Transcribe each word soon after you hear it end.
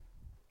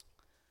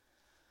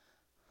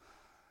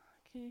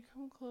Can you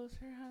come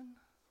closer, hon?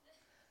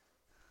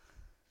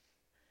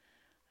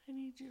 I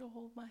need you to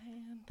hold my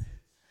hand.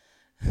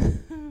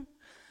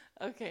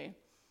 Okay.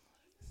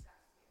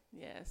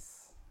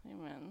 Yes.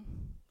 Amen.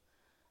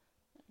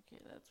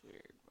 Okay, that's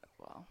weird, but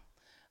well.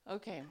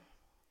 Okay,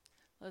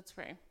 let's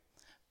pray.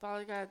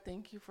 Father God,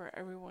 thank you for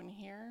everyone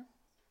here.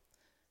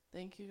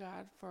 Thank you,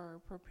 God,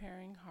 for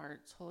preparing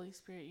hearts. Holy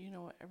Spirit, you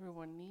know what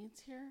everyone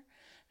needs here.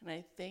 And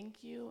I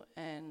thank you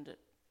and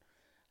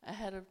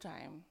ahead of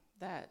time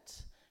that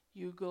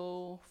you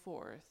go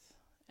forth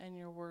and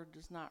your word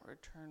does not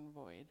return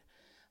void.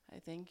 I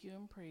thank you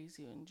and praise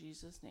you in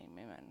Jesus' name.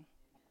 Amen.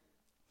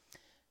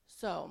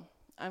 So,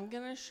 I'm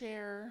going to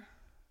share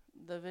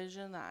the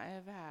vision that I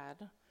have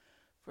had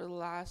for the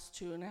last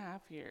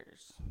 2.5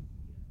 years.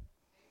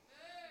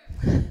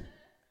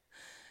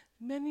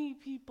 Many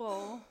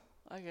people,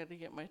 I got to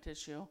get my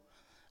tissue.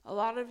 A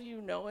lot of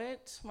you know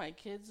it. My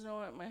kids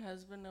know it. My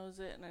husband knows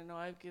it. And I know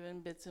I've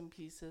given bits and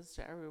pieces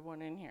to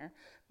everyone in here.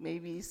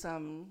 Maybe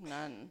some,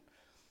 none.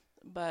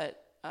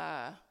 But,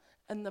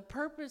 and the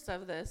purpose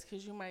of this,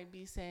 because you might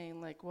be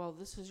saying, like, well,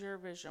 this is your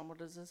vision. What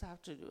does this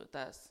have to do with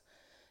us?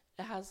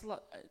 It has,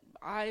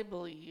 I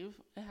believe,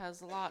 it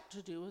has a lot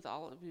to do with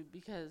all of you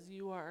because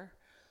you are,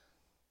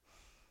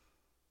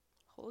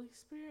 Holy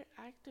Spirit,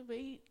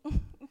 activate.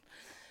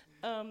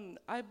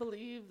 I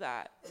believe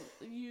that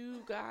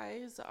you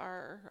guys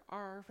are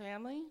our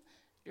family,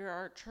 you're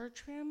our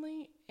church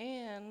family,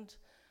 and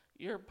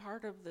you're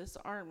part of this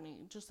army.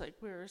 Just like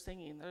we were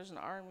singing, there's an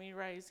army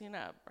rising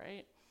up,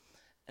 right?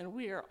 And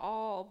we are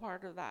all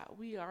part of that.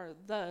 We are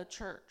the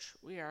church.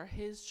 We are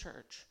his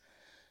church.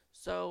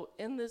 So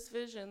in this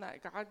vision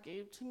that God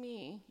gave to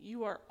me,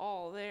 you are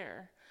all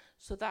there.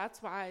 So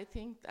that's why I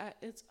think that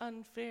it's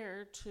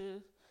unfair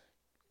to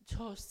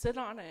sit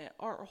on it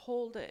or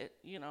hold it,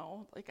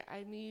 like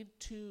I need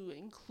to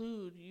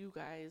include you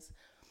guys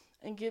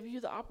and give you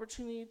the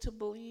opportunity to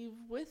believe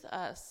with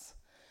us.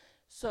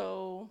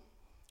 So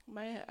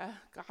my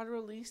God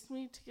released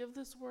me to give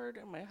this word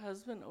and my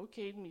husband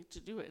okayed me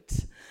to do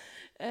it.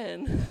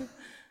 And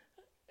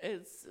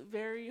it's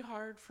very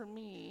hard for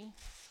me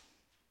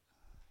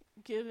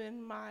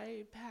given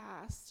my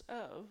past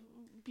of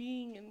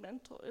being in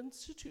mental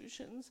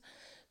institutions.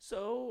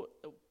 So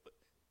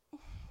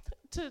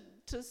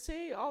to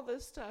say all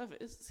this stuff,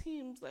 it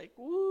seems like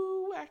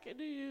woo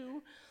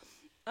wackadoo.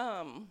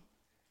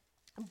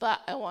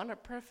 But I want to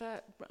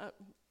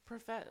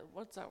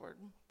what's that word?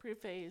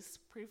 Profess,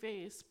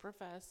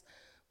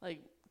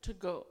 like to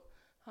go,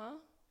 huh?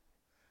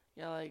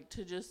 Yeah, like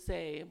to just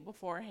say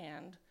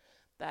beforehand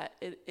that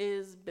it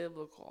is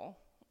biblical,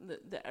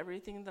 the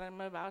everything that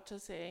I'm about to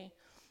say,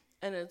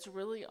 and it's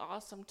really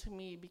awesome to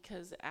me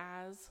because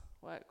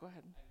what? Go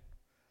ahead.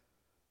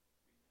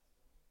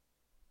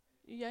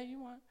 Yeah,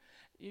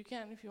 you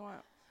can if you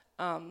want.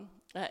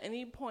 At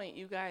any point,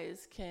 you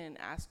guys can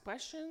ask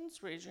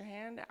questions, raise your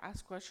hand,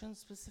 ask questions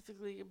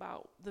specifically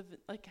about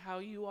like how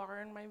you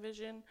are in my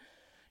vision.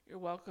 You're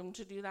welcome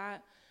to do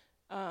that.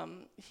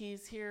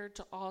 He's here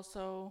to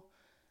also,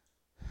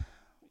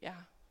 yeah,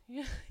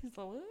 yeah, he's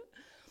a what?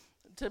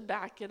 To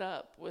back it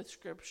up with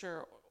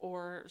scripture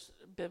or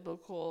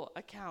biblical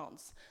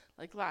accounts.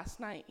 Like last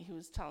night, he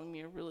was telling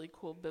me a really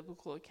cool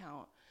biblical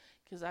account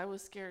because I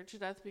was scared to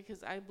death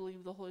because I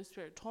believe the Holy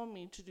Spirit told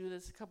me to do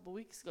this a couple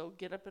weeks ago.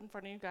 Get up in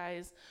front of you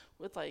guys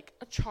with like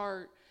a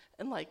chart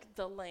and like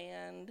the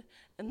land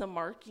and the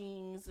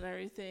markings and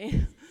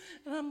everything.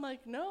 And I'm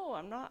like, no,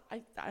 I'm not.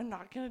 I'm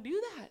not going to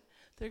do that.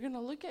 They're going to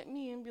look at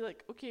me and be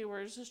like, okay,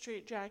 where's the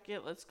straight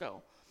jacket? Let's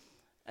go.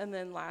 And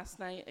then last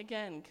night,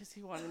 again, because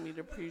he wanted me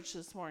to preach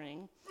this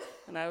morning,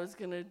 and I was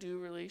going to do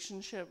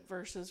relationship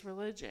versus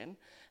religion.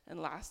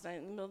 And last night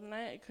in the middle of the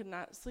night, I could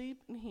not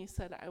sleep, and he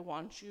said, I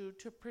want you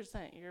to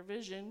present your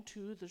vision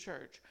to the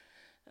church.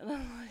 And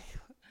I'm like,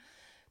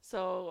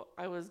 so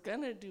I was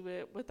going to do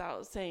it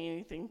without saying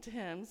anything to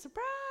him.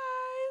 Surprise!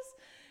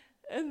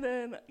 And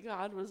then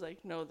God was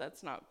like, no,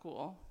 that's not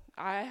cool.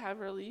 I have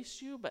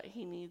released you, but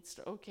he needs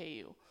to okay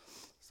you.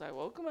 So I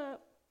woke him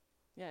up.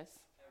 Yes.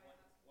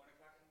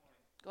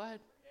 Go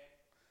ahead.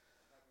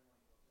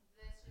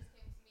 This just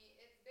came to me.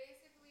 It's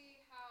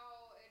basically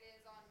how it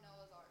is on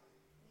Noah's Ark.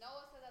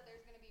 Noah said that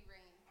there's gonna be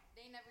rain.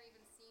 They never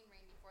even seen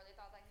rain before. They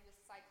thought that he was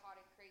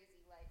psychotic crazy.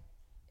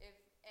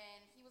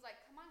 And he was like,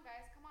 "Come on,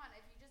 guys, come on.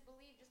 If you just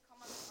believe, just come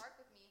on the ark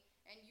with me,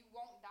 and you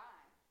won't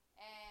die."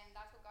 And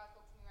that's what God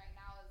spoke to me right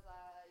now is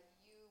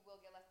you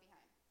will get left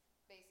behind.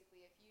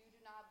 Basically, if you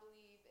do not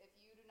believe, if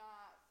you do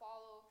not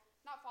follow,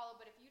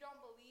 but if you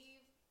don't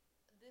believe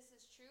this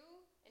is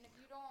true, and if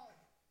you don't,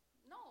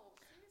 no,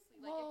 seriously,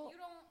 like Well,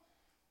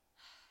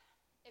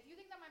 if you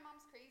think that my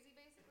mom's crazy,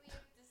 basically,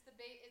 it's the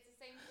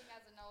same thing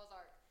as a Noah's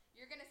Ark.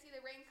 You're gonna see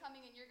the rain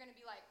coming, and you're gonna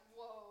be like,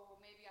 "Whoa,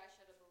 maybe I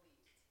should have believed."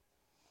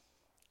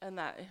 and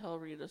that he'll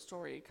read a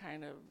story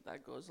kind of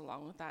that goes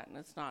along with that, and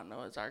it's not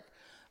Noah's Ark.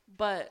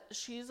 But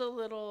she's a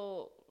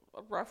little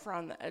rough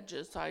around the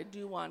edges, so I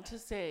do want to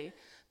say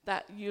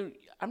that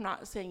I'm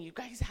not saying you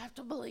guys have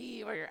to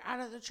believe or you're out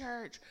of the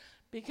church,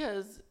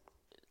 because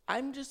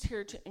I'm just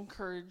here to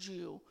encourage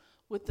you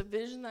with the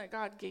vision that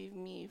God gave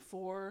me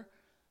for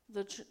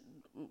the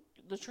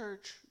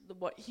church,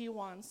 what he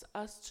wants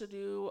us to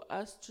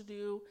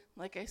do,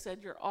 like I said,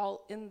 you're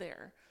all in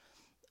there.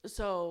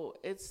 So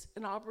it's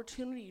an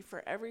opportunity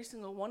for every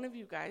single one of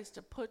you guys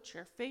to put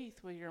your faith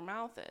where your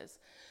mouth is.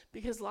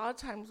 Because a lot of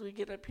times we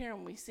get up here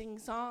and we sing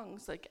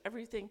songs like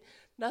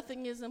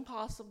nothing is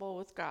impossible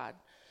with God.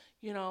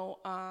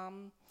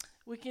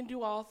 We can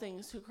do all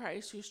things through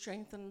Christ who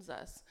strengthens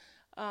us.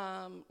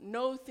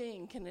 No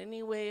thing can in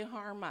any way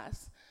harm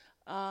us.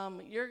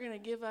 You're going to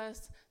give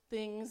us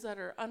things that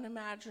are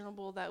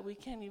unimaginable that we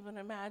can't even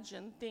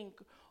imagine,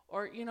 think,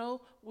 or,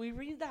 we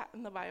read that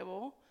in the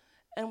Bible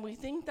and we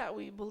think that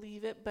we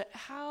believe it, but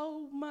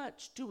how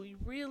much do we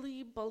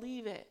really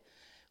believe it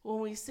when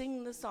we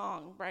sing the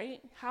song,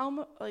 right?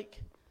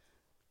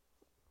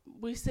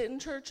 We sit in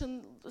church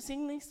and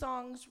sing these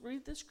songs,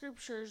 read the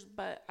scriptures,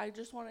 but I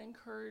just want to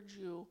encourage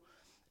you,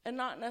 and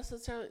not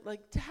necessarily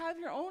to have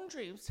your own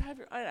dreams,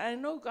 I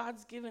know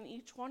God's given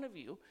each one of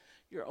you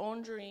your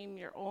own dream,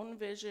 your own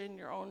vision,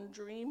 your own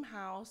dream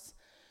house,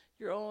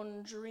 your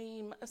own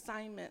dream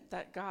assignment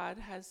that God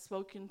has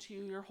spoken to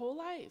you your whole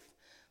life.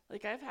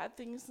 I've had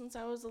things since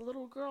I was a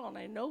little girl, and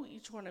I know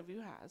each one of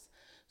you has.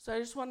 So I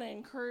just want to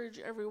encourage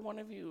every one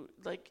of you,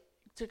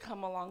 to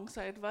come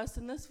alongside of us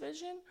in this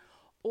vision,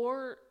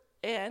 or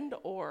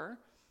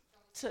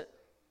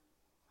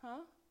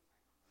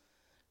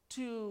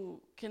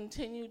to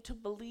continue to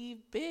believe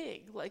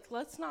big.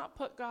 Let's not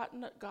put God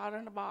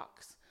in a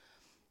box,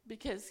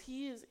 because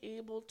he is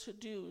able to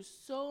do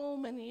so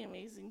many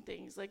amazing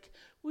things.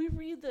 We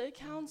read the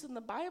accounts in the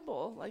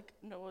Bible, like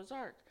Noah's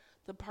Ark,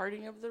 the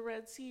parting of the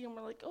Red Sea, and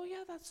we're like, oh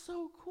yeah, that's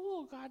so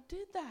cool, God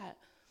did that.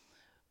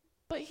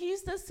 But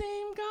he's the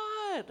same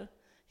God.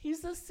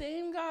 He's the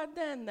same God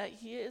then that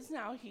he is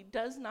now. He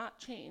does not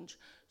change.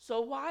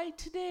 So why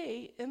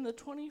today in the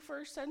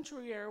 21st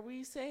century are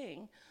we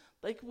saying,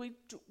 we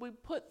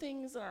put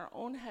things in our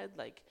own head,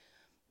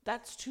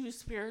 that's too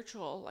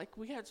spiritual.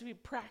 We have to be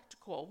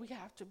practical. We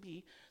have to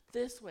be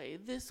this way.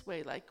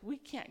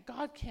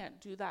 God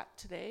can't do that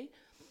today.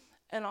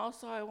 And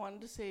also I wanted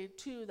to say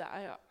too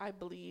that I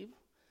believe,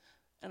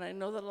 and I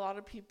know that a lot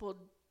of people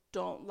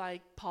don't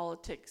like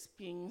politics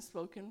being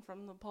spoken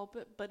from the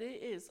pulpit, but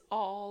it is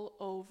all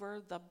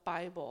over the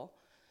Bible.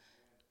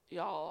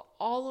 Y'all,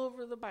 all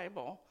over the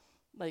Bible.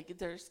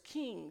 There's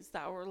kings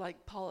that were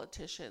like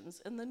politicians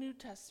in the New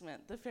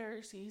Testament, the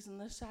Pharisees and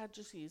the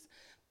Sadducees.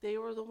 They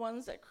were the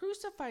ones that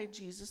crucified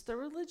Jesus. The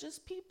religious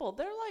people,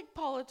 they're like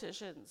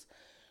politicians.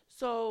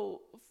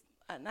 So,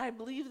 and I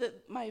believe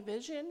that my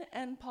vision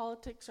and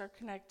politics are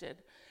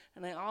connected.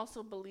 And I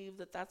also believe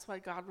that that's why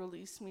God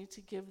released me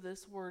to give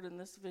this word and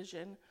this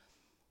vision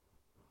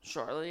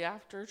shortly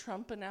after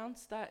Trump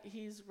announced that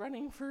he's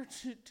running for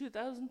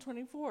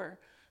 2024,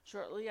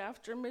 shortly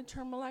after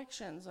midterm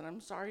elections. And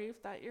I'm sorry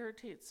if that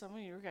irritates some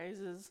of you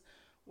guys'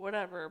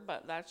 whatever,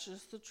 but that's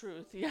just the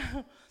truth.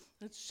 Yeah,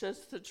 it's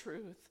just the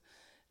truth.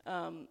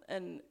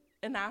 And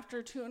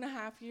after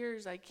 2.5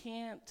 years, I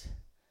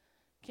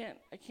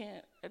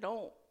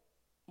don't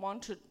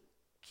want to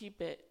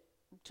keep it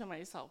to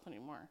myself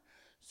anymore.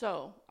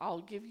 So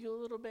I'll give you a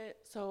little bit.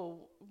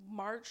 So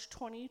March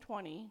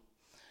 2020,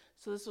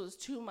 so this was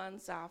 2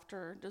 months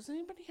after. Does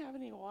anybody have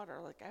any water?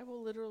 I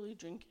will literally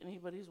drink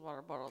anybody's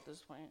water bottle at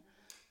this point.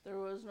 There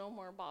was no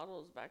more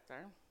bottles back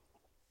there.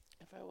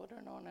 If I would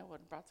have known, I would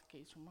have brought the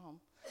case from home.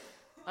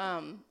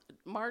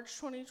 March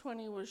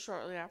 2020 was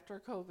shortly after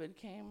COVID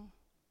came.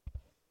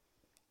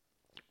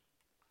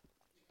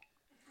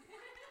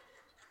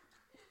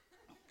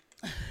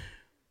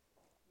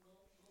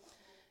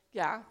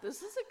 Yeah,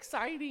 this is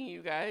exciting,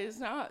 you guys.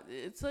 Now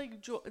it's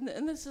joy,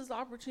 and this is the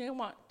opportunity I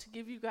want to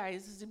give you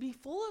guys, is to be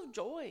full of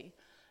joy.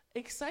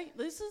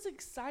 This is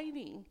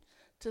exciting,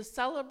 to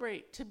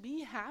celebrate, to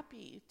be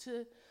happy,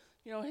 to,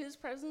 his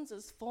presence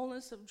is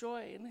fullness of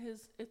joy, and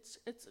it's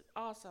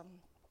awesome.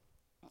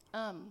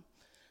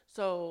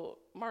 So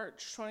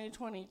March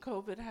 2020,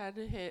 COVID had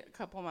to hit a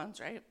couple months,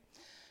 right?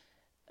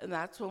 And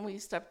that's when we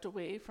stepped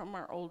away from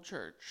our old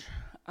church,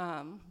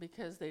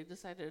 because they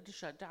decided to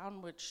shut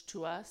down, which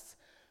to us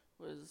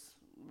was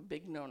a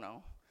big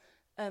no-no.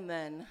 And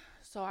then,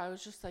 so I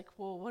was just like,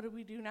 well, what do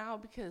we do now?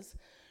 Because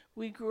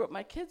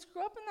my kids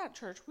grew up in that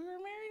church. We were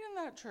married in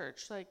that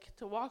church,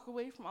 to walk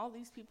away from all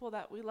these people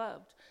that we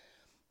loved.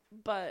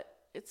 But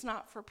it's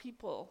not for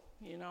people,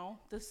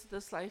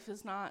 this life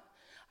is not,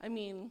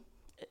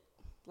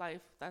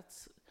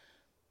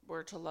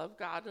 we're to love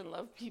God and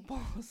love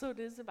people. So it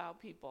is about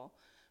people.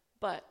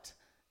 But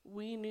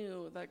we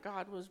knew that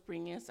God was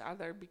bringing us out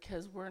there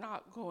because we're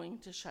not going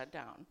to shut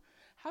down.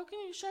 How can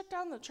you shut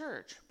down the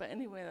church? But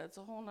anyway, that's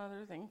a whole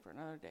nother thing for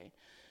another day.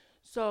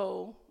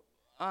 So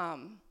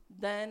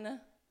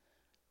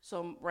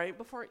right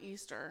before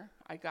Easter,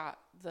 I got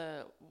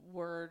the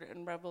word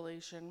in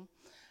Revelation,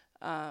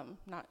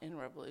 not in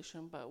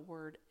Revelation, but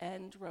word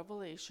and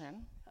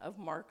Revelation of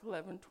Mark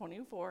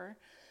 11:24,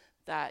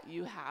 that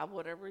you have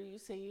whatever you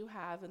say you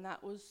have. And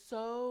that was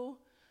so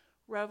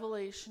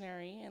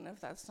revelationary. And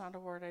if that's not a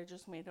word, I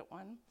just made it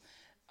one.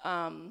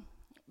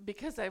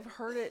 because I've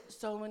heard it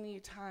so many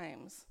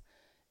times.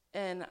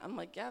 And I'm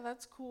like, yeah,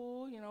 that's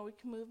cool. You know, we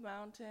can move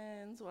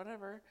mountains,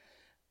 whatever.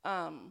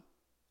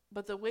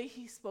 But the way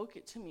he spoke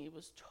it to me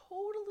was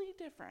totally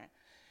different.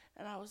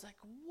 And I was like,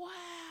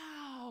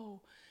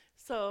 wow.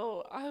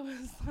 So I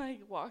was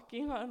like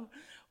walking on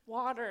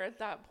water at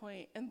that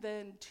point. And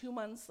then 2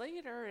 months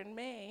later in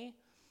May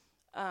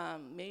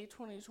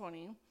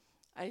 2020,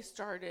 I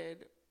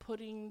started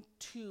putting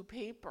to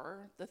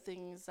paper the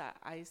things that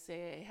I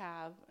say I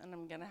have and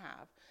I'm going to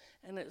have.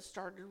 And it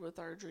started with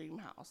our dream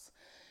house.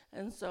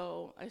 And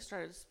so I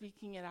started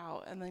speaking it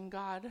out. And then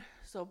God,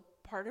 so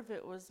part of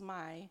it was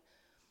my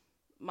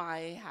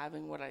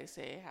having what I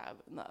say I have.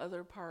 And the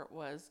other part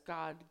was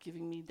God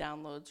giving me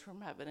downloads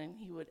from heaven, and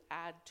he would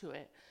add to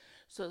it.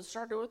 So it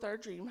started with our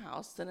dream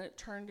house, then it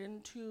turned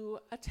into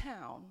a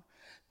town,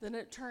 then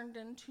it turned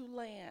into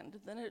land,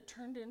 then it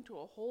turned into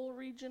a whole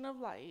region of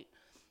light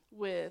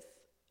with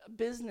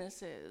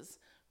businesses,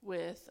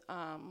 with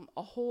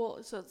a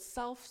whole, so it's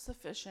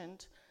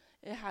self-sufficient.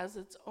 It has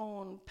its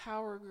own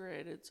power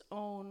grid, its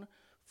own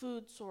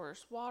food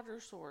source, water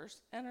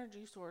source,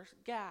 energy source,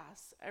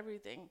 gas,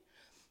 everything.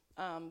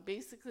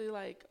 Basically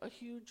like a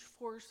huge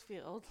force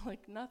field,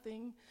 like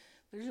nothing,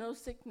 there's no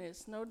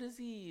sickness, no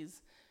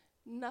disease,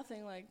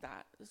 nothing like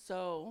that.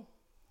 So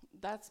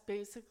that's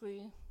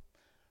basically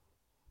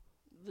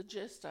the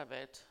gist of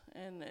it.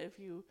 And if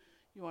you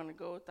want to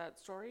go with that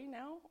story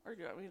now, or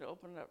do you want me to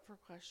open it up for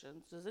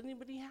questions? Does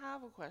anybody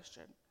have a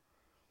question?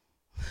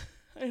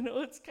 I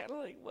know it's kind of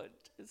like, what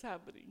is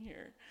happening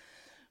here?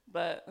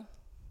 But,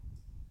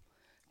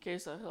 okay,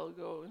 so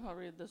he'll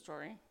read the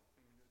story.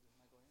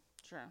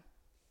 Sure.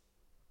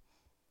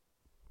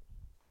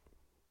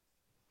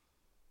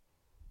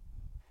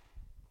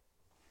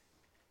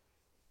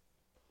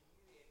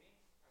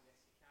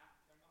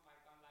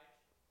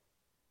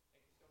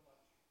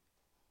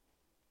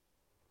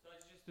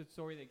 The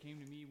story that came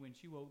to me when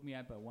she woke me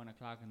up at 1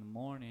 o'clock in the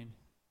morning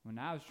when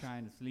I was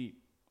trying to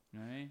sleep,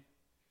 right?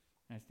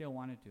 And I still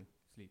wanted to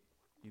sleep,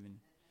 even.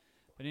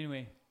 But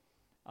anyway,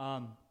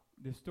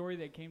 the story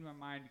that came to my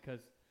mind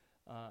because,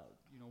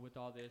 with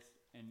all this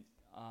and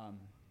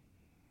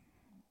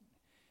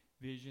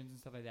visions and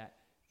stuff like that,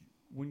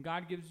 when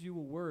God gives you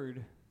a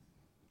word,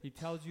 he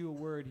tells you a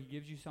word, he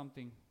gives you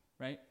something,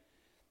 right?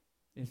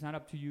 It's not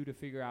up to you to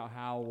figure out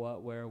how,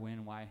 what, where,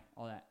 when, why,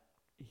 all that.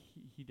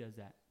 He does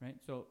that, right?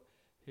 So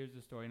here's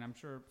the story, and I'm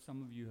sure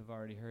some of you have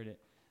already heard it.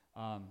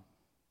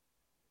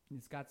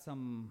 It's got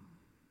some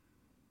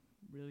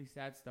really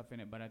sad stuff in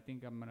it, but I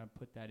think I'm going to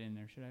put that in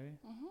there. Should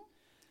I? Mm-hmm.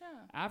 Yeah.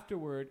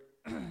 Afterward,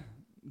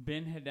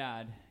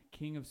 Ben-Hadad,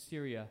 king of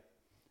Syria,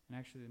 and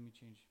actually let me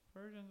change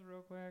versions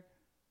real quick.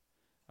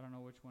 I don't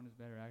know which one is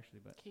better, actually,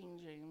 but King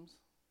James. Is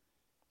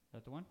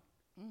that the one?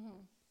 Mm-hmm.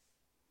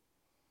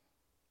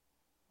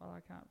 Well,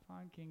 I can't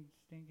find King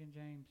Stinking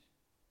James.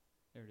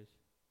 There it is.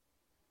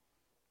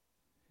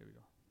 Here we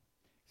go.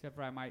 Except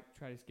for I might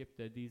try to skip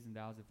the these and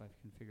thous if I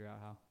can figure out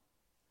how.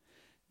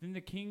 Then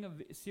the king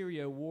of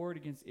Syria warred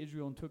against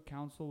Israel and took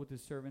counsel with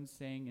his servants,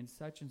 saying, in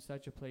such and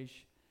such a place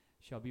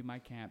shall be my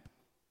camp.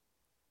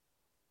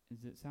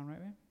 Does it sound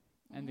right, man?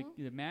 Mm-hmm. And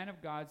the man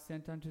of God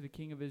sent unto the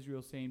king of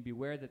Israel, saying,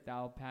 beware that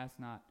thou pass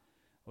not.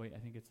 Oh, wait, I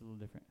think it's a little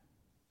different.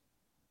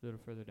 A little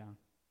further down.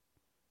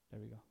 There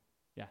we go.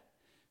 Yeah.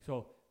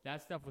 So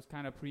that stuff was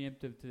kind of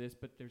preemptive to this,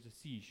 but there's a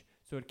siege.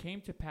 So it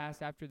came to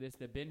pass after this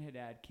that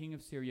Ben-Hadad, king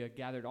of Syria,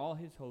 gathered all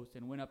his host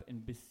and went up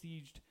and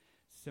besieged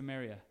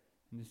Samaria.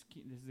 And this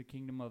is the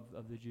kingdom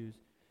of the Jews,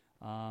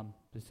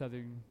 the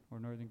southern or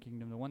northern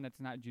kingdom, the one that's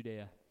not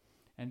Judea.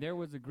 And there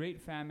was a great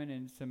famine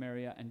in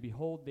Samaria, and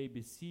behold, they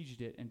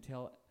besieged it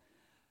until,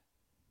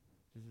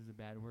 this is a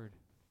bad word,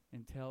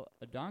 until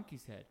a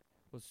donkey's head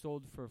was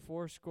sold for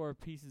 80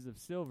 pieces of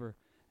silver,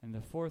 and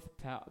the fourth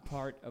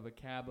part of a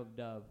cab of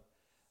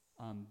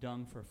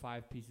dung for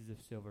 5 pieces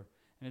of silver.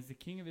 And as the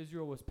king of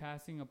Israel was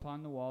passing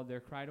upon the wall, there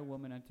cried a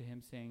woman unto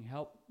him, saying,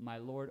 help, my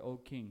lord, O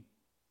king.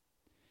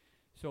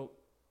 So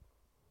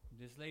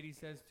this lady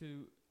says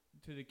to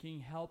the king,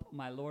 help,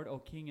 my lord, O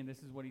king, and this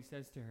is what he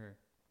says to her.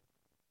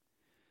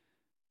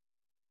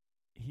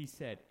 He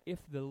said, if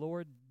the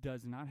Lord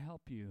does not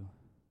help you,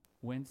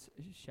 whence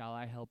shall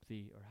I help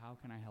thee, or how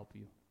can I help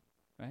you?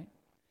 Right?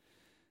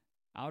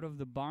 Out of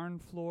the barn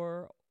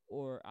floor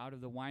or out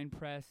of the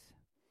winepress?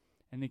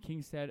 And the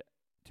king said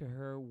to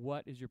her,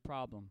 what is your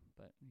problem?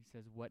 But he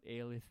says, what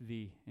aileth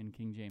thee in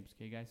King James.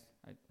 Okay, guys?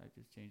 I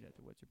just changed that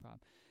to what's your problem.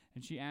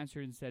 And she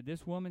answered and said,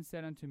 this woman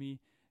said unto me,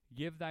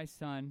 give thy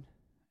son.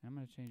 And I'm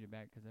going to change it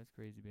back because that's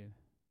crazy, babe.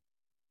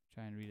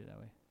 Try and read it that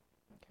way.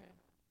 Okay.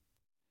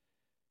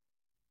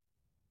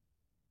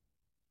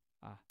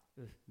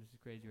 This is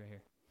crazy right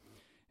here.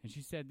 And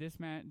she said, this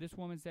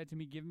woman said to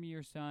me, give me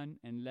your son,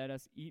 and let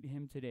us eat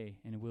him today,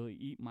 and we'll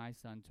eat my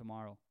son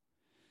tomorrow.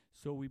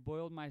 So we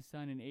boiled my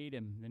son and ate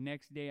him. The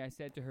next day I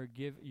said to her,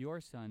 give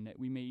your son, that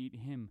we may eat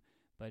him.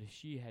 But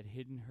she had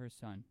hidden her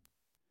son.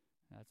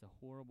 That's a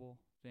horrible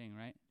thing,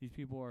 right? These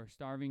people are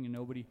starving, and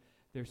nobody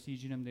they're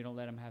sieging him. They don't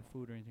let him have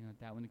food or anything like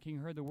that. When the king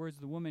heard the words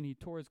of the woman, he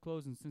tore his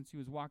clothes, and since he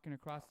was walking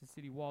across the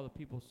city wall, the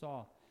people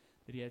saw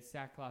that he had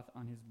sackcloth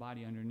on his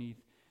body underneath.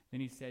 Then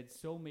he said,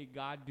 so may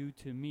God do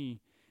to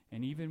me,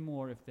 and even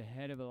more if the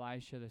head of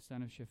Elisha, the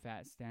son of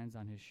Shaphat, stands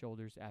on his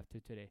shoulders after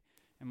today.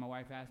 And my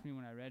wife asked me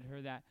when I read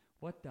her that,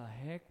 what the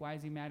heck? Why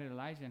is he mad at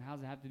Elijah, and how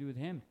does it have to do with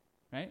him?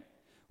 Right?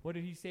 What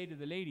did he say to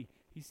the lady?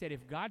 He said,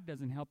 if God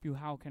doesn't help you,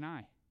 how can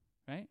I?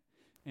 Right?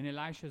 And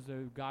Elisha's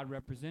a God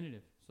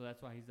representative, so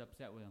that's why he's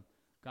upset with him.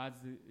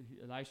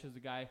 Elisha's the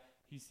guy,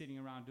 he's sitting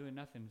around doing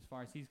nothing. As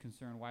far as he's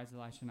concerned, why is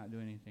Elisha not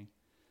doing anything?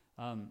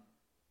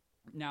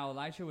 Now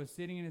Elisha was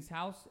sitting in his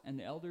house, and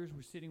the elders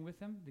were sitting with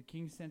him. The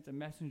king sent a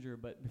messenger,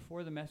 but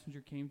before the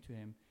messenger came to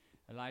him,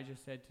 Elijah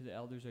said to the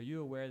elders, are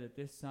you aware that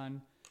this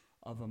son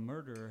of a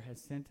murderer has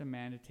sent a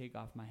man to take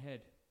off my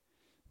head?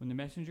 When the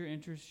messenger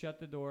enters, shut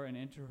the door and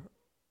enter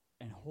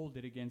and hold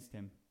it against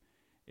him.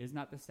 Is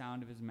not the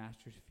sound of his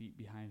master's feet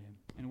behind him?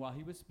 And while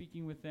he was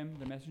speaking with them,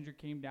 the messenger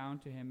came down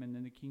to him, and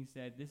then the king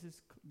said,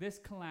 this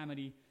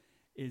calamity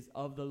is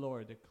of the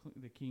Lord.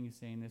 The king is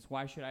saying this.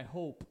 Why should I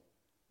hope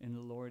in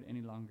the Lord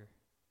any longer?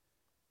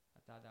 I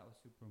thought that was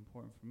super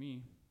important for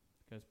me,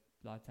 because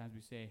a lot of times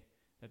we say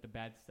that the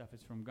bad stuff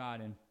is from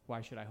God, and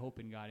why should I hope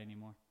in God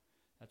anymore?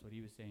 That's what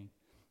he was saying.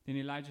 Then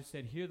Elijah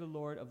said, hear the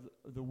word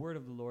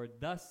of the Lord.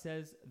 Thus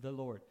says the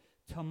Lord,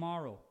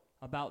 tomorrow,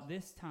 about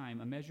this time,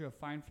 a measure of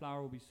fine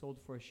flour will be sold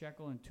for a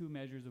shekel, and 2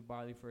 measures of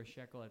barley for a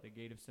shekel at the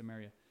gate of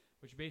Samaria,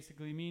 which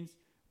basically means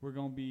we're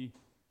going to be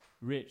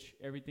rich.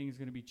 Everything's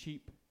going to be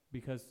cheap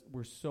because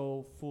we're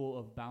so full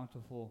of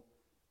bountiful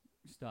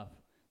stuff.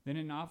 Then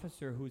an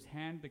officer whose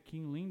hand the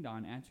king leaned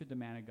on answered the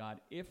man of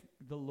God, if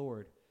the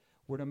Lord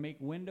were to make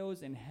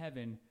windows in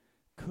heaven,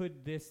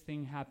 could this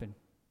thing happen?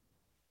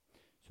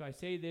 So I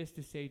say this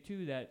to say,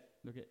 too, that,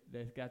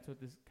 that's what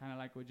this, kind of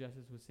like what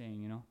Justice was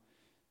saying, you know.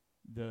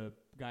 The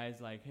guy's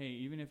like, hey,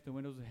 even if the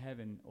windows of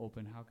heaven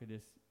open, how could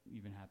this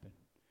even happen?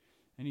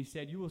 And he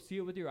said, you will see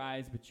it with your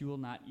eyes, but you will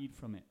not eat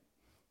from it.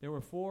 There were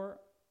 4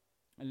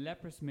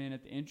 leprous men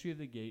at the entry of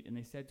the gate, and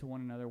they said to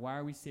one another, why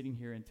are we sitting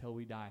here until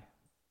we die?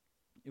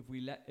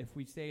 If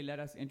we say, let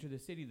us enter the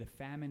city, the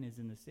famine is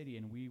in the city,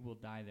 and we will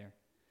die there.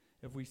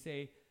 If we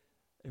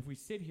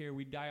sit here,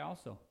 we die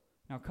also.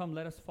 Now come,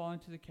 let us fall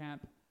into the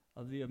camp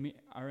of the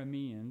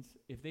Arameans.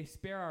 If they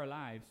spare our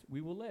lives,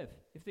 we will live.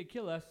 If they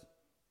kill us,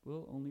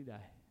 we'll only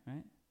die,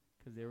 right?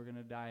 Because they were going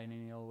to die in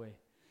any old way.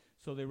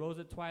 So they rose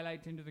at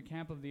twilight into the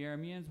camp of the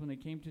Arameans. When they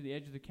came to the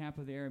edge of the camp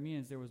of the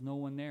Arameans, there was no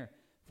one there.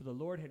 For the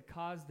Lord had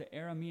caused the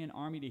Aramean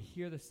army to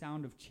hear the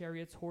sound of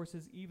chariots,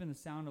 horses, even the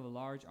sound of a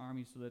large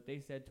army, so that they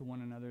said to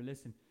one another,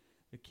 listen,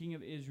 the king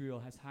of Israel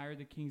has hired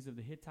the kings of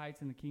the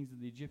Hittites and the kings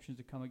of the Egyptians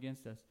to come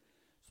against us.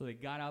 So they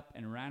got up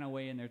and ran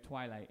away in their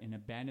twilight and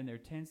abandoned their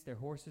tents, their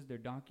horses, their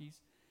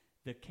donkeys.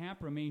 The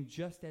camp remained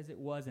just as it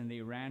was, and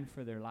they ran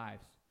for their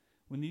lives.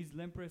 When these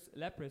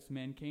leprous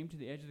men came to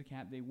the edge of the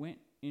camp, they went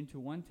into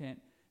one tent.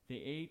 They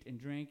ate and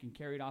drank and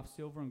carried off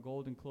silver and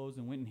gold and clothes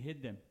and went and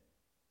hid them.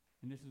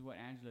 And this is what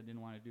Angela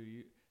didn't want to do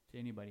to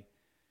anybody.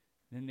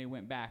 Then they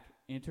went back,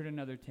 entered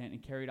another tent,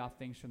 and carried off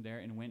things from there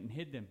and went and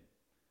hid them.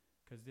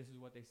 Because this is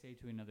what they say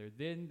to another.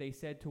 Then they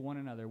said to one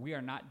another, we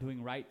are not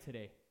doing right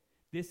today.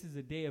 This is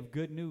a day of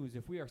good news.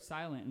 If we are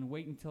silent and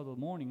wait until the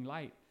morning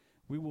light,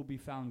 we will be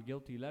found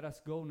guilty. Let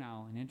us go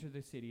now and enter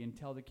the city and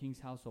tell the king's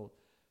household.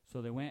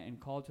 So they went and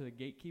called to the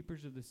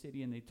gatekeepers of the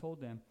city, and they told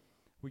them,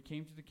 we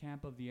came to the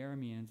camp of the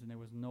Arameans, and there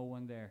was no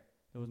one there.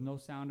 There was no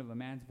sound of a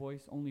man's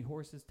voice, only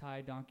horses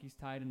tied, donkeys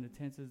tied, and the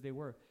tents as they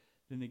were.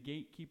 Then the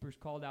gatekeepers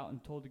called out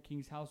and told the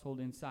king's household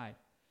inside.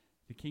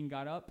 The king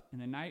got up in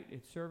the night,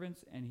 his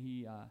servants, and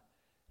he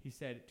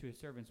said to his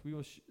servants,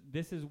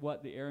 this is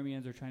what the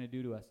Arameans are trying to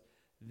do to us.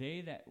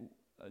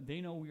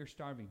 They know we are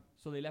starving.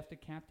 So they left the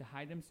camp to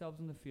hide themselves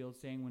in the field,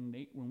 saying,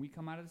 when we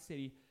come out of the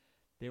city,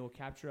 they will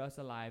capture us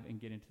alive and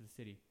get into the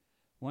city.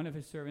 One of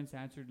his servants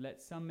answered,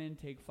 let some men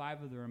take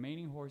 5 of the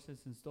remaining horses,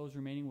 since those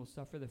remaining will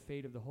suffer the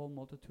fate of the whole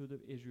multitude of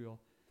Israel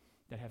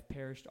that have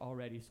perished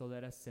already, so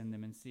let us send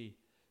them and see.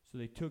 So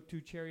they took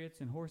 2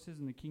 chariots and horses,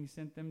 and the king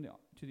sent them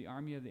to the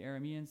army of the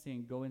Arameans,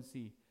 saying, go and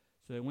see.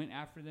 So they went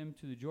after them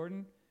to the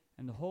Jordan,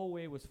 and the whole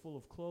way was full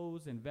of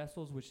clothes and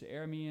vessels which the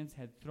Arameans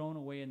had thrown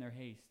away in their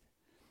haste.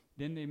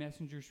 Then the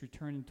messengers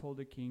returned and told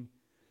the king.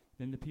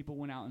 Then the people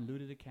went out and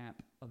looted the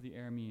camp of the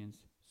Arameans,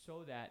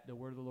 so that the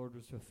word of the Lord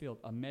was fulfilled.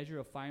 A measure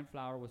of fine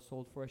flour was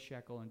sold for a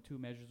shekel, and 2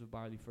 measures of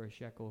barley for a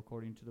shekel,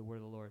 according to the word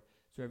of the Lord.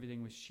 So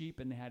everything was cheap,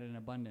 and they had an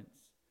abundance.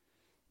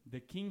 The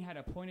king had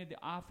appointed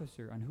the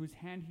officer on whose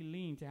hand he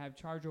leaned to have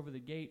charge over the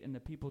gate, and the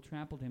people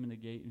trampled him in the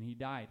gate, and he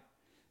died,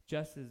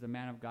 just as the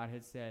man of God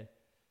had said,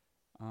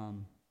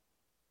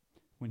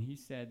 when he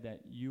said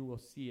that you will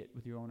see it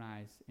with your own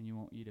eyes, and you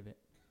won't eat of it.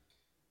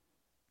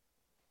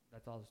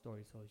 That's all the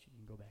story, so you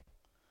can go back.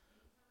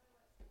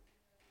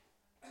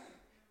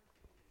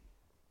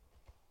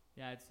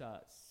 Yeah, it's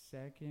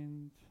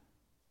 2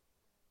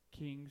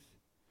 Kings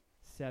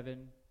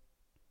 7,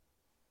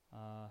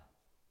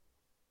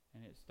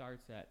 and it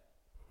starts at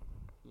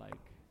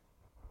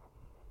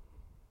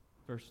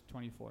verse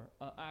 24.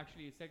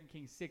 Actually, 2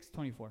 Kings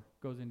 6:24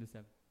 goes into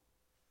 7.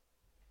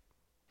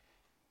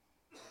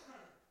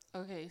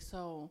 Okay,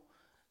 so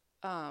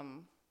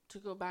to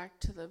go back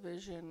to the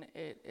vision,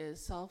 it is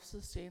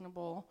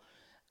self-sustainable.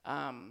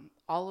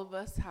 All of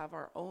us have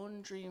our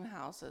own dream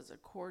houses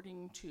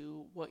according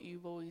to what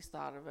you've always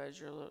thought of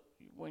as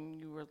when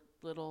you were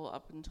little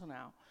up until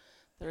now.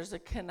 There's a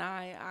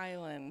Kenai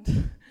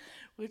Island,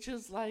 which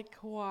is like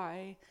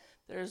Hawaii.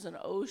 There's an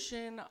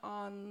ocean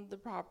on the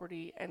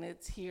property, and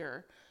it's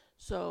here.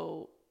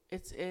 So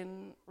it's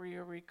in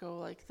Rio Rico,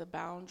 like the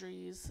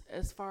boundaries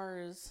as far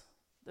as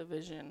the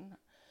vision.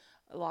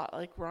 A lot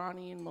like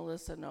Ronnie and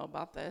Melissa know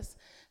about this.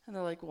 And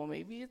they're like, well,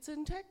 maybe it's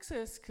in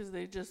Texas because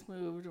they just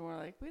moved. And we're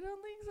like, we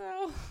don't think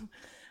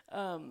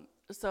so.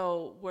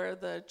 So where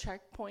the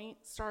checkpoint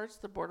starts,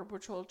 the Border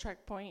Patrol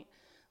checkpoint,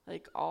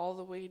 like all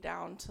the way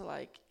down to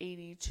like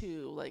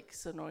 82, like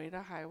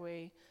Sonoita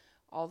Highway,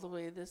 all the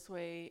way this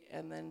way,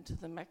 and then to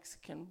the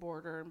Mexican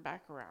border and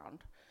back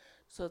around.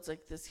 So it's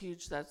like this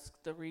huge, that's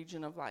the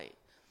region of light.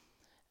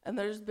 And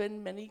there's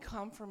been many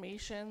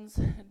confirmations,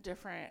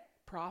 different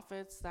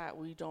prophets that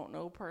we don't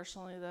know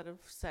personally that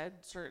have said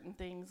certain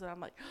things, and I'm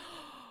like,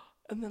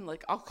 and then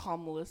like I'll call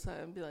Melissa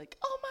and be like,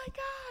 oh my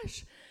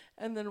gosh.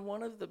 And then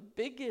one of the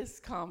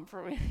biggest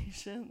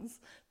confirmations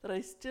that I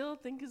still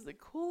think is the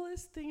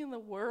coolest thing in the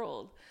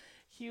world,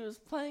 he was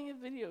playing a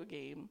video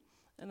game,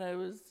 and I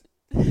was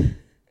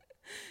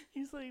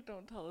he's like,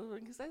 don't tell us,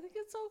 because I think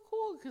it's so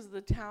cool, because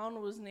the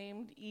town was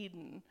named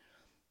Eden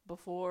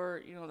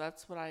before,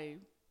 that's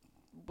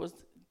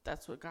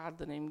what God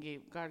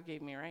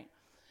gave me, right?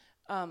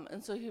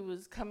 And so he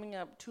was coming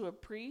up to a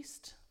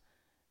priest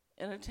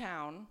in a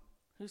town,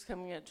 who's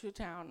coming up to a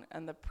town,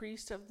 and the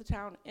priest of the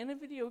town in a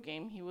video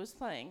game he was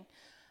playing.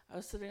 I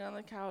was sitting on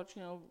the couch,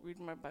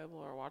 reading my Bible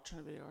or watching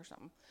a video or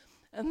something.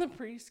 And the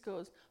priest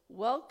goes,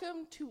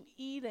 welcome to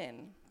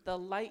Eden, the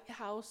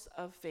lighthouse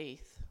of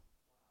faith.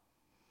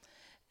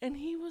 And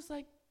he was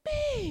like,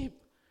 babe,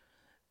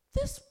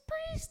 this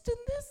priest in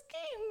this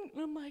game.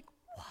 And I'm like,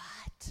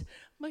 what?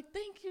 I'm like,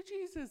 thank you,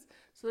 Jesus.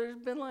 So there's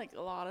been like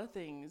a lot of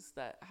things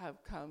that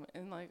have come,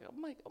 and like,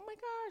 I'm like, oh my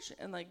gosh.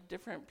 And like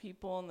different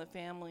people in the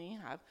family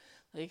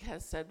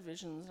has said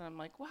visions, and I'm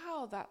like,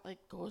 wow, that like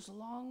goes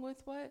along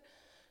with what?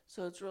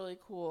 So it's really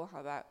cool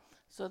how that,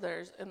 so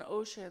there's an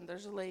ocean,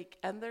 there's a lake,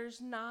 and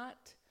there's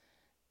not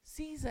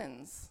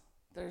seasons,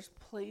 there's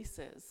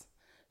places.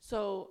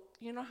 So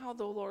you know how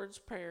the Lord's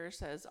Prayer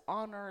says,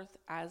 on earth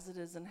as it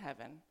is in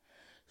heaven.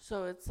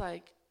 So it's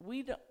like,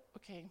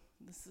 okay,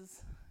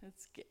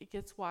 it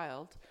gets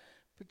wild,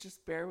 but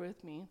just bear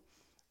with me.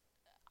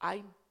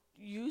 I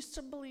used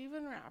to believe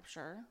in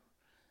rapture.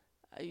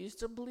 I used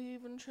to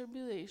believe in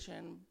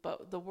tribulation,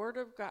 but the Word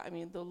of God,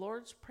 the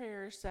Lord's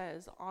Prayer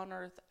says on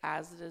earth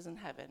as it is in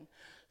heaven.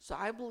 So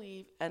I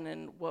believe, and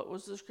in what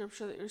was the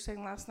scripture that you were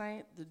saying last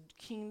night? The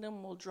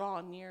kingdom will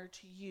draw near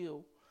to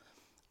you,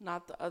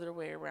 not the other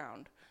way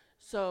around.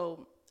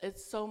 So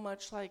it's so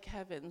much like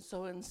heaven.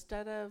 So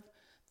instead of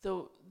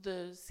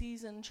the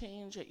season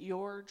change at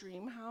your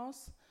dream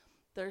house,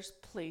 there's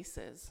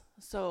places.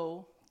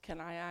 So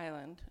Kenai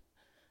Island,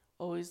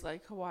 always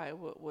like Hawaii,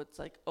 what's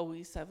like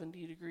always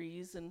 70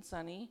 degrees and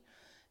sunny,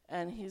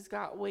 and he's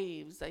got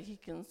waves that he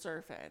can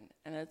surf in,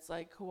 and it's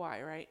like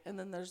Hawaii, right? And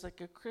then there's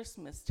like a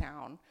Christmas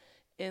town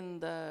in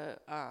the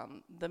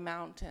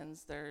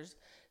mountains. There's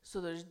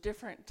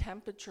different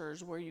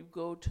temperatures where you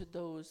go to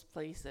those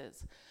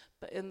places.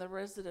 But in the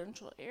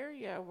residential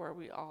area where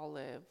we all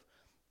live,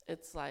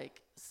 it's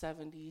like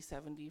 70,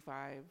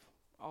 75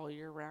 all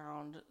year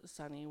round,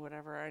 sunny,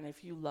 whatever. And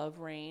if you love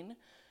rain,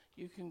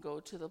 you can go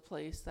to the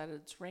place that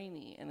it's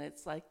rainy, and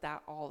it's like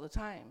that all the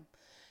time.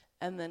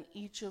 And then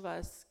each of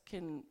us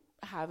can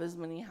have as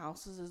many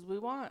houses as we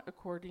want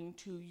according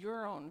to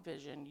your own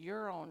vision,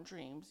 your own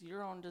dreams,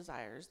 your own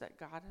desires that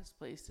God has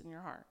placed in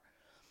your heart.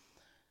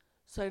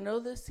 So I know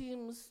this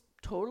seems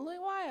totally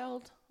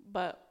wild,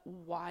 but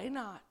why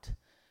not?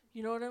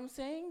 You know what I'm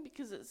saying?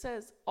 Because it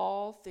says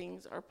all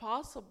things are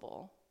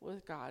possible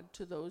with God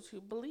to those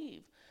who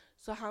believe.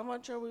 So how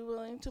much are we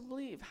willing to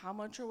believe? How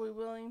much are we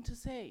willing to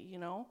say?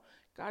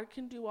 God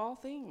can do all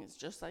things,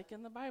 just like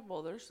in the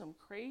Bible. There's some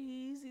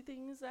crazy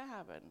things that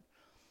happen.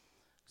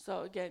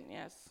 So again,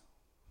 yes. So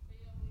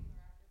you don't believe in the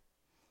rapture?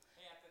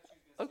 Hey, I thought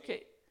you were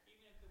Okay.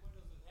 Even if the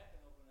windows of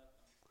heaven open up.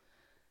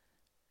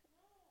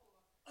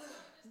 No.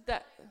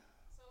 That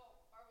So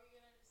are we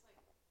gonna just like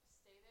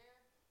stay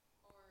there,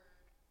 or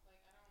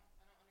like I don't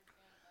understand,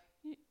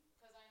 like,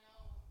 because I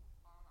know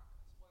I'm not gonna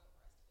spoil the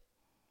rest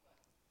of it,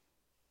 but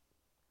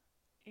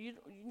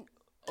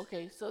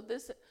okay,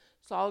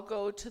 so I'll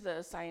go to the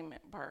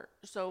assignment part.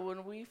 So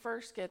when we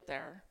first get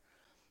there,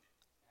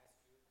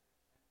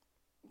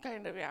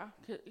 kind of, yeah,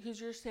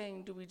 because you're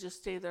saying, do we just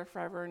stay there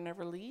forever and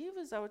never leave?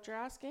 Is that what you're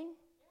asking?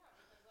 yeah,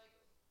 because like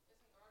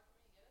isn't God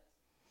coming to get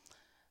us?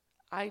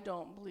 I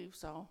don't believe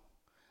so.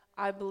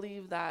 I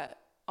believe that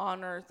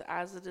on earth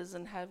as it is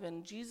in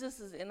heaven, Jesus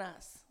is in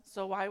us.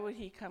 So why would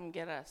he come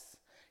get us?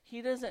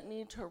 He doesn't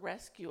need to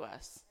rescue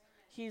us.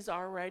 He's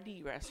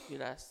already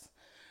rescued us.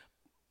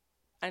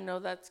 I know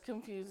that's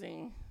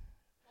confusing.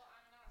 Well,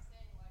 I'm not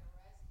saying like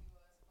rescue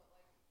us, but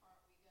like,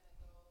 aren't we gonna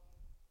go?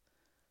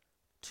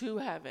 To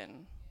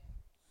heaven.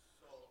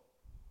 Yeah. So,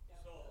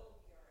 so,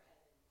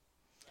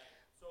 right.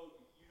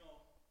 So, you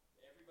know,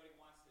 everybody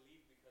wants to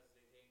leave because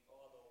they think,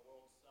 oh, the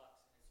world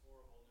sucks and it's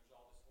horrible and there's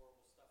all this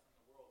horrible stuff in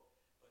the world.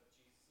 But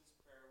Jesus'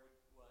 prayer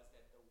was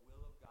that the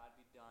will of God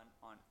be done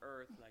on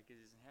earth like it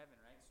is in heaven,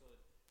 right? So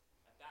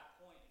at that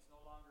point, it's no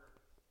longer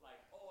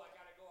like, oh, I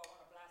gotta go, I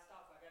want to blast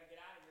off, I gotta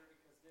get out of here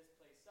because this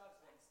place sucks.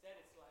 But instead,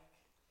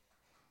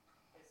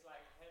 it's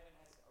like heaven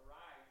has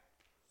arrived,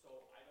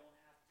 so I don't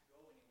have to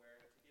go anywhere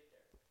to get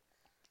there.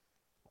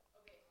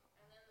 Okay,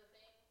 and then the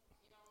thing,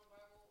 you know, in the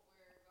Bible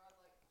where God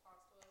like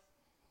talks to us,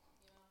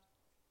 you know,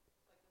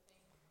 like the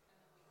thing, and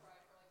then we cry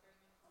for like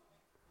 30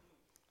 minutes or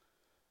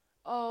something.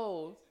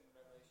 Oh, It's in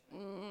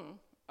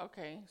Revelation.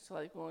 okay. So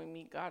like when we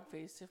meet God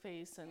face to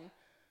face, and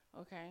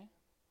okay,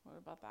 what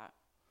about that?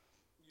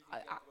 You think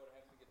you have to go to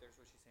heaven to get there? Is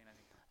what she's saying, I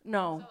think.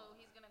 No, So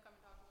he's gonna come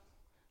and talk to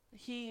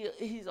us.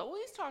 he's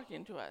always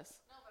talking to us.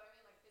 No, but I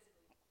mean like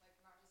physically, like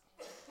not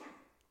just in.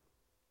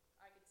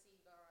 I could see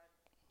God,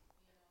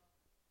 you know.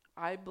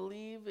 I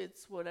believe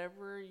it's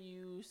whatever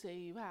you say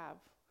you have.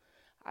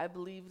 I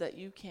believe that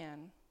you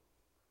can.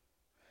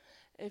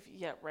 If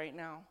yet right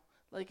now,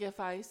 like if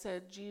I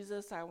said,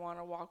 Jesus, I want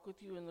to walk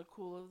with you in the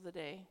cool of the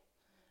day,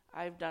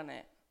 I've done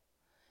it.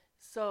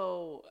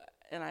 So,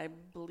 and I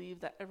believe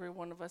that every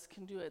one of us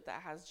can do it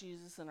that has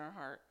Jesus in our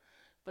heart.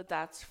 But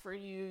that's for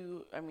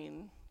you. I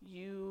mean,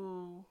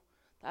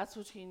 that's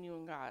between you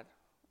and God.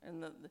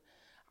 And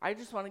I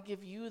just want to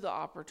give you the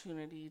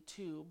opportunity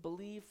to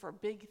believe for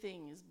big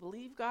things.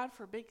 Believe God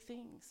for big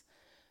things.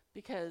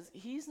 Because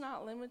He's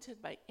not limited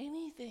by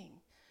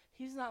anything.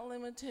 He's not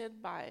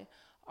limited by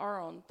our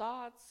own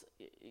thoughts.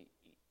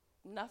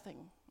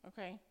 Nothing.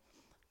 Okay?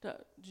 Did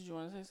you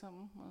want to say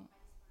something? Well,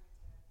 I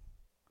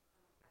just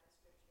wanted to add a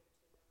scripture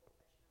to the whole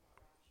question about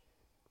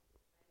rapture.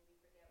 And we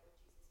forget what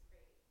Jesus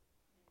prayed.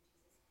 And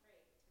Jesus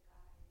prayed to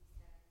God and he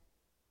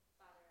said,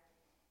 Father, I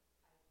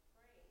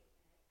pray and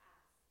I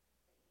ask that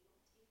you don't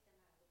take them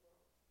out of the world,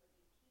 but you keep them from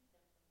the evil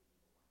one.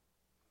 So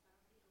I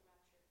don't think a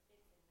rapture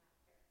fits in that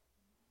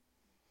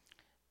prayer.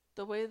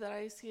 the way that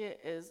I see it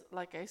is,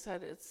 like I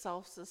said, it's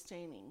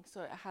self-sustaining.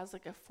 So it has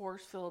like a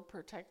force-filled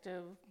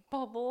protective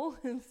bubble.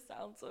 It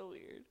sounds so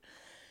weird.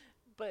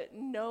 But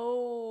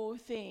no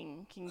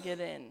thing can get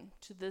in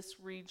to this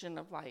region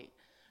of light.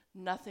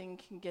 Nothing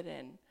can get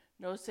in.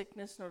 No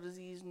sickness, no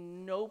disease,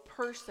 no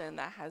person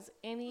that has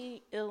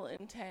any ill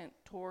intent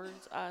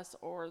towards us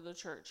or the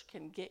church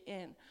can get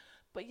in.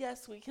 But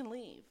yes, we can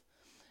leave.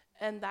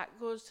 And that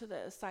goes to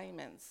the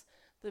assignments.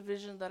 The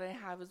vision that I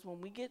have is when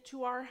we get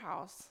to our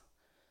house,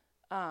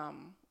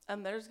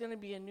 and there's going to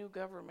be a new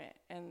government.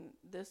 And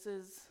this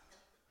is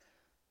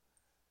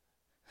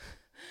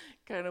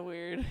kind of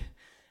weird.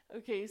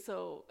 Okay,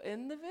 so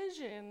in the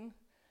vision,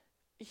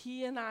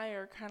 he and I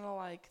are kind of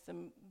like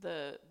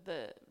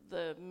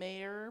the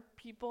mayor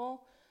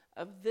people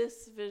of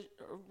this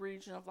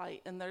region of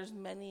light, and there's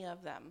many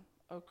of them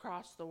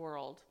across the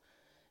world.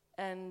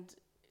 And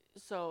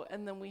so,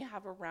 and then we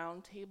have a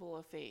round table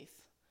of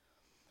faith,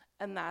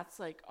 and that's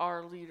like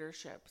our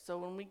leadership. So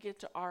when we get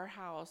to our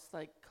house,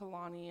 like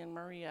Kalani and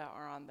Maria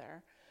are on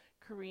there,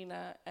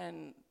 Karina,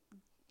 and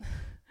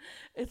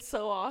it's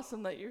so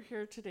awesome that you're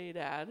here today,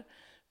 Dad,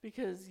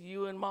 because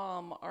you and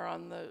Mom are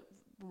on the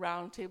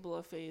round table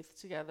of faith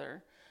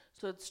together.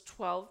 So it's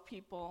 12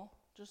 people,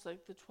 just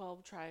like the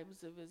 12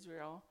 tribes of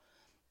Israel,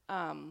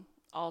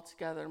 all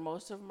together.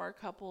 Most of them are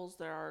couples.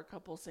 There are a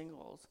couple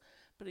singles,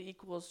 but it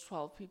equals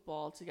 12 people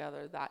all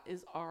together. That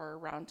is our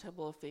round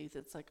table of faith.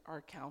 It's like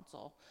our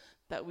council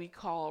that we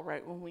call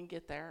right when we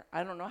get there.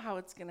 I don't know how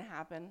it's going to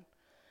happen.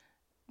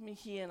 I mean,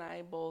 he and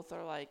I both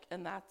are like,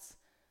 and that's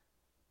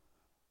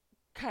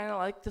kind of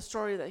like the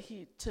story that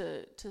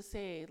to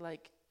say,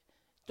 like,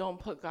 don't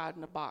put God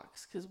in a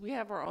box, because we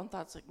have our own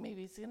thoughts, like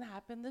maybe it's going to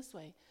happen this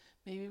way.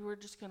 Maybe we're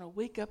just going to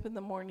wake up in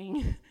the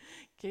morning,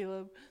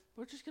 Caleb,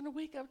 we're just going to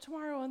wake up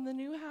tomorrow in the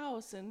new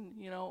house, and,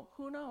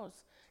 who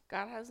knows?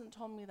 God hasn't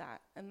told me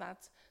that. And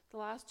that's the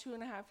last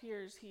 2.5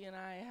 years he and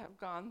I have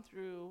gone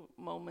through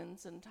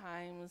moments and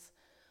times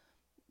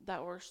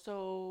that were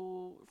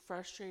so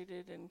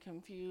frustrated and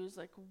confused.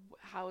 Like,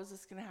 how is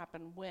this going to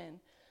happen? When?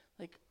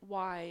 Like,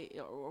 why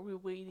are we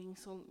waiting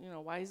so,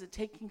 why is it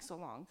taking so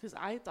long? Because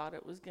I thought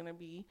it was going to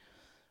be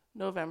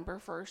November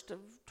 1st of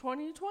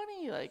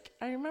 2020. Like,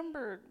 I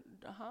remember,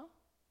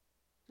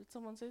 Did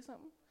someone say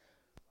something?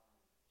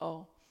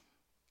 Oh,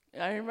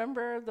 I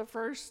remember the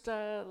first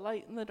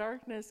light in the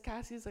darkness.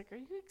 Cassie's like, are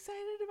you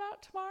excited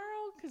about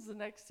tomorrow? Because the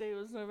next day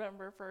was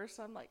November 1st.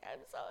 I'm like,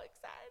 I'm so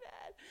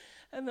excited.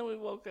 And then we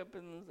woke up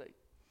and it was like,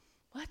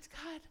 what,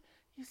 God?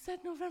 You said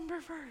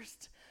November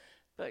 1st.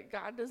 But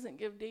God doesn't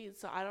give dates,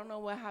 so I don't know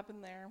what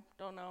happened there.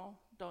 Don't know.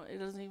 It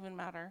doesn't even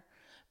matter.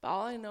 But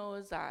all I know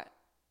is that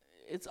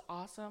it's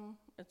awesome.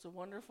 It's a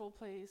wonderful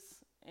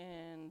place,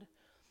 and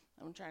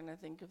I'm trying to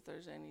think if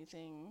there's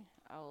anything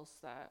else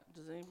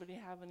does anybody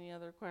have any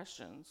other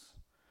questions?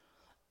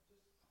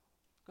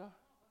 Go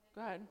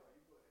ahead.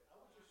 I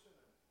was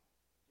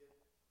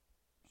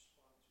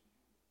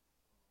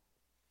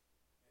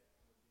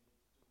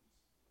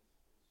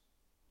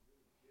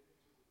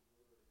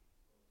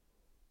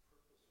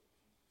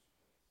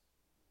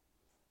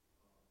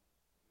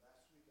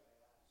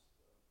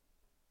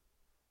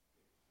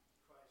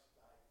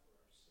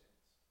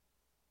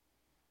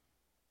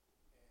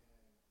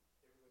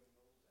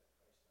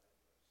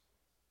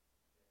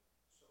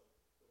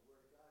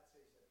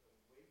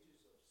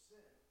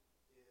sin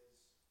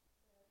is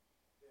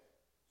death.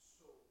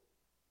 So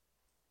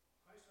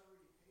Christ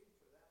already paid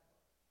for that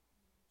part.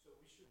 So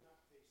we should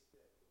not taste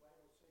death. The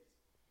Bible says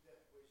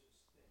death wishes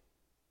sting.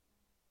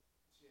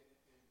 See, and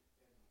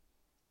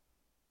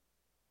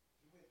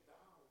he went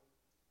down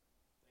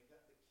and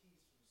got the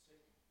keys from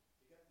Satan.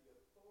 He got the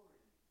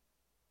authority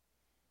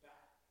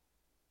back.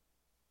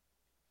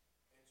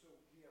 And so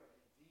we are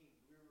redeemed.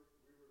 We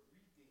were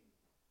redeemed.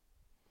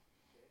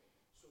 Okay?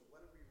 So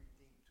what are we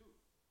redeemed to?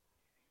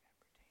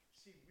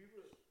 See, we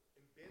were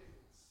embedded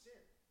in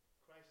sin.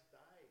 Christ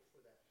died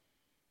for that.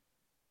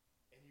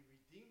 And he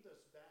redeemed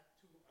us back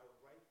to our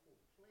rightful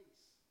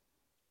place,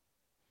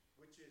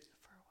 which is,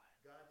 For what?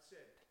 God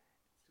said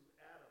to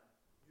Adam,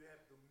 you have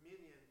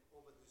dominion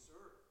over this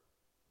earth.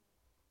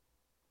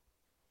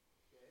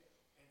 Okay?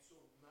 And so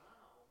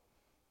now,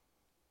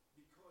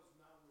 because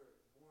now we're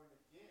born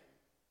again,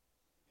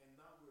 and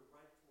now we're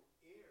rightful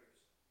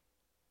heirs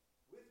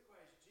with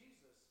Christ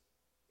Jesus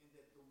in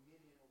that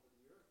dominion over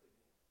the earth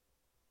again.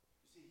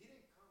 You see, he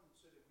didn't come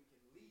so that we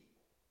can leave.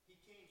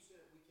 He came so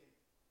that we can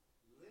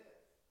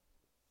live,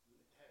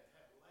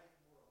 have life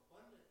more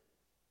abundantly.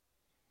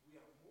 We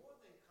are more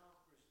than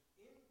conquerors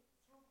in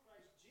through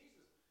Christ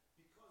Jesus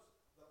because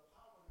the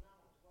power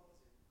now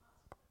dwells in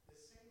us. The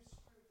same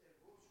spirit that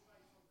rose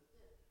Christ from the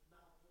dead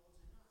now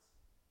dwells in us.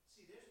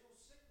 See, there's no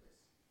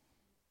sickness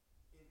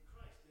in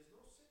Christ. There's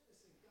no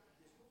sickness in God.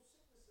 There's no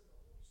sickness in the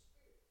Holy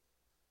Spirit.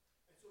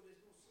 And so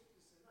there's no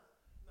sickness in us.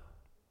 Now,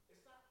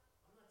 it's not,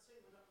 I'm not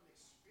saying we're not going to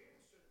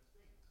experience certain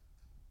things.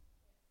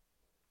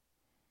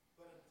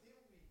 But until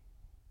we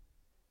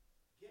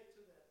get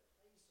to that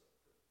place of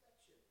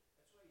perfection,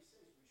 that's why he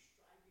says we're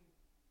striving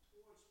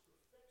towards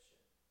perfection.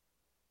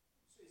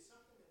 So it's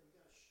something that we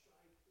got to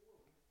strive for.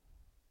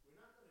 We're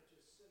not going to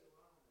just sit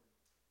around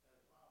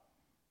and wow.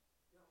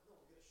 No,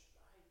 we got to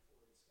strive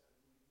for it. It's got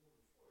to be moving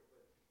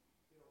forward.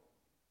 But, you know,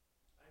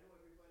 I know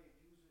everybody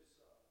uses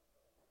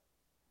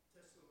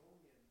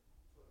Thessalonian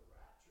for the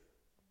rapture,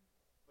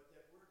 but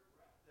that word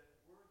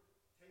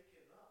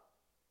taken up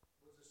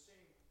was the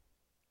same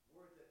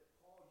word that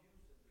Paul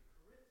used in the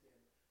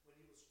Corinthian when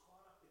he was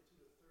caught up into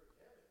the third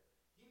heaven.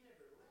 He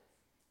never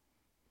left.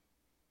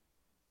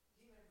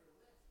 He never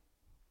left.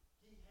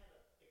 He had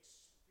an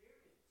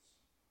experience.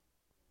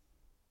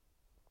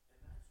 And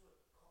that's what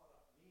caught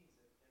up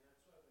means. And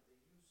that's why when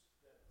they use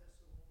that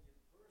Thessalonian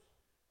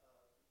verse,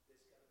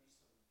 there's got to be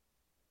some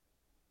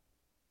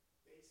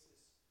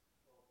basis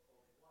of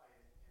why.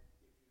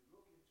 And if you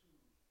look into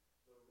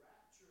the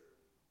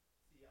rapture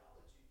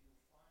theology, you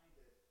find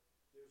that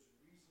there's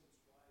reasons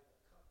why the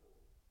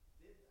couple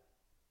did that.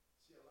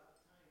 See, a lot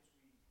of times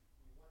we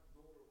want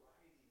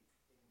notoriety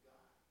in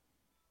God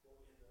or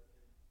in the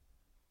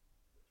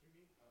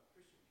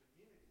Christian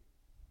community.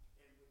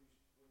 And when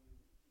you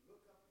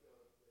look up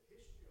the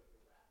history of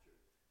the rapture,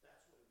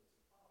 that's what it was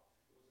about.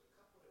 It was a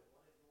couple that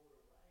wanted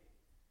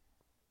notoriety.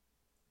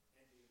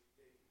 And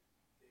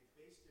they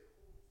based their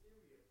whole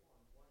theory upon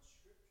one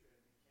scripture,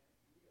 and we can't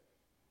do that.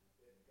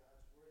 That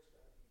God's word's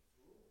got to be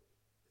fluid.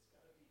 It's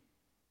got to be,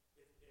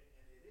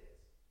 and it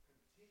is,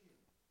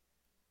 continuing.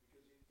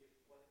 Because if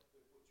what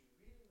you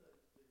read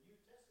in the New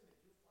Testament,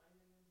 you find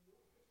it in the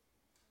Old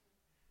Testament.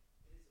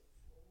 It is a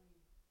flowing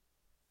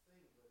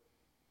thing, but,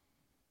 you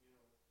know, that's where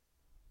we go.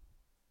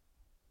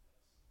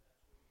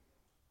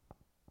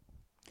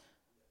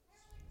 We're like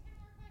 10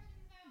 more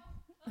questions now.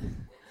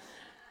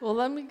 Well,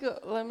 let me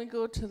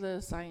go to the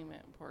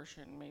assignment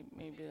portion.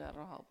 Maybe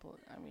that'll help.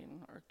 I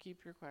mean, or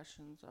keep your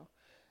questions.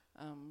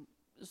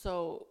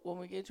 So when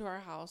we get to our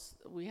house,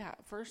 we have,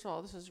 first of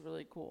all, this is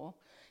really cool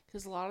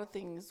because a lot of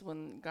things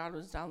when God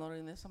was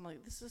downloading this, I'm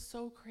like, this is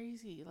so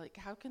crazy. Like,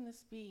 how can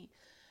this be?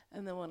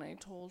 And then when I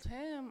told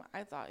him,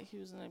 I thought he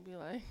was going to be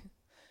like,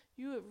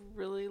 you have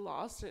really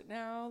lost it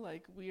now.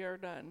 Like, we are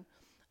done.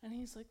 And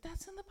he's like,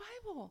 that's in the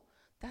Bible.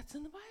 That's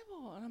in the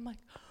Bible. And I'm like,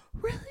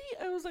 really?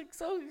 I was like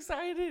so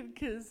excited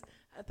because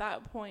at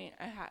that point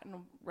I hadn't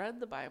read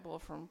the Bible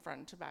from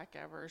front to back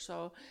ever.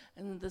 So,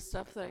 and the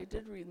stuff that I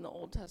did read in the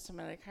Old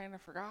Testament, I kind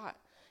of forgot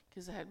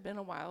because it had been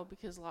a while,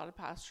 because a lot of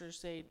pastors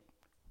say,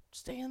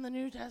 stay in the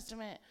New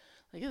Testament.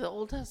 Like, the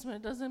Old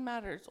Testament doesn't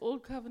matter. It's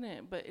Old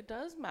Covenant, but it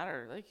does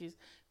matter. Like, he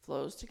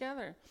flows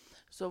together.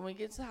 So when we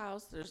get to the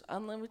house, there's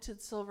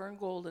unlimited silver and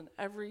gold in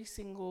every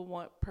single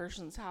one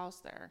person's house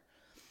there.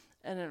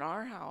 And in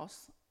our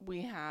house,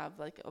 we have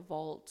like a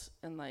vault,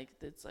 and like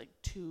it's like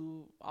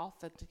 2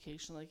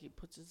 authentication, like he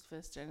puts his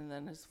fist in and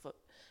then his foot,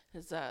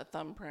 his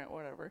thumbprint,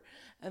 whatever.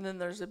 And then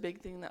there's a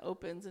big thing that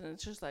opens, and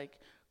it's just like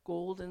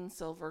gold and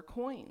silver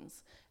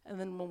coins. And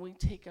then when we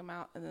take them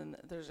out, and then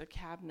there's a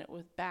cabinet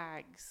with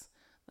bags,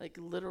 like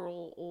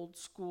literal old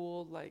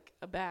school, like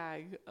a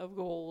bag of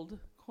gold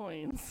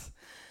coins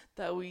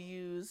that we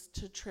use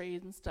to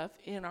trade and stuff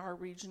in our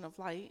region of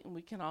light. And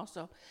we can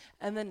also,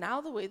 and then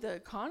now the way the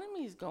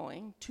economy is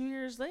going, 2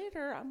 years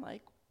later, I'm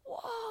like,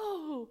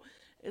 whoa,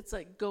 it's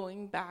like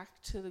going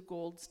back to the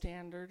gold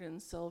standard and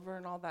silver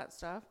and all that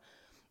stuff.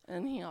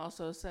 And he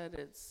also said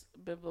it's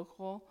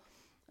biblical.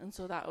 And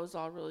so that was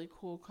all really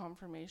cool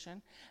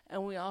confirmation.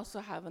 And we also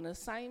have an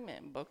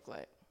assignment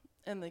booklet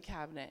in the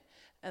cabinet.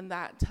 And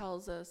that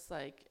tells us,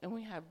 like, and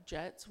we have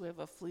jets. We have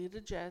a fleet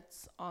of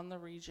jets on the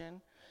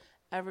region.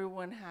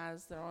 Everyone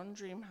has their own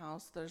dream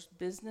house. There's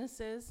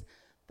businesses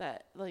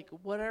that, like,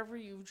 whatever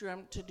you've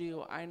dreamt to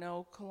do. I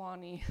know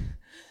Kalani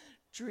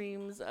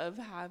dreams of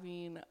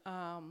having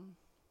a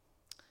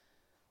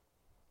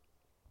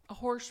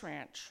horse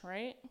ranch,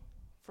 right?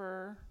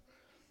 And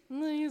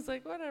then he's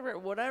like,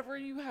 whatever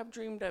you have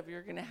dreamed of,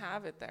 you're going to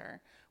have it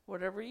there.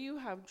 Whatever you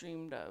have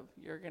dreamed of,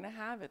 you're going to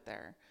have it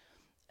there.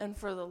 And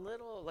for the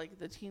little, like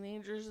the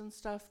teenagers and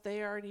stuff,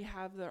 they already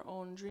have their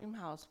own dream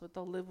house, but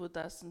they'll live with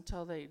us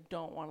until they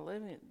don't want to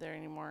live there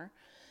anymore.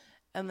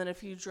 And then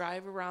if you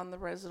drive around the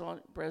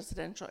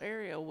residential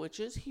area, which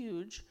is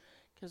huge,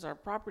 because our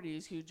property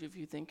is huge, if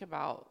you think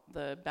about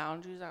the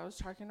boundaries I was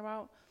talking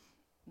about,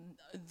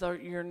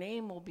 your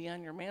name will be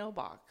on your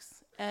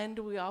mailbox. And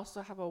we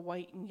also have a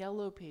white and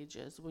yellow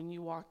pages when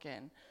you walk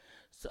in,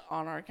 so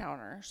on our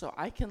counter. So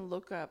I can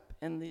look up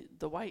in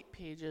the white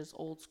pages,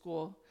 old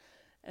school,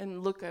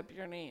 and look up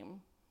your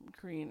name,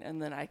 Kareen,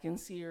 and then I can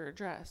see your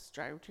address.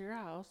 Drive to your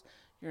house.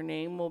 Your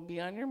name will be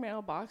on your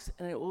mailbox,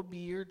 and it will be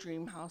your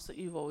dream house that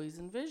you've always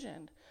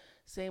envisioned.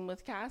 Same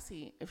with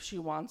Cassie. If she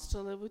wants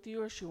to live with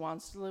you or she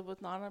wants to live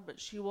with Nana, but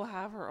she will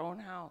have her own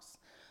house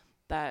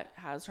that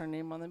has her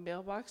name on the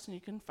mailbox, and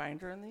you can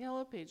find her in the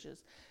yellow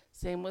pages.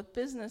 Same with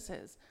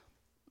businesses.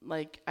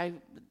 Like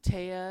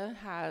Taya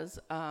has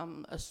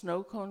a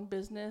snow cone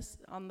business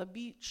on the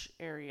beach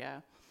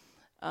area.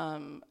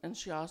 And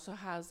she also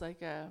has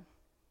like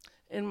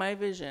in my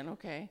vision,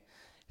 okay,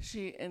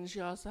 she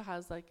also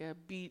has like a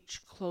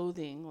beach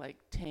clothing, like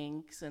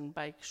tanks and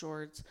bike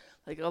shorts,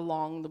 like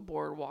along the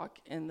boardwalk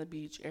in the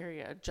beach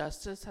area.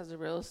 Justice has a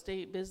real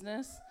estate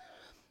business.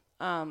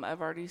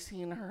 I've already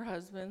seen her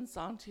husband,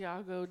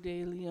 Santiago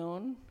de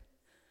Leon.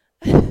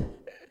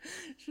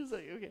 She's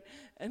like, okay.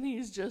 And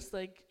he's just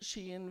like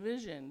she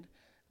envisioned,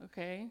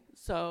 okay?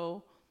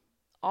 So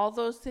all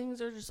those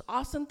things are just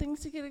awesome things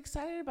to get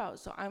excited about.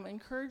 So I'm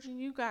encouraging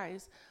you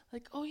guys,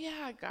 like, oh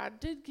yeah, God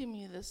did give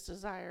me this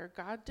desire.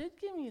 God did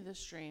give me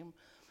this dream.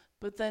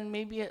 But then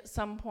maybe at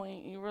some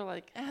point you were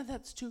like,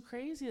 that's too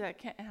crazy. That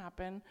can't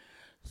happen.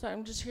 So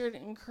I'm just here to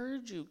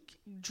encourage you.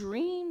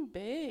 Dream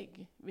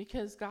big,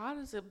 because God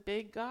is a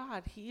big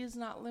God. He is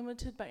not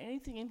limited by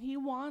anything, and he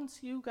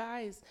wants you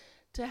guys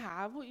to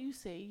have what you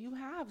say you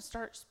have.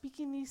 Start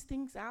speaking these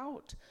things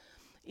out,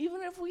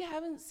 even if we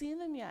haven't seen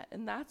them yet.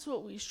 And that's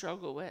what we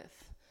struggle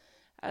with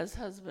as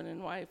husband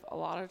and wife. A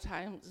lot of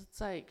times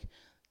it's like,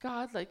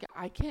 God, like,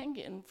 I can't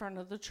get in front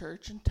of the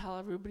church and tell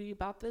everybody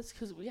about this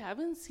because we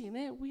haven't seen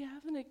it. We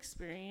haven't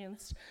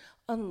experienced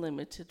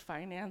unlimited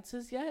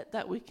finances yet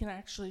that we can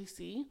actually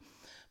see.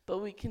 But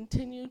we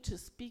continue to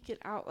speak it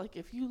out. Like,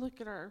 if you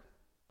look at our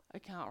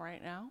account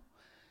right now,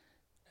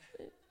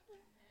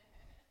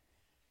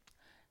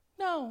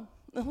 no,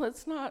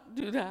 let's not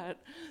do that.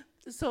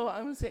 So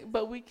I'm saying,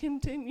 but we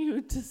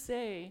continue to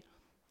say,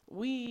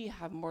 we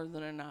have more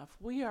than enough.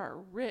 We are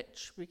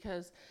rich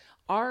because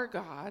our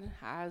God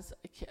has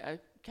a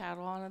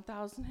cattle on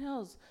 1,000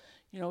 hills.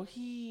 You know,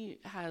 he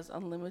has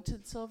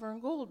unlimited silver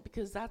and gold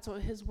because that's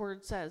what his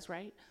word says,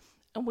 right?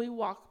 And we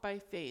walk by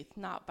faith,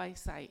 not by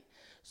sight.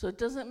 So it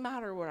doesn't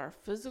matter what our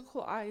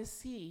physical eyes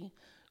see.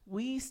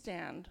 We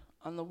stand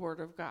on the word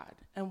of God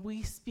and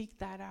we speak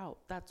that out.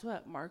 That's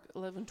what Mark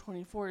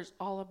 11:24 is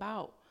all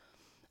about.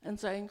 And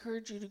so I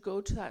encourage you to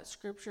go to that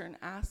scripture and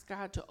ask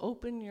God to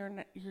open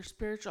your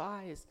spiritual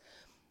eyes,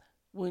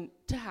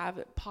 to have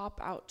it pop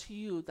out to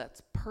you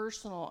that's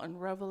personal and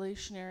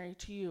revelationary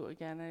to you.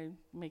 Again, I'm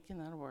making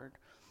that a word,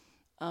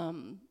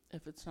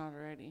 if it's not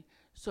already.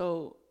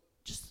 So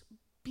just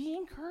be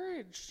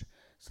encouraged.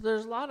 So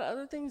there's a lot of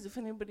other things. If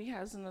anybody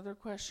has another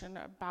question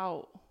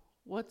about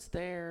what's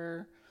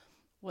there,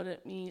 what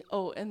it means.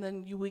 Oh, and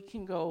then we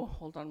can go,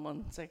 hold on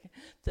one second.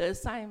 The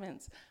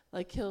assignments,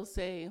 like he'll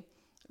say,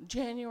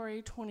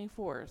 January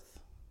 24th,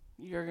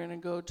 you're going to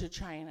go to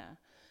China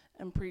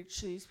and preach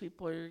to these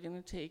people. You're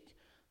going to take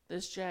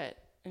this jet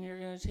and you're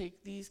going to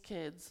take these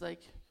kids,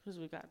 like, because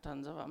we got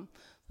tons of them.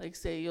 Like,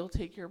 say you'll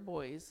take your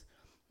boys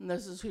and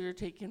this is who you're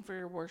taking for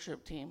your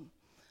worship team.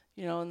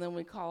 You know, and then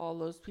we call all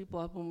those people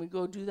up and we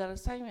go do that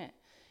assignment.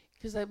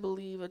 Because I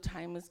believe a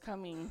time is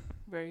coming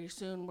very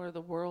soon where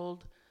the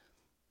world,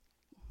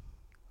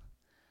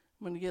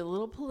 I'm going to get a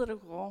little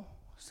political.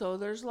 So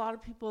there's a lot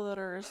of people that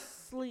are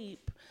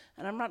asleep.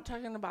 And I'm not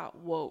talking about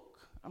woke.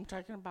 I'm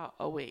talking about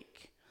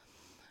awake.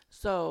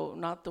 So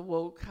not the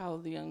woke, how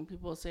the young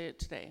people say it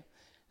today.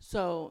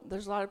 So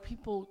there's a lot of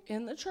people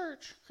in the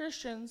church,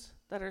 Christians,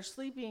 that are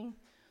sleeping.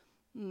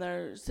 And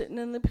they're sitting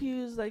in the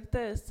pews like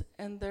this.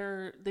 And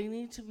they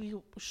need to be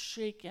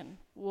shaken,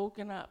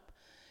 woken up.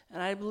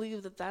 And I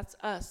believe that that's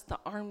us, the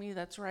army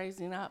that's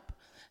rising up.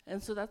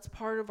 And so that's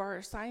part of our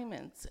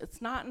assignments.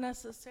 It's not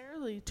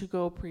necessarily to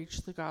go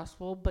preach the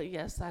gospel, but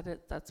yes,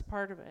 that's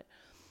part of it.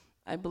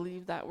 I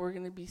believe that we're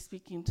going to be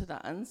speaking to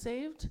the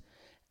unsaved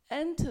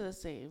and to the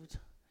saved.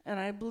 And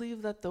I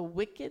believe that the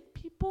wicked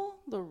people,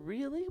 the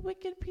really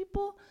wicked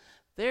people,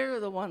 they're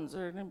the ones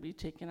that are going to be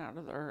taken out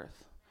of the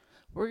earth.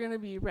 We're going to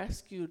be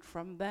rescued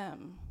from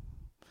them,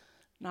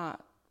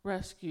 not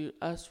rescued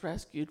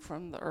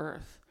from the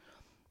earth.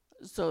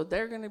 So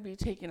they're going to be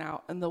taken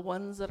out. And the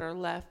ones that are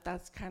left,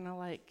 that's kind of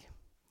like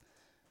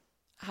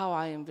how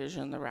I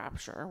envision the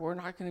rapture. We're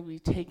not going to be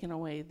taken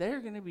away. They're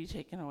going to be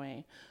taken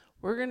away.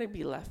 We're going to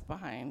be left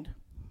behind.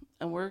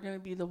 And we're going to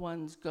be the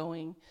ones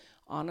going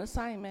on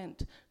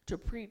assignment to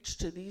preach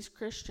to these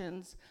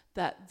Christians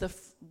that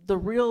the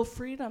real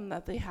freedom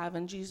that they have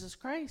in Jesus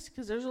Christ.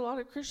 Because there's a lot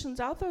of Christians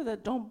out there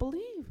that don't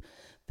believe.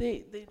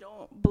 They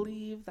don't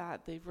believe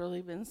that they've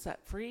really been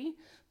set free,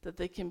 that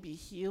they can be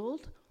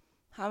healed.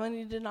 How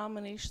many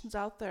denominations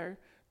out there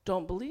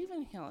don't believe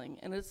in healing?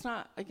 And it's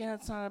not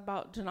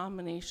about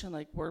denomination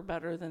like we're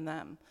better than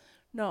them.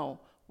 No,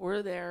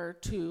 we're there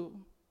to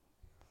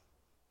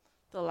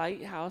the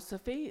lighthouse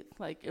of faith.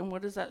 Like, and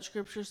what does that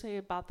scripture say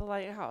about the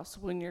lighthouse?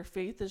 When your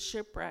faith is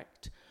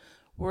shipwrecked,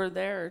 we're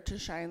there to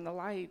shine the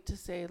light, to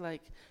say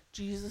like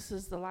Jesus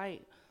is the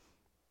light.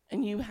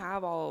 And you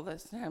have all of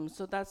this in him.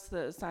 So that's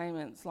the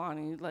assignments,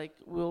 Lonnie. Like,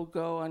 we'll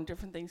go on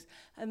different things.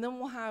 And then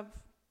we'll have,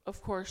 of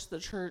course, the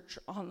church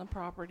on the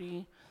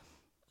property.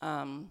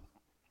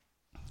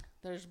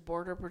 There's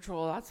Border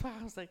Patrol. That's why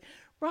I was like,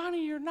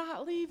 Ronnie, you're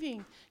not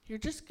leaving. You're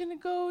just going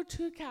to go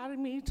to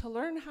academy to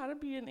learn how to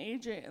be an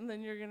agent, and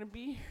then you're going to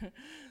be here.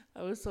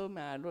 I was so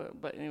mad.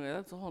 But anyway,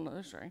 that's a whole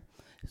nother story.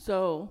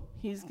 So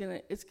it's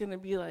going to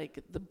be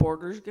like the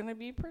border's going to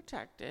be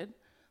protected,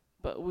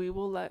 but we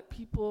will let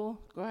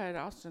people, go ahead,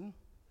 Austin.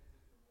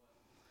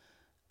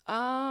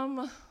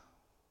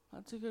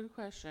 That's a good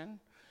question.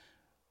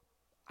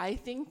 I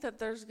think that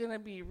there's going to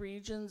be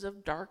regions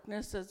of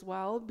darkness as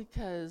well,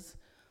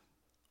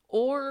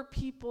 or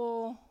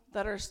people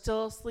that are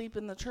still asleep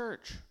in the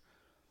church.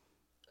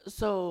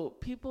 So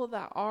people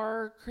that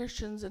are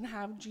Christians and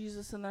have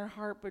Jesus in their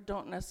heart but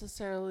don't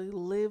necessarily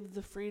live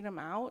the freedom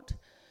out,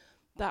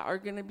 that are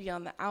going to be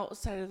on the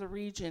outside of the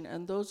region,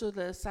 and those are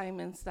the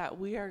assignments that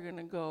we are going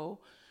to go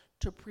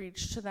to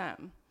preach to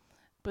them.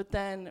 But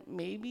then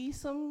maybe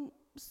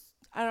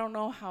I don't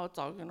know how it's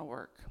all going to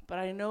work, but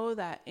I know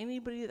that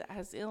anybody that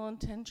has ill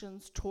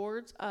intentions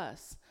towards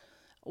us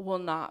will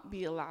not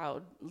be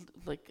allowed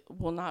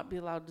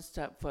to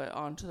step foot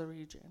onto the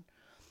region.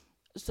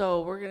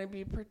 So we're going to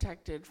be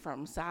protected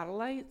from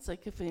satellites.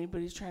 Like if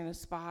anybody's trying to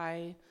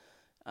spy,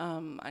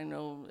 I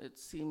know it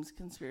seems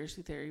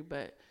conspiracy theory,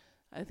 but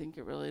I think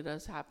it really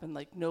does happen.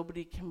 Like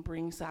nobody can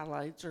bring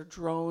satellites or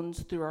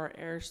drones through our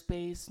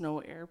airspace. No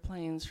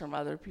airplanes from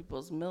other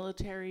people's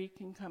military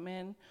can come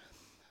in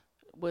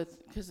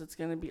because it's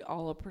going to be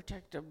all a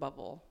protective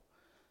bubble.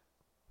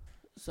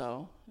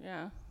 So,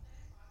 yeah.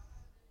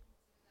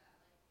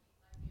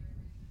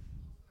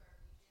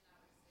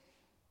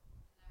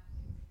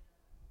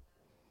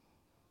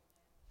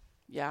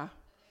 Yeah.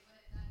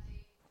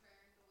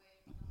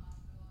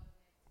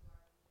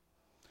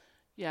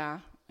 Yeah,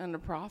 and the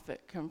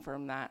prophet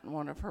confirmed that in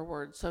one of her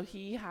words. So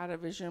he had a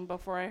vision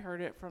before I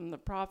heard it from the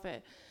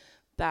prophet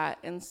that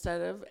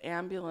instead of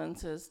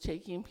ambulances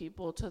taking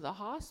people to the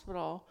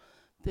hospital,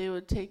 they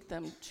would take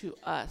them to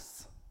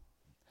us.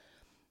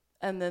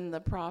 And then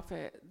the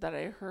prophet that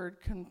I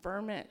heard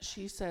confirm it,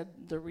 she said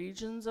the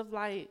regions of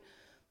light,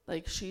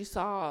 like she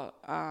saw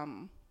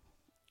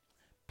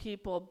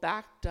people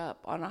backed up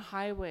on a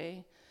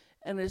highway,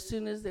 and as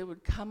soon as they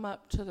would come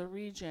up to the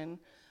region,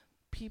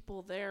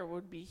 people there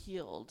would be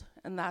healed.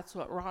 And that's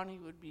what Ronnie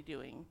would be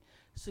doing,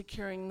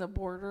 securing the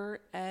border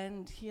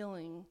and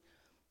healing.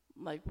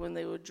 Like when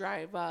they would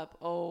drive up,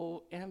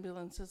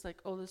 ambulances,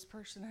 like, this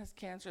person has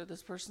cancer,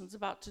 this person's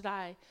about to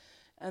die.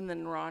 And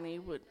then Ronnie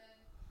would,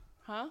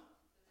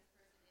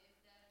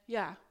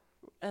 Yeah.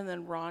 And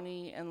then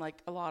Ronnie and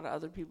like a lot of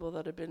other people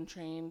that have been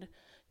trained,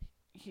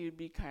 he would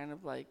be kind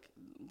of like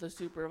the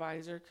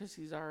supervisor because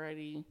he's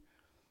already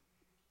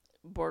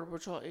Border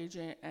Patrol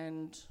agent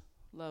and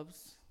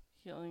loves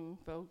healing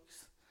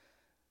folks.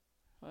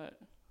 What?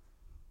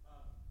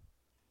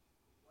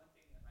 One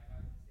thing that I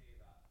would say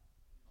about,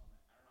 I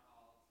don't know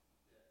how else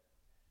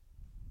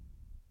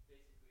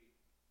basically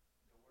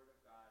the Word of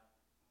God,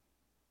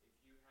 if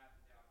you have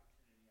the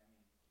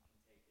opportunity, you can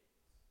take it.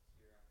 It's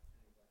your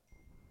opportunity. But to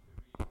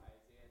read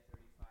Isaiah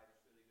 35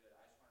 is really good.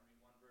 I just want to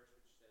read one verse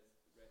which says,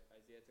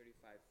 Isaiah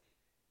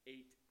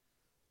 35:8.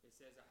 It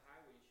says, a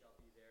highway shall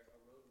be there, a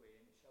roadway,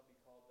 and it shall be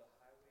called the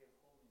highway of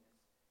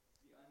holiness.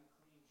 The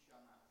unclean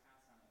shall not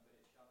pass on it, but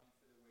it shall be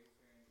for the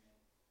wayfaring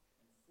men,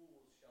 and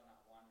fools shall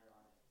not wander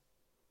on it.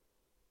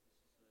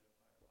 This is really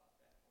the part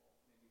about that whole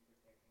maybe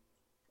protecting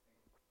thing.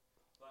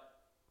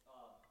 But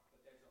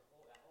there's that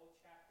whole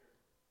chapter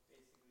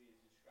basically is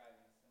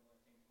describing a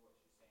similar thing to what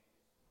she's saying.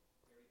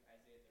 Isaiah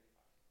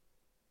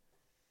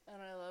 35.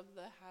 And I love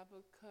the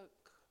Habakkuk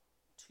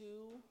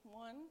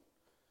 2:1.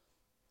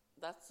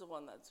 That's the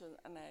one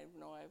and I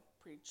know I've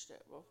preached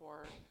it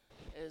before,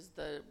 is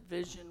the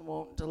vision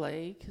won't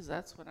delay, because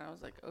that's when I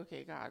was like,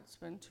 okay, God, it's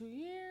been 2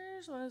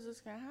 years. When is this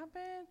going to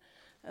happen?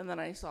 And then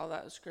I saw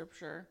that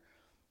scripture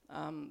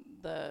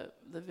the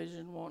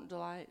vision won't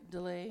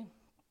delay.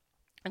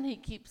 And he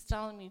keeps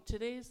telling me,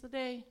 today's the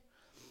day.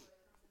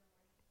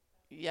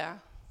 Yeah.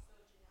 So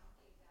Janelle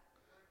gave that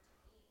word to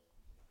me the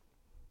very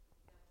first time he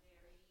came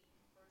to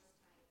visit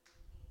us here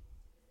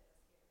in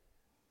Atlanta.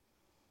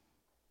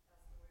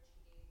 That's the word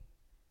she gave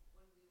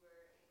when we were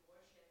in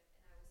worship and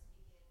I was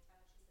speaking in tongues. She says, I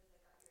got your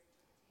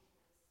interpretation and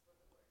this is what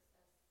the word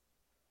says.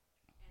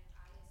 And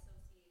I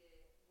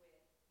associated it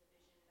with the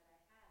vision that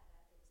I had,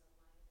 that there was a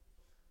line of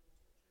people coming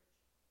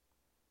into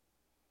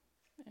the church.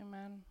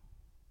 Amen.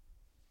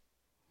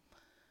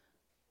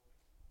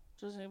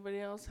 Does anybody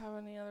else have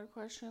any other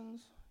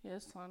questions?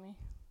 Yes, Lonnie.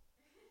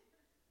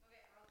 Okay,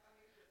 I'll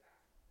maybe do it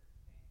fast.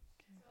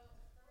 Okay. So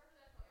it's a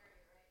residential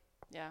area, right?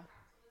 Yeah. I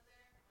have to live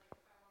there. Like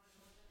if I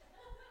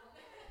wanted to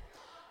live in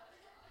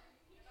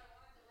if I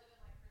wanted to live in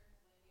like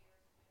Christmaslandia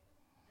or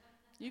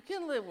something. You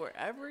can live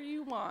wherever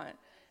you want.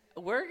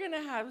 We're going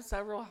to have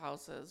several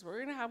houses. We're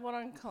going to have one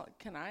on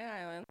Kenai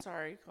Island.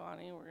 Sorry,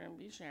 Connie. We're going to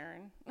be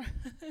sharing.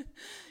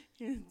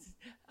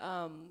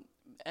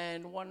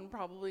 And one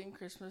probably in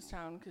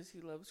Christmastown because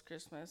he loves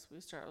Christmas. We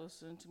start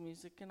listening to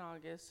music in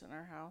August in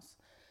our house.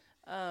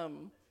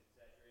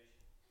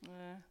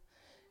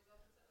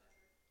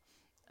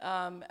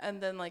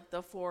 And then like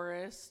the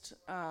forest,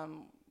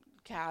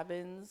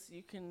 cabins.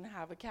 You can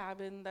have a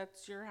cabin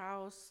that's your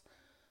house.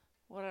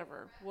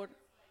 Whatever. What? Like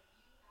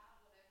you have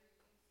whatever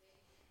you say you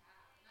have.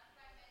 And that's what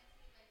I meant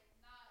too, like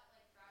not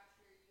like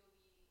rapture you'll be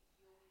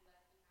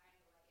left behind,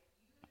 but like if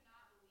you do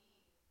not believe, you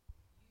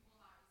will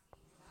not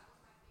receive. So that was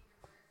my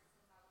favorite verse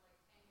since I was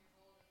like 10 years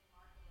old is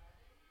Mark 11.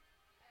 I think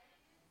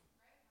it is,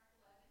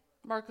 right?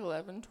 Mark 11. Mark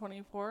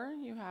 11:24.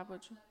 You have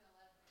what you. 11:11.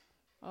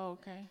 Oh,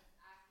 okay.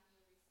 Asking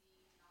you'll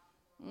receive,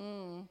 knocking the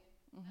door will be open.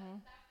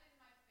 Mm-hmm. That's been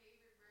my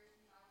favorite verse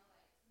since I was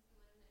like since we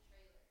lived in the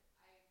trailer.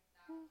 That was like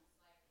always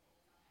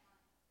on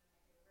my mind.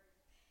 That's been my favorite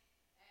verse.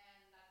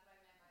 And that's what I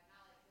meant by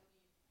not like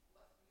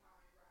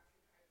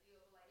you'll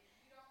be left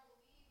behind,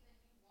 rapture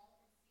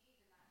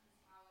type deal.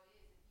 But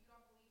like if you don't believe, then you won't receive, and that's just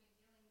how it is.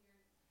 If you don't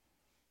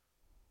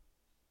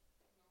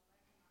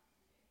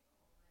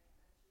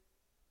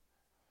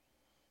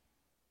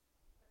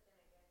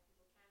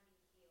believe in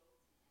healing, you're most likely not gonna get healed. Like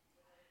that's how I feel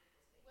about it.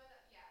 But then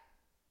again,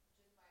 people can be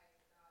healed with other people's faith. Well, yeah, just by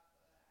God.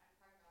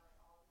 But I'm talking about like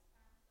all this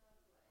kind of stuff.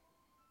 Like if you don't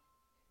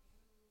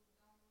believe,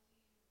 then that's your problem.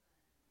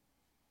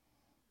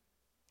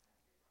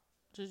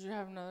 Did you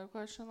have another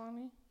question,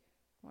 Lonnie? Yeah.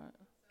 What?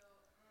 So,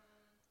 you know,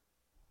 like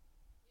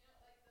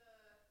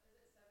is it seven seals?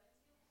 Is it seven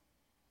of them?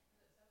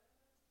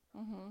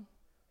 Mm-hmm. Okay.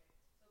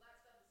 So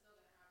that stuff is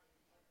still gonna happen,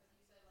 like, cause you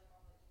said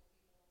like all the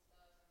evil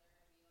people and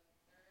stuff,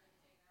 and they're gonna be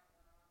taken out or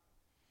not, you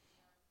know?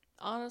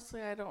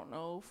 Honestly, I don't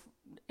know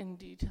in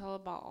detail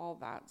about all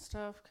that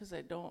stuff because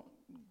I don't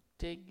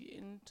dig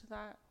into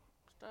that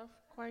stuff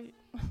quite.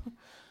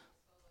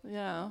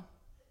 Yeah.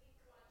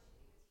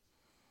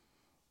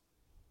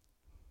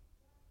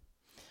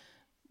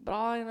 But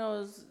all I know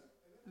is,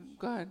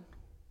 go ahead.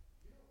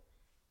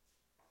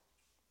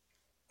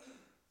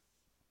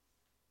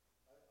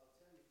 I'll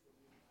tell you for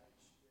me, my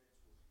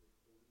experience with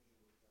delusion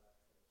with God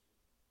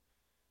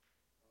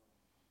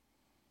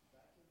comes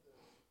back in the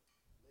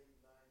late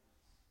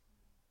 90s,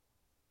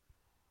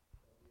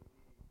 maybe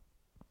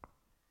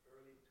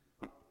early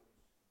 2000s,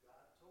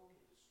 God told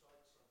me to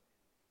start something.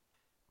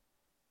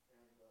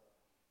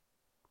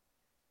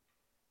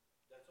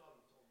 And that's all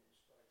he told me,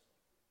 to start something.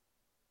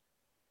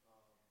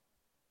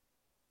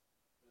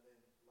 And then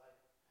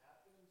life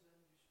happens and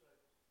you start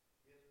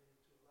getting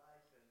into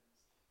life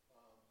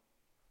um,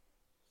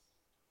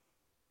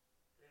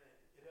 and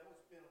it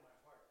always been on my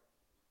heart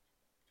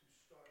to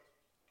start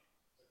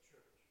a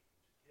church, to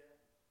get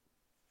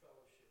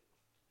fellowship.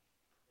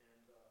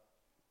 And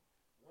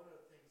one of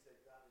the things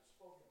that God had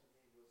spoken to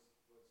me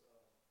was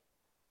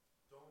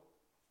don't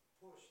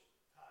push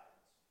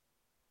tithes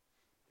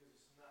because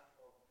it's not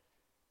of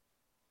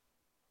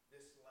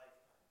this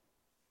lifetime.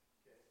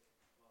 Okay,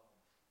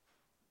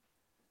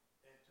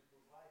 and to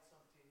provide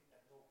something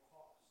at no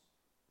cost.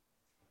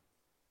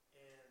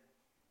 And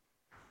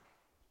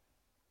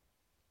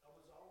I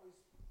was always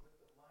with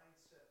the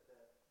mindset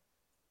that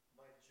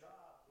my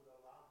job would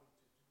allow me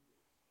to do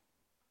this.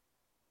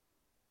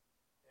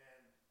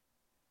 And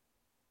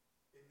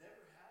it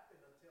never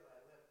happened until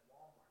I left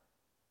Walmart.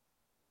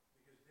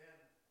 Because then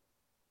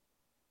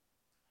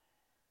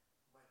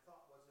my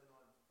thought wasn't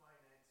on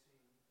financing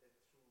it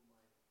through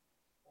my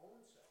own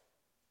self,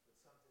 but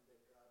something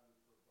that God would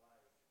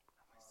provide.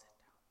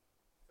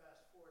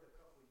 Fast forward a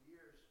couple of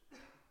years,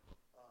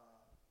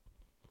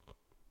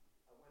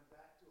 I went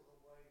back to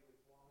Hawaii with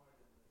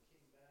Walmart and I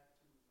came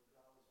back to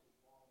Nogales with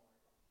Walmart.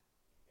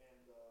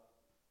 And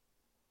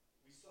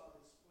we saw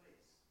this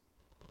place.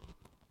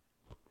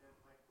 And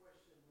my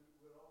question, we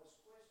would always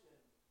question,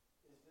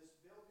 is this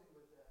building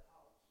with that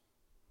house?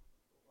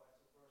 Or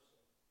vice versa.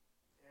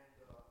 And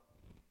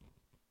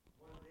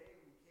one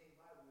day we came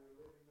by, we were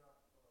living up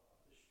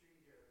the street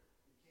here.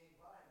 We came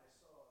by and I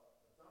saw a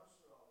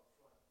dumpster out in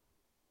front.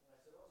 And I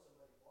said, oh,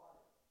 somebody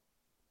bought it.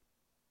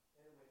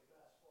 Anyway,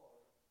 fast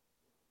forward.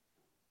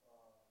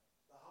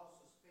 The house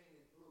was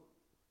painted blue.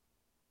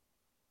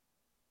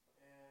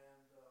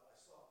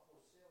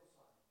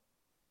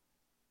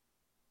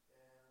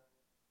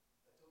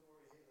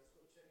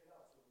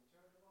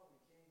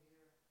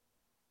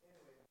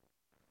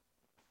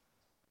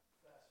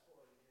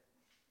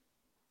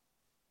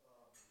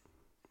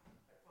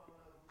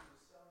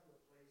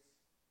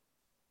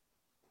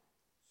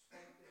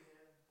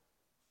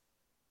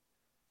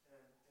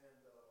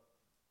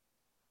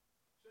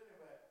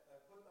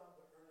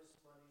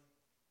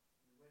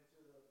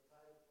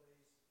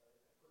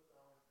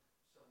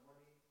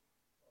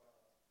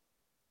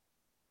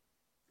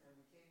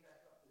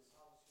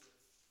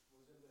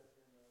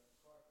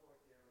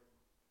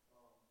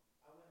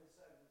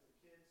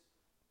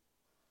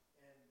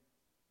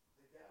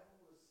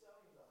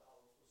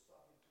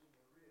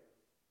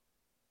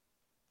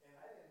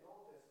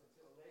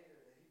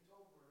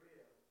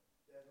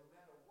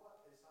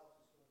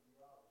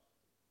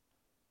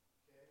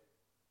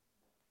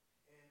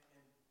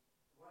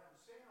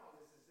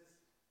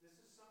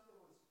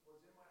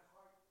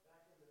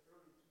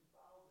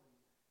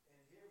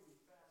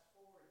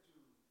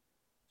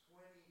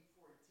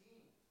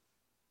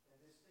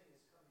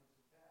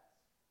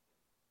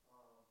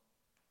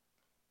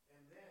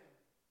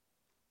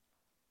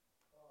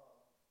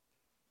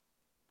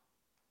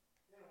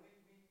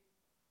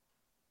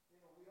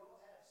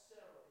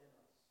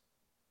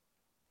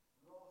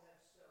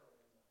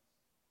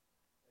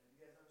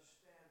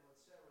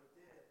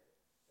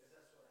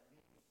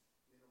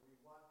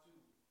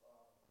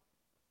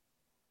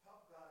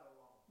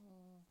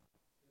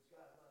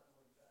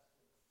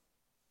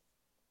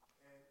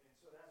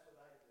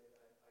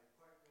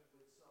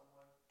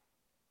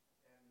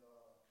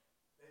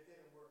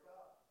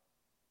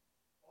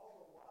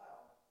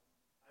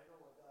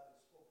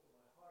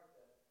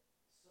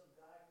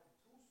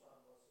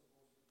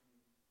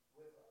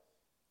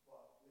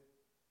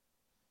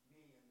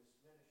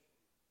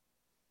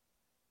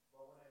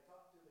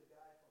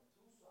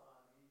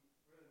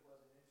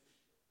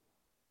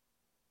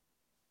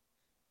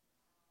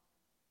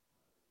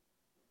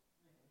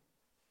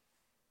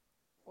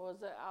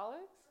 Was it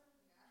Alex?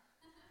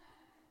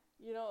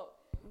 You know,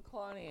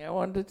 Kalani, I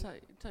wanted to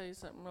tell you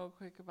something real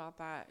quick about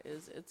that.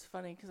 It's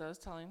funny because I was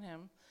telling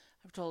him,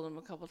 I've told him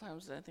a couple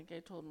times, and I think I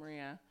told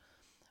Maria,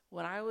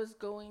 when I was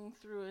going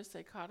through a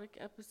psychotic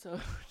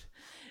episode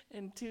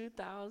in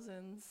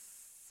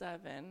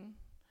 2007,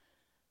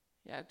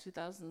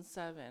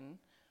 2007,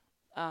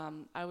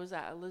 I was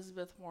at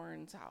Elizabeth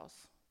Warren's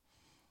house,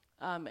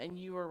 and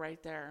you were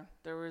right there.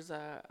 There was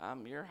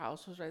your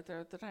house was right there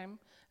at the time,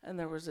 and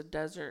there was a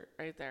desert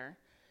right there.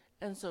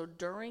 And so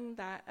during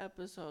that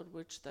episode,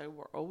 which they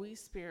were always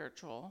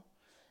spiritual,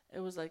 it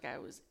was like I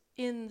was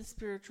in the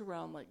spiritual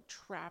realm, like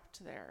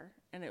trapped there.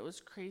 And it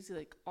was crazy.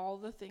 Like all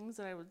the things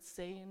that I would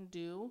say and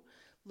do,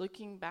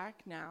 looking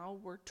back now,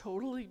 were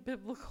totally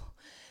biblical.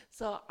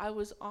 So I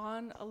was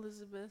on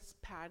Elizabeth's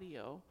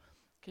patio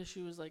because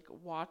she was like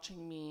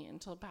watching me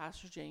until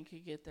Pastor Jane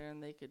could get there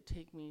and they could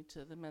take me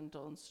to the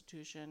mental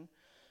institution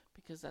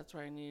because that's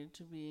where I needed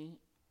to be.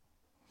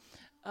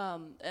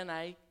 And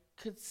I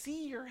could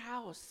see your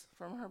house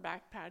from her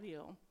back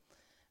patio.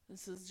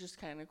 This is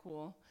just kind of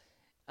cool.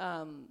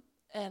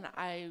 And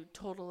I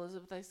told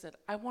Elizabeth, I said,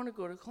 I want to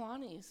go to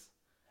Kalani's.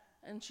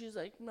 And she's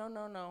like,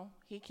 no,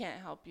 he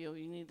can't help you.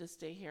 You need to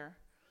stay here.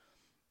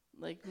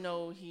 Like,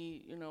 no,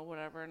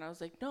 whatever. And I was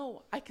like,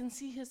 no, I can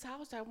see his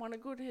house. I want to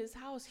go to his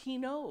house. He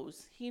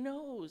knows.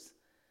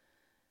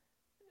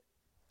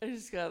 I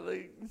just got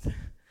like,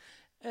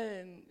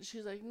 and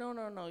she's like, no,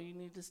 you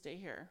need to stay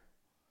here.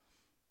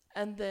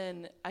 And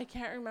then I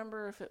can't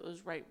remember if it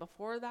was right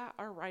before that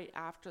or right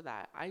after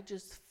that. I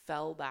just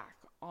fell back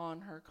on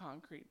her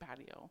concrete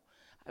patio.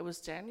 I was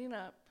standing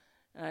up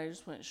and I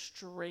just went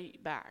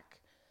straight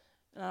back.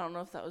 And I don't know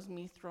if that was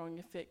me throwing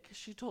a fit because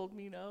she told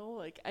me no.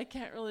 Like, I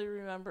can't really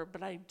remember,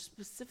 but I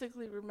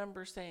specifically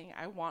remember saying,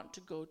 I want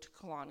to go to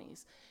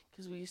Kalani's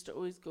because we used to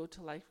always go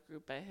to life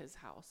group at his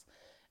house.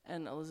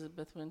 And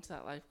Elizabeth went to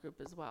that life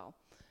group as well.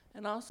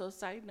 And also,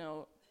 side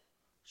note,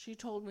 she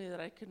told me that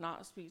I could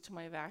not speak to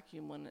my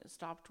vacuum when it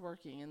stopped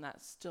working, and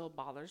that still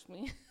bothers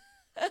me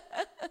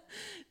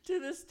to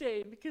this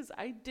day because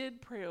I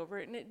did pray over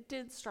it and it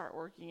did start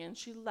working, and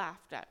she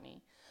laughed at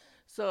me.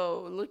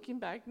 So looking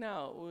back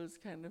now, it was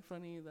kind of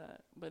funny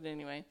but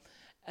anyway.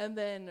 And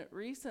then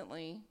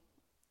recently,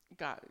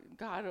 God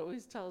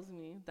always tells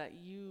me that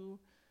you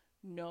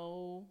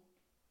know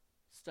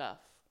stuff.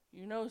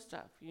 You know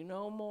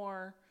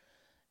more.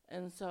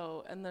 And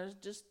there's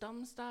just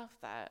dumb stuff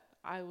that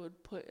I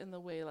would put in the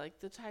way,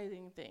 like the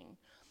tithing thing,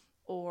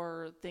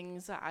 or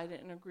things that I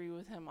didn't agree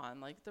with him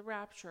on, like the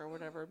rapture or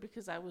whatever,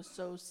 because I was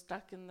so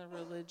stuck in the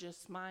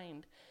religious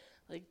mind.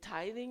 Like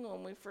tithing,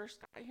 when we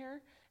first got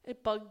here,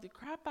 it bugged the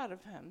crap out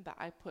of him that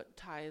I put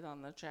tithe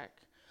on the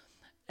check.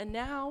 And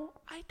now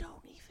I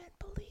don't even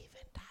believe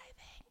in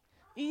tithing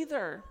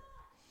either,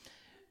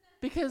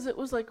 because it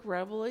was like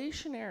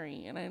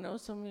revelationary. And I know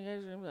some of you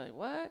guys are going to be like,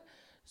 what?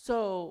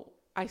 So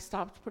I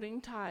stopped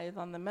putting tithe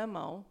on the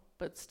memo,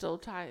 but still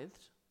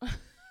tithed.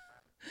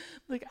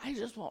 Like, I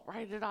just won't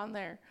write it on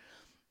there.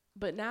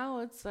 But now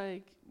it's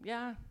like,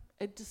 yeah,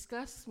 it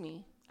disgusts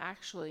me,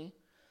 actually.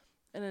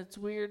 And it's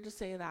weird to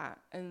say that.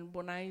 And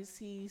when I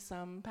see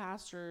some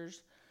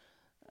pastors,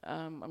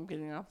 I'm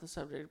getting off the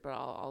subject, but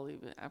I'll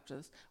leave it after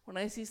this. When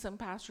I see some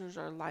pastors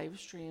or live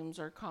streams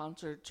or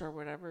concerts or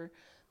whatever,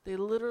 they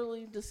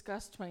literally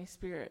disgust my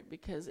spirit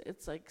because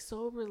it's like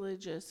so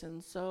religious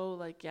and so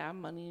like, yeah,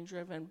 money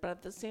driven. But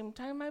at the same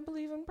time, I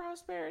believe in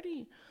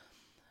prosperity.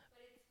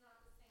 But it's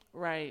not the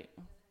same. Right. It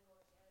doesn't go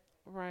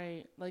together.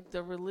 Right. Like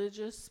the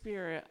religious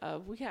spirit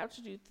of we have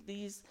to do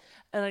these.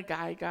 And a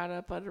guy got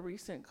up at a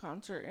recent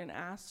concert and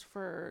asked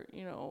for,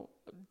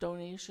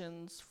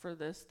 donations for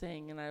this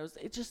thing. And I was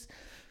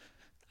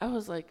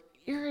like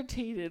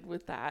irritated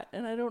with that.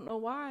 And I don't know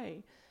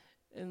why.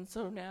 And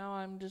so now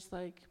I'm just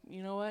like,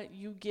 you know what?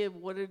 You give.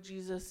 What did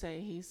Jesus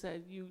say? He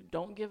said, you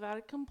don't give out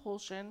of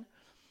compulsion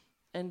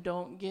and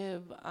don't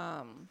give.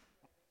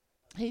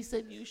 He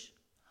said you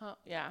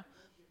yeah.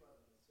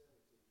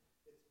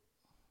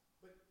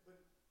 The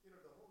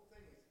whole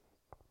thing is,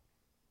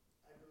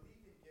 I believe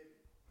in giving.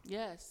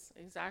 Yes,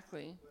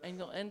 exactly. And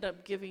you'll end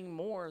up giving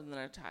more than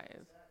a tithe.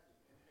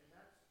 Exactly. And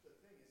that's the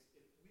thing is,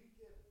 if we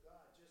give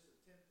God just a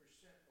 10%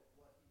 of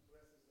what he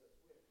blesses us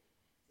with,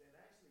 then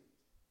actually,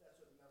 that's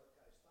what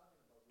Malachi is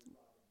talking about with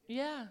robbing him.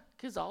 Yeah,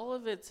 because all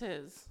of it's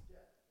his.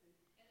 Yeah.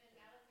 And then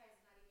Malachi is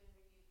not even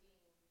rebuking the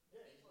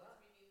Yeah, he's people, not.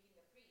 it's rebuking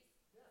the priests.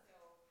 Yeah. So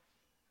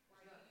why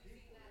It's are not you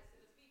using people, that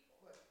to the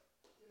people? But,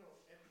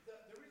 and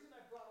the reason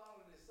I brought all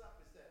of this up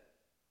is that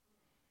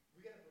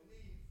we got to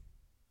believe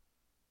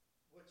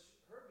what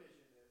her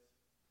vision is,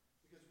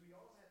 because we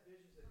all have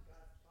visions that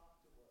God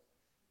talked to us.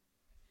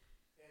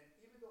 And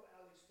even though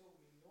Alex told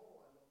me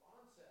no on the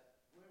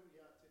onset, where we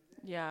are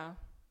today. Yeah.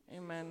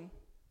 Amen. So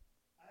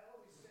I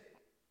always say,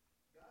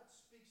 God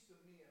speaks to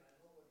me and I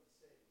know what he's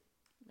saying.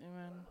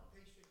 Amen. But I'm a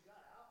patient guy.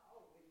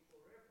 I'll wait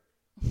forever.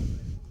 But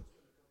I know it's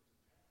going to come to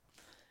pass.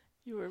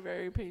 You were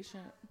very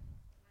patient.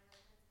 My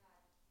husband's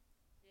had visions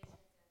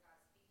and God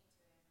speaking to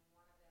him, and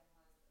one of them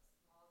was a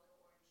small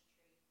little orange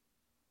tree.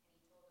 And he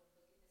told him,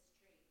 look at this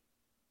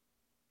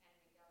tree.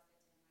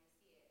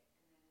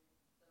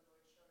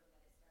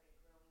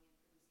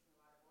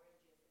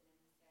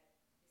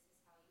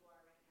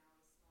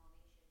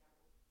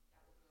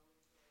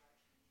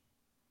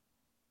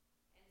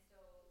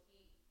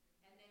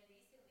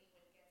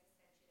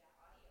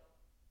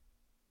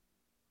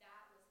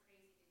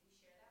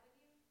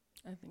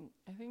 I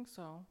think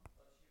so.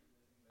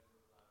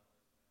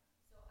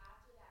 So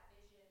after that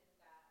vision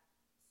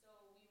so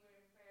we were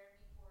in prayer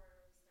before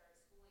we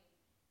started schooling,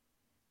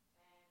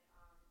 and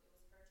it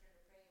was her turn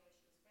to pray. When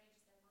she was praying,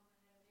 she said, "Mom, I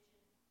had a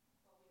vision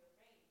while we were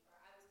praying, or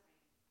I was praying,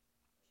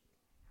 or she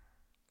was praying,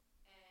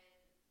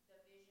 and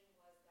the vision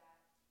was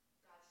that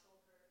God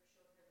showed her the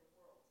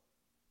world,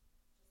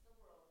 just the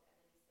world, and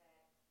then he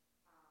said,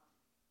 I will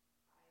keep you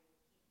safe,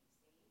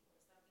 or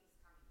something's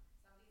coming.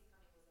 Something's coming was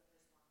the first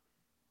one.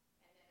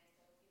 And then I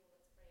said, okay, well,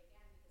 let's pray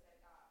again, because I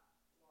thought,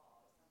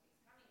 well, if something's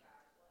coming,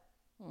 God,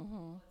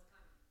 Mm-hmm. what's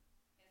coming?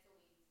 And so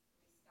we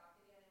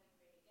stopped again and we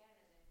prayed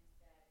again,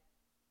 and then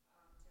he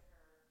said to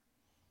her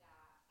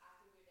that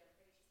after we were done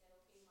praying, she said,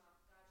 okay,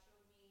 Mom, God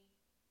showed me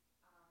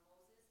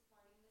Moses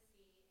parting the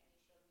sea, and he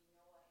showed me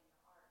Noah in the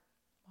ark.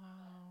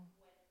 Wow.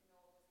 But when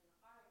Noah was in the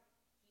ark,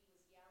 he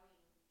was yelling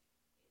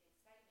in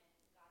excitement,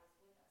 God is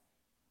with us.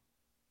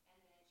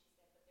 And then she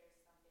said, but there's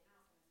something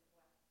else. And I said,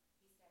 what?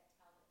 He said,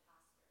 tell the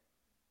pastor.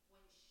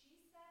 When she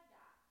said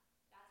that,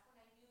 that's when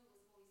I knew it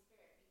was Holy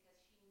Spirit,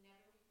 because she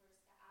never refers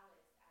to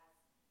Alex as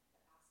the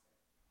pastor.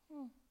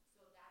 Hmm.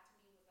 So that to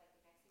me was like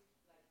an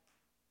like,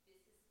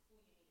 this is who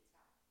you need to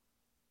tell. And so,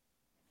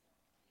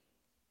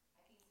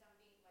 I think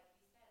something, like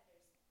you said,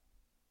 there's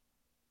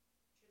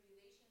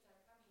tribulations are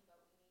coming,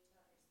 but we need to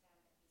understand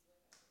that he's with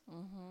us.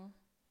 Mm-hmm.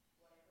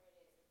 Whatever it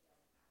is, it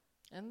doesn't matter.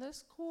 And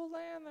this cool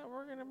land that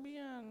we're gonna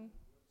be on.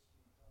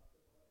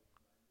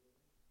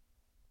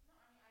 No,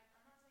 I mean,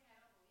 I'm not saying I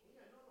don't believe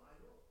Yeah, you. no, I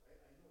know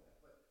that,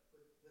 but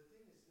the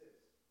thing is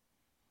this,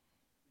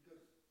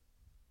 because,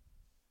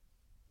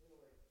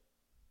 like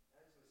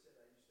Angela said,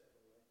 I used to have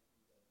a light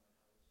booth at my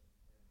house,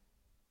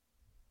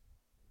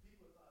 and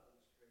people thought it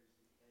was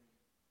crazy, and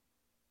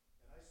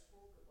I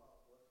spoke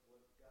about what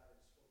God had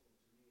spoken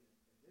to me, and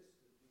this is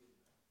the deal,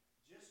 man.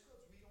 Just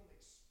because we don't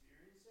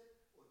experience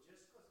it, or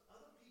just because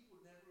other people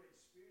never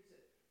experience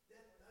it,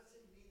 that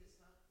doesn't mean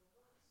it's not for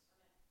us.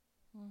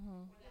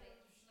 Mm-hmm. Or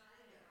that it's not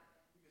going to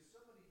happen. Because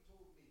somebody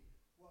told me,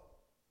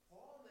 well,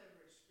 Paul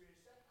never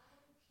experienced that. I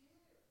don't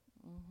care.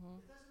 Mm-hmm.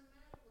 It doesn't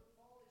matter what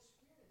Paul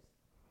experienced.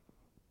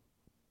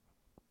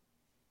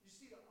 You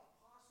see, the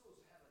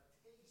apostles had a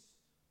taste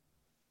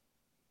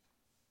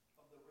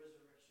of the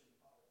resurrection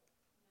power.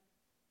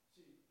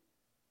 See,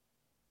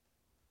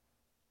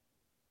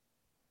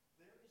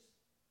 there is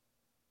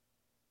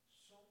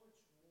so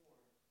much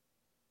more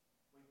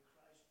when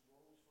Christ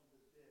rose from the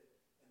dead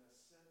and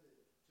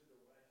ascended to the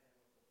right hand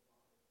of the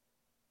Father.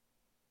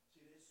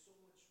 See, there's so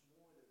much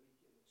more that we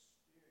can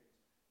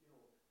experience.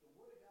 The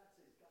Word of God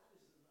says God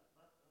is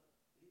not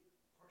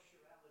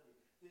partiality.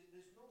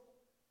 There's no,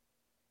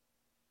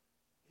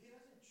 He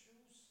doesn't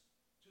choose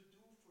to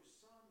do for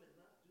some and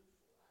not do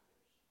for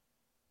others.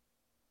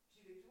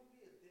 See, there's going to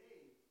be a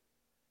day,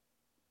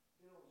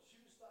 she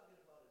was talking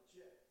about a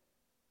jet.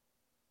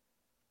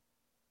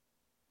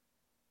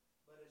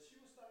 But as she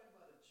was talking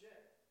about a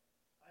jet,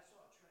 I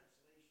saw a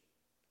translation.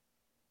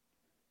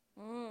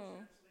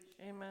 Mm. Translation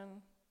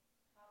Amen.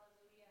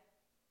 Hallelujah.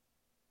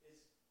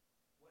 is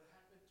what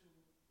happened to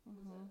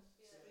Mm-hmm.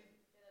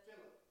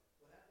 Philip.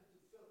 What happened to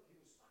Philip? He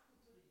was talking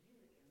to the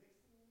eunuch, and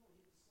next thing you know,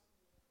 he was somewhere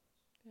else.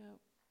 Yep.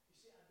 You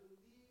see, I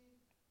believe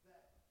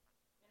that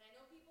And I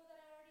know people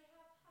that already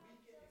have had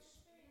we can those experiences.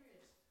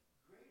 experience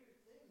greater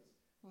things,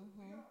 but we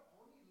Mm-hmm. are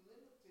only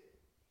limited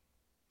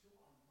to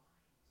our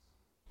minds.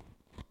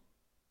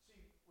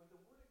 See, when the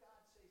Word of God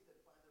says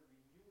that by the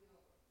renewing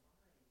of our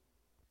mind,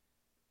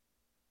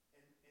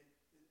 and because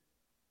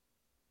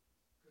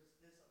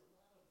there's a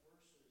lot of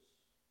verses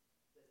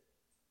that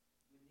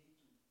we need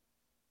to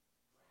grasp.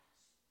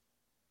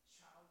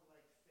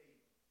 Childlike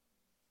faith.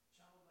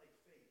 Childlike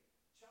faith.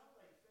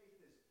 Childlike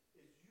faith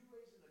is you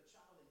raising a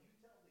child and you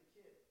tell the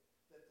kid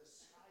that the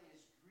sky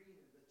is green,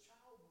 and the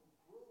child will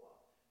grow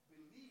up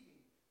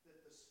believing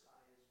that the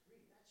sky is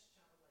green. That's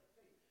childlike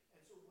faith.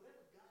 And so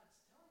whatever God's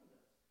telling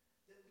us,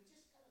 that we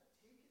just got to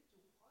take it to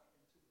heart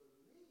and to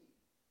believe.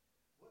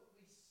 What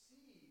we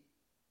see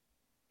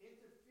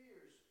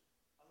interferes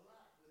a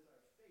lot with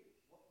our faith.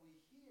 What we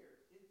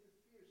hear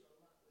interferes a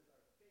lot with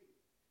our faith.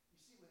 You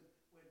see, when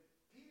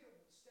Peter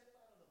stepped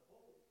out of the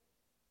boat,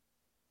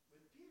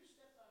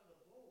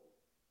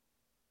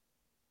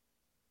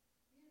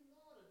 you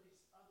know that these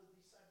other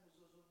disciples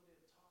was over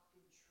there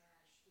talking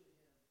trash to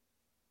him.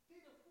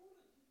 Peter, who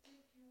do you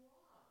think you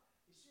are?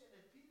 You see, and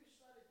then Peter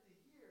started to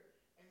hear,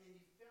 and then he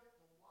felt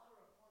the water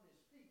upon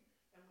his feet.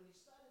 And when he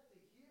started to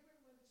hear it,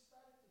 when he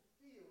started to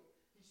feel,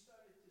 he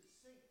started to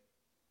sink.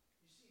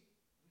 You see,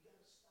 we got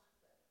to stop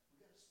that. We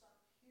got to stop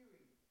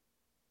hearing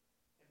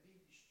and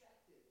being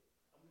distracted.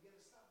 And we got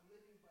to stop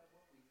living by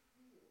what we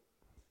feel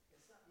and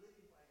stop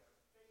living by our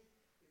faith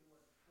in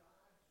what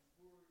God's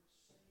word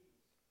says.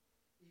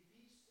 If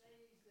he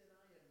says that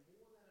I am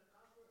more than a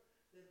conqueror,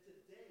 then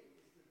today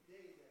is the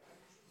day that I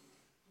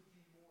choose to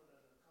be more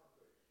than a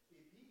conqueror. If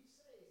he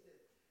says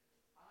that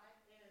I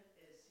am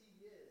as he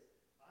is,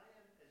 I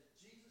am as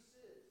Jesus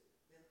is,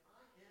 then I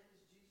am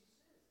as Jesus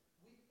is.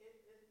 We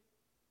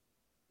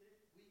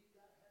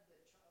got to have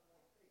that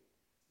childlike faith,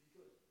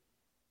 because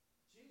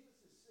Jesus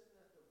is sitting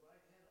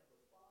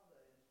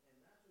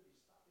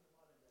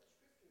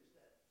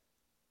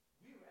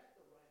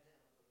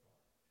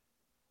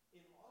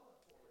in all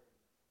authority.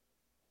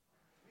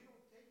 We don't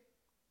take,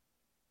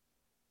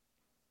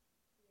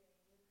 You're a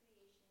new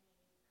creation,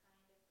 a new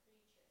kind of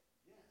creature.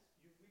 yes,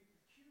 we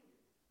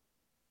peculiar.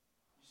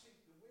 You see,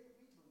 the way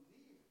we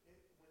believe, when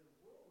the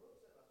world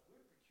looks at us,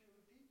 we're peculiar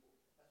people.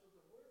 That's what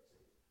the word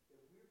says, that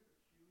we're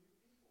peculiar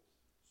people.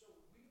 So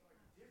we are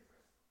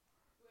different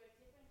We're a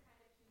different kind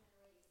of human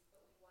race,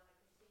 but we want to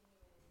continue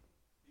in.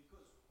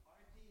 because our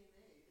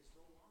DNA is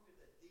no longer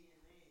the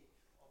DNA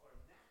of our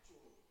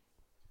natural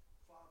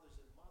fathers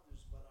and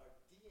mothers, but our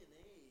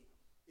DNA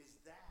is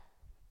that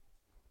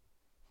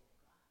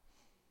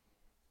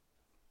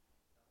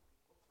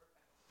of God. That's what it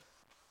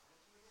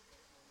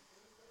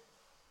is.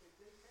 If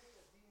they take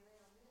a DNA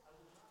on me, I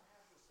will not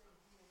have the same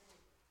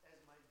DNA as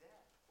my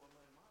dad or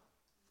my mom.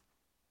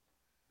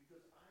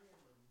 Because I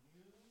am a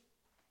new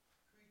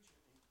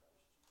creature in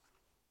Christ Jesus.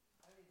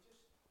 I mean,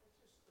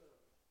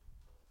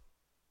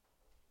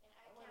 And I I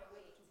don't want can't to live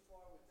wait too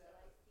far with until that, I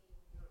but, see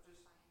you know, my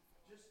clients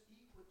again. just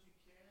eat what you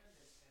can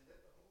and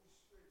let the Holy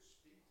Spirit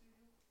speak to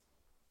you.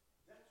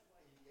 That's why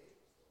He gave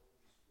us the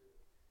Holy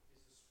Spirit.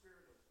 It's the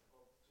Spirit to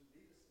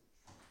lead us in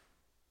truth.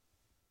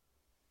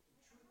 In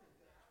truth and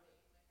God's way.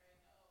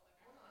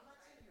 Oh, no, I'm not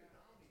saying you're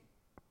downing.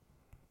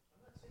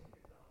 I'm not saying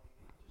you're downing.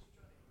 I'm just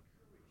trying to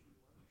encourage you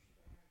to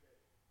understand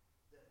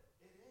that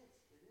it is.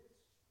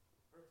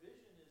 Her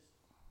vision is,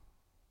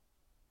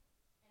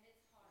 And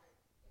it's hard.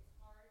 It's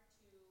hard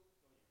to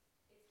oh yeah.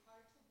 it's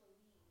hard to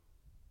believe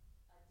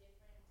a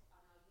different,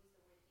 and I'll use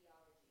the word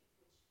theology,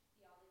 which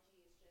theology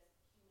is just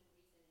human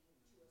reasoning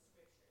to a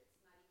scripture. It's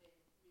not even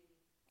really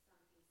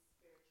something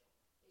spiritual.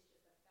 It's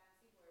just a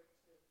fancy word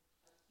to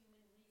a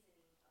human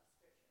reasoning of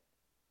scripture.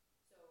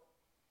 So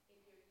if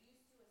you're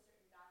used to a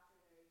certain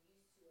doctrine or you're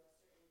used to a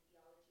certain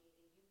theology and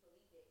you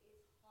believe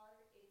it, it's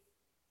hard,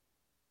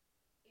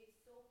 it's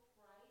so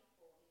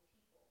prideful in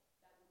people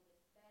that will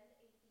defend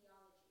a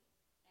theology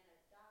and a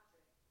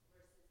doctrine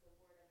versus the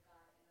word of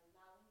God and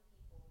allowing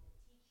people to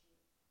teach you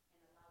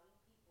and allowing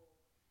people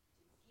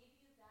to give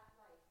you that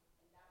life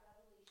and that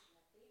revelation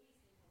that they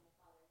receive from the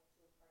Father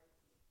to impart it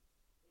to you.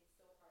 It's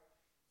so hard.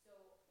 So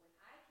when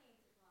I came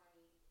to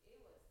Connie, it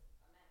was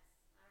a mess.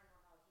 I don't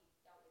know how he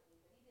dealt with me,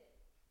 but he did.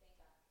 Thank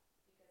God.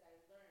 Because I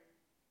learned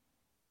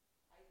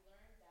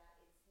that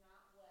it's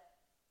not what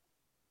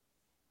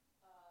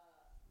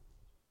uh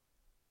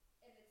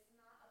and it's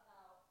not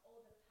about,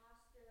 oh, the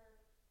pastor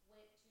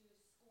went to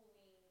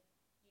schooling,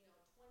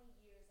 20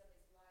 years of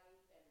his life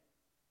and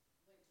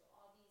went to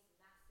all these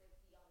massive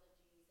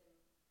theologies and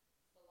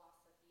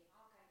philosophy and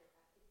all kinds of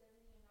stuff. It doesn't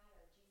even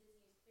matter.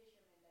 Jesus used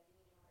fishermen that didn't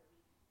even know how to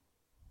read.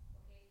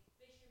 Okay?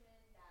 Fishermen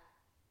that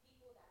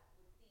people that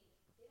would think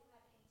they don't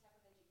have any type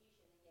of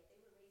education and yet they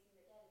were raising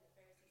the dead and the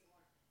Pharisees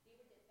weren't. They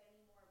were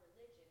defending more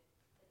religion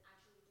than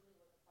actually doing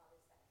what the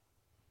Father said.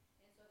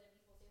 And so then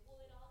people say,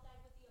 well, it all died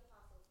with the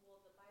apostles.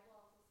 Well, the Bible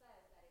also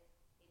says that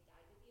it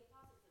died with the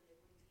apostles and there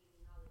wouldn't be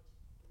any knowledge,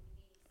 there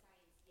wouldn't be any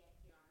science yet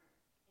here on earth.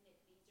 And if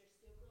things are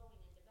still growing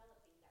and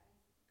developing, that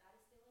means God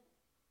is still in it.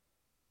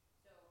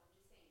 So I'm just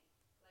saying,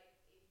 like,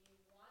 if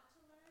you want to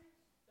learn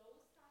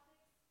those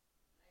topics,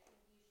 I think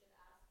you should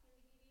ask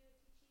him to give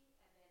you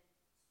a teaching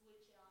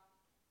and then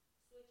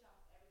switch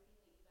off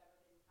everything that you've ever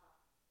been taught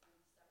and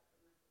start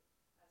from nothing.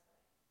 That's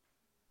what I think.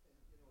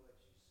 And like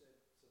she said,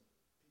 some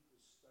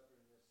people's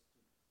stubbornness to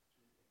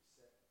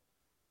accept.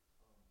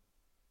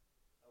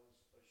 I was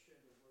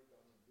sharing the word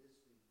down in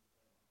Bisbee,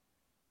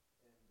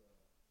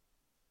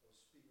 I was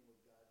speaking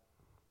with God,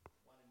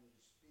 wanted me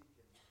to speak,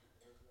 and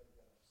everybody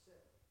got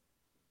upset.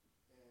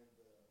 And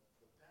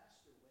the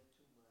pastor went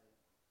to my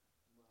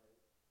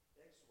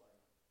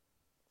ex-wife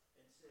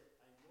and said,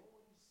 I know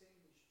what he's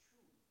saying is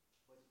true,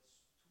 but it's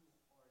too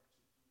hard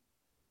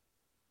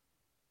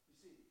to do. You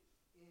see,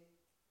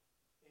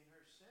 in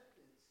her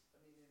sentence,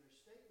 in her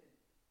statement,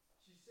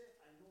 she said,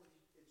 I know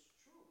it's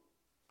true,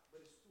 but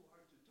it's too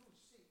hard to do.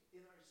 See,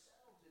 in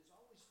ourselves, it's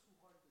always too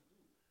hard to do,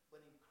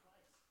 but in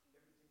Christ,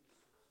 everything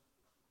is so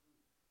simple to do.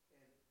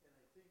 And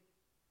I think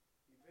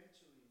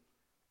eventually,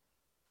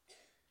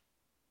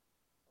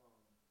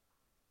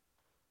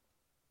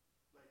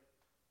 like,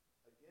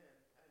 again,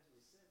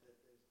 Angela said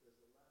that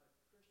there's a lot of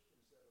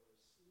Christians that are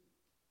asleep.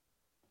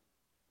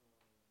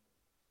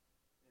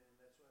 And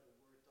that's why the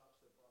word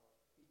talks about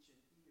itching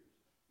ears.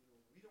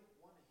 We don't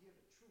want to hear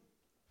the truth.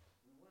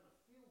 We want to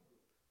feel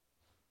good.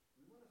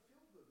 We want to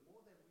feel good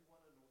more than we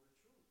want to know the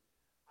truth.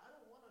 I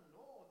don't want to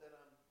know that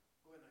I'm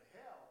going to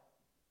hell,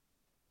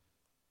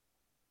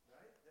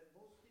 right? That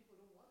most people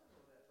don't want to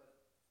know that,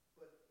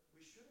 but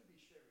we shouldn't be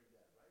sharing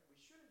that, right? We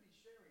shouldn't be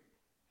sharing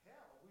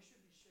hell. We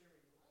should be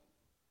sharing life.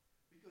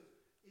 Because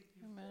if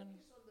you Amen.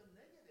 focus on the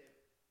negative,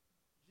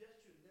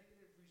 just your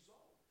negative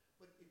result.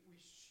 But if we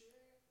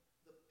share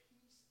the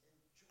peace and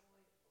joy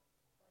of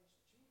Christ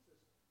Jesus,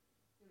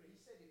 he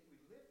said if we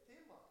lift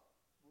him up,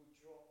 we'll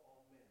draw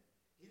all men.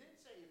 He didn't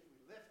say if we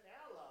lift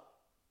Al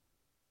up,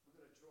 we're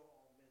going to draw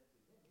all men to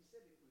him. He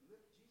said if we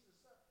lift Jesus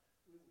up,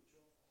 we will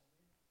draw all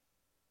men.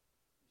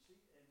 You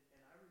see,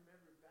 and I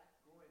remember back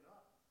growing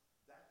up,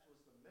 that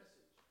was the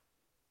message.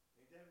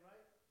 Ain't that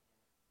right?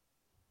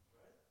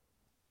 Right?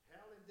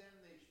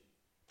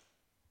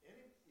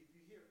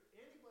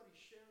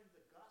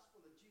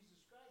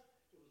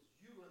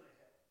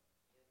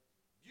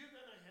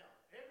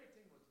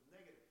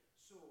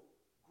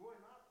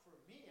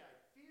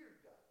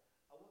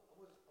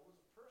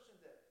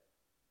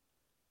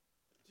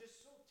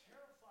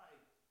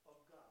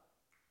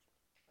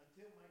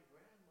 until my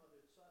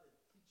grandmother started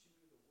teaching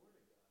me the Word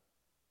of God.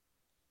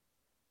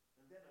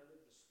 And then I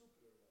lived a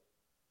stupider life.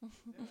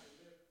 Then I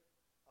lived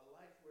a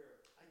life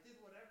where I did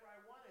whatever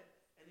I wanted,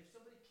 and if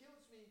somebody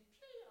kills me,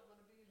 phew, I'm going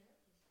to be in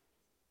heaven.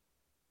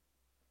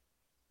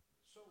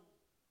 So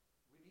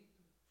we need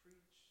to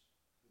preach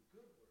the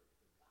good word,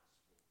 the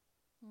gospel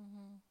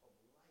Mm-hmm. of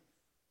life,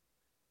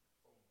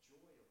 of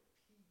joy, of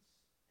peace,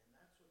 and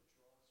that's what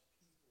draws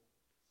people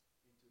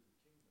into the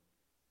kingdom.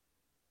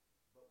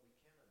 But we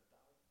cannot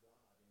doubt God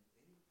in any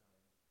time,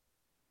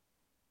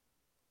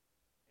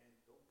 and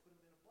don't put him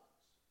in a box.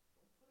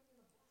 Don't put him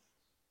in a box.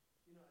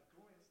 You know,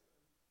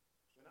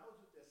 when I was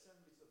with the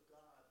Assemblies of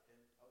God and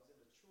I was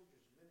in the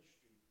children's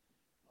ministry,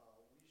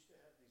 we used to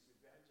have these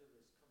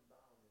evangelists come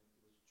down, and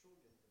it was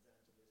children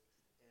evangelists,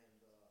 and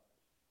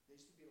they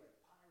used to be like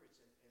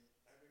pirates. And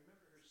I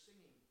remember her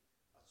singing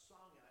a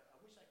song, and I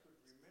wish I could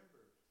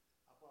remember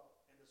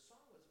about, and the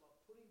song was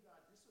about putting God.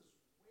 This was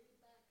way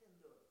back in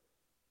the,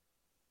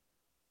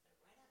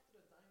 right after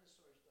the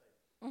dinosaurs died.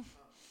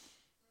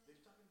 They're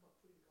talking about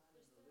putting God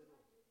in a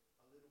little box,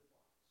 you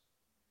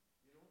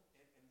know.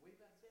 And way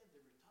back then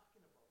they were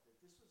talking about that.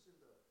 This was in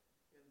the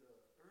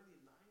early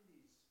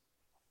 '90s,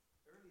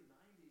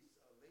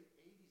 late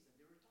 '80s, and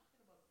they were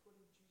talking about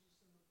putting Jesus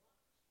in the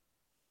box.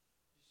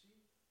 You see,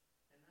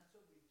 and that's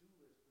what we do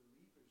as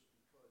believers,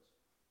 because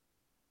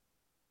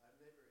I've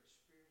never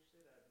experienced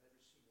it. I've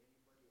never seen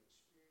anybody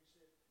experience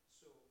it.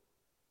 So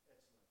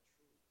that's not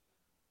true.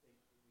 We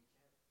can't be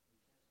like that.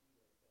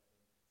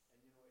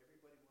 And you know,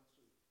 everybody wants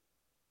to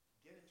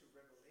get into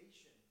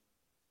Revelation,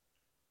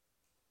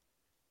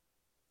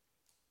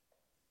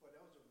 but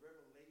that was a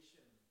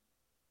revelation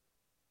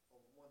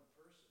of one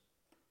person.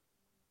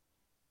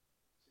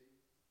 See?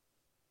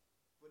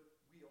 But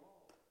we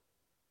all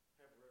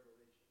have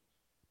revelations.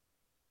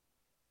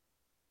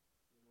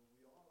 You know,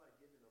 we all are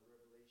given a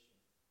revelation.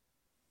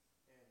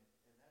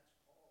 And that's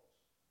Paul's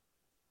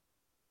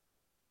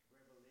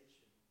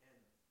revelation.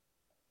 And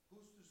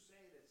who's to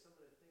say that some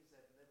of the things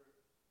that has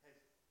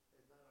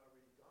not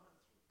already gone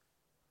through?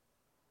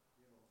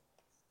 You know,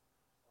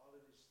 all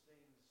of these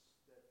things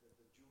that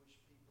the Jewish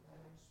people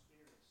had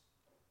experienced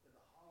in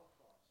the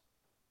Holocaust.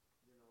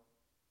 You know,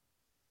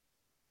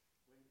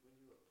 when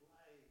you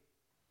apply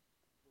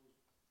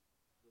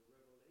the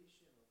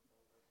revelation of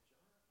John,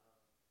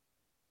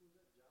 who's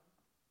that? John?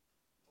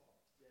 Paul.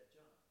 Yeah,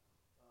 John.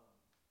 Apply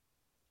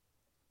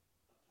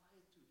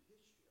it to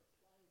history.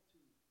 Apply it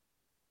to,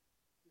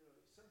 you know,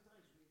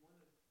 sometimes we want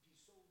to be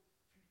so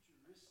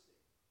futuristic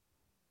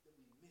that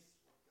we miss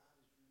what God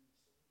is really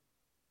saying.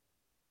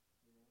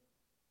 You know,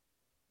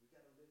 we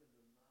got to live in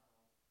the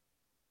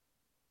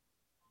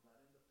now,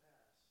 not in the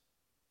past.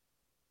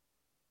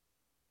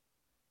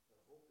 The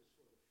hope is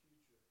for the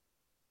future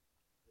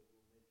that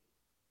we'll make it.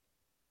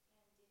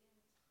 And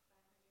didn't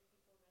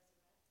 500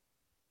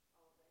 people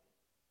resurrect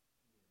already?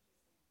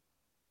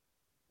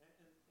 Yeah.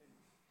 Just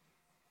saying. And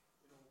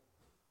you know, What?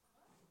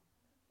 I'm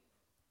confused.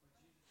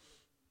 When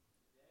Jesus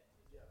rose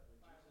from the dead, yeah, when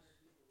 500 Jesus,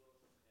 people rose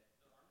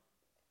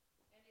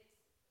from the dead.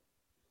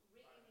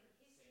 The army? And it's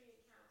Just written 500 in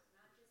history saints accounts, rose.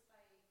 not just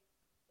by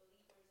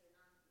believers or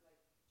non like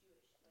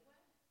Jewish. Like What?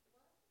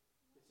 What?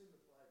 it's in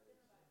the Bible.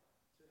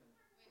 it's in the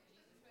Bible. It's in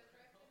When Jesus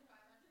resurrected,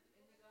 500 In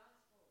people. the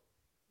Gospels.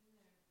 It's in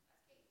there.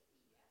 That's crazy.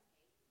 That's crazy.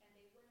 And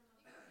they went among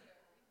You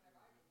can read my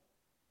Bible.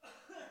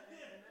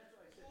 and that's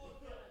why I said we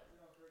cannot. We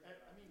don't bring I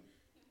it up. mean,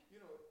 you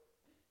know,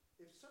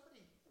 if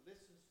somebody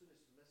listens to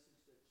this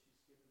message that she's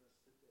given us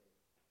today,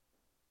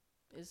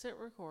 Is it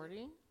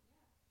recording?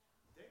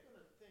 they're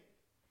gonna think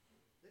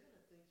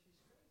she's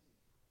crazy.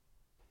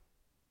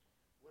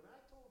 When I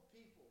told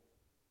people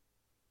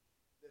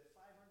that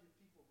 500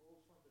 people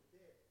rose from the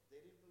dead,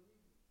 they didn't believe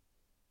me.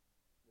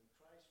 When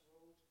Christ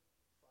rose,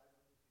 500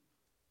 people.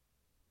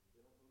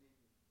 They don't believe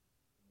me.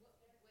 What?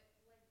 Like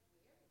where?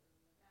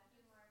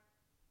 Matthew, Mark,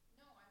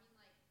 No, I mean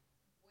like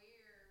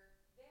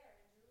where?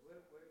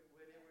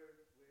 there in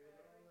Jerusalem. Where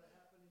all the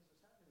happenings is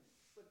happening.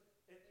 But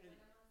They went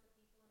amongst the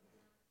people in the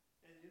town.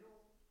 and you know,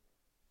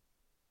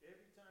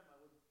 every time I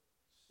would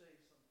say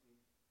something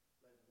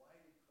like, why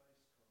did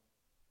Christ come?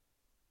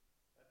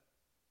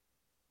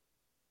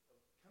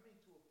 Coming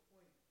to a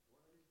point,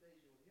 one of these days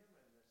you'll hear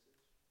my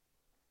message,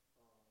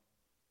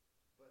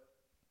 but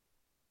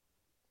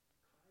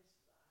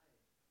Christ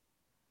died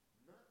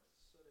not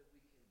so that we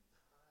can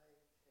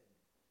die and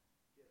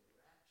get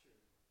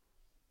raptured.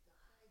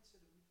 He died so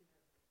that we can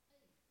have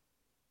life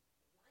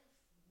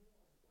more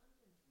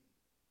abundantly.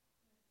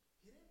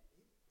 He didn't.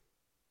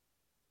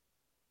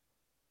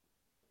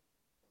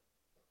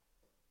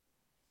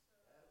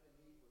 Adam and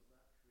Eve was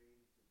not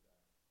created to die.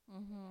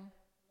 Mm-hmm. They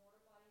had a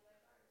mortal body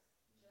like ours,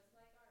 just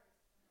like ours.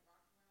 And they're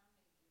walking around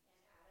naked.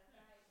 And Adam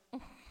died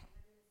when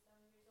he was 100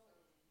 some years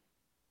old.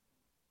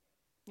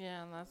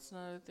 Yeah, and that's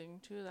another thing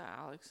too that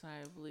Alex and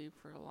I believe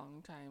for a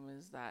long time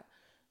is that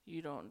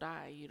you don't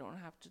die. You don't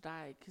have to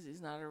die because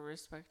he's not a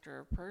respecter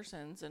of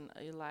persons. And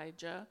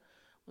Elijah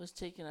was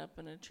taken up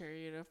in a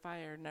chariot of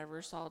fire,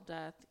 never saw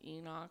death.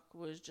 Enoch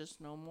was just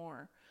no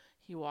more.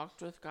 he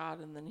walked with God,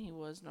 and then he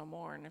was no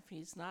more. And if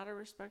he's not a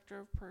respecter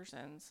of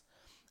persons,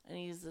 and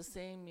he's the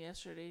same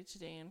yesterday,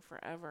 today, and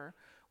forever,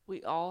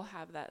 we all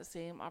have that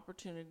same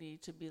opportunity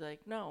to be like,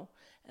 no.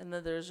 And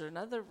then there's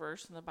another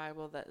verse in the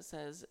Bible that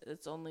says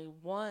it's only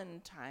one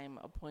time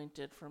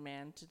appointed for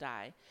man to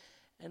die.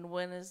 And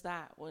when is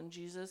that? When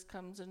Jesus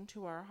comes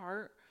into our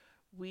heart,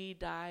 we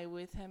die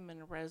with him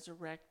and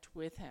resurrect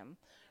with him.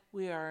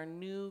 We are a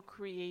new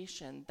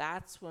creation.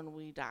 That's when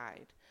we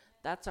died.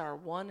 That's our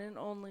one and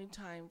only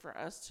time for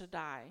us to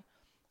die.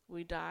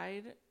 We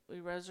died, we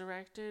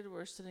resurrected,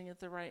 we're sitting at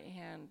the right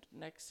hand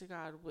next to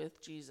God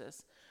with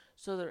Jesus.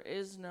 So there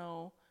is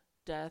no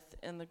death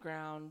in the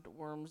ground,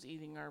 worms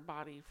eating our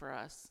body for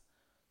us.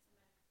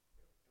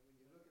 And when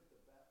you look at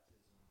the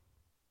baptism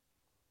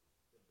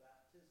is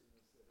that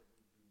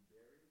we've been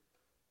buried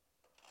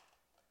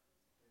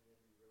and then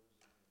we rose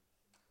again in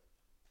Christ.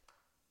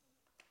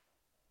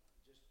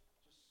 Just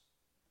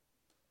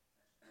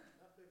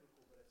not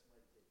biblical, but that's my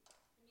take.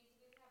 It means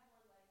we have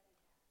more life than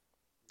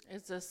death.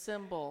 It's a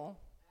symbol.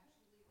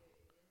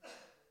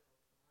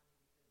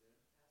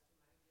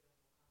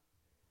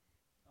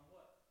 On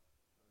what?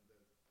 And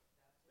the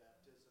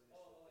baptism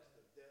is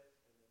the death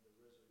and then the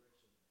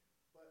resurrection.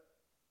 But,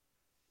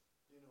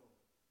 you know,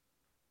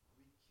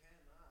 we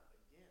cannot,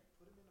 again,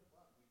 put him in a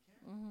box. We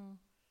can't.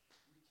 Mm-hmm.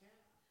 We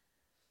can't.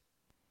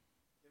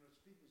 You know, it's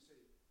people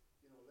say,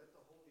 you know, let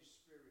the Holy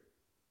Spirit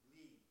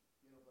lead.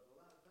 You know, but a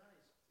lot of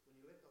times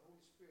when you let the Holy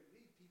Spirit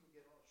lead, people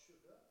get all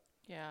shook up.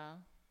 Yeah,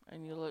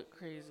 and you look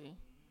crazy.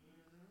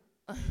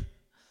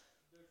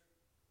 There's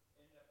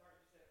in the part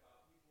you said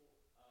about people,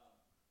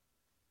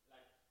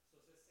 like,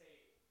 so let's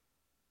say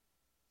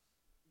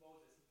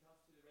Moses, he comes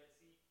to the Red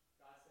Sea.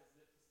 God says,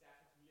 lift the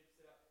staff. He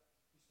lifts it up.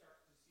 He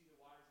starts to see the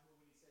waters move,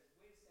 and he says,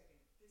 wait a second,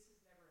 this has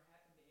never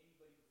happened to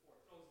anybody before.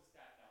 Throws the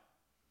staff down.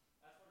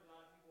 That's what a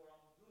lot of people are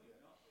almost doing,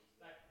 you know?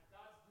 Like,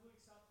 God's doing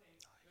something.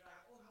 They're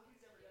like, oh, nobody's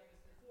ever done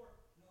this before.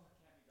 No, it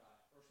can't be God,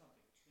 or something.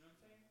 You know what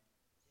I'm saying?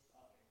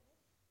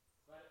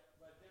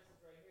 But this is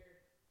right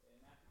here in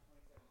Matthew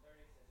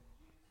 27:30 says, and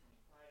Jesus, when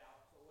he cried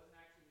out, so it wasn't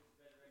actually his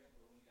resurrection,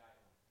 but when he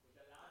died, with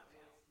a loud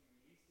voice he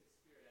released his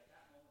spirit. At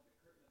that moment, the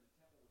curtain of the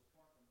temple was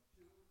torn from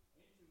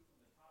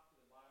from the top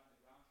to the bottom, and the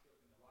ground shook,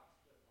 and the rocks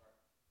split apart.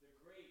 The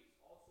graves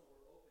also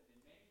were opened,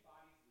 and many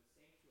bodies of the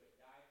saints who had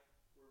died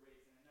were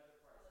raised. And another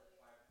part says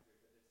 500,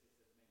 but this just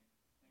says many.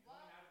 And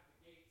coming out of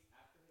the gates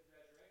after his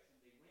resurrection,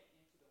 they went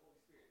into the Holy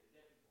Spirit. The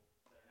dead people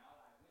that are now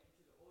alive went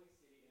into the holy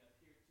city and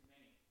appeared to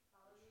many.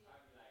 Which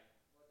I'd be like,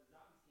 well, the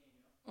zombies came,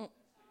 you know? Mm.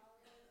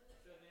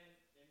 So then,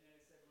 and then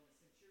it says, when the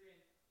centurion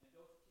and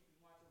those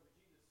keeping watch over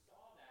Jesus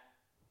saw that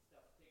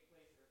stuff take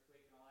place,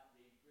 earthquake and all that,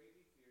 they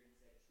greatly feared and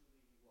said, truly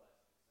he was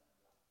the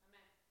Son of God.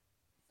 Amen.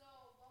 So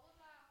what was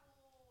that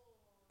whole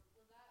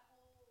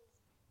thing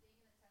in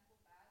the temple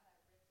bad that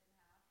ripped in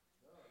half?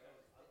 No, that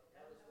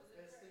was the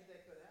best thing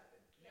that could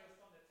happen. And it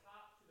was from the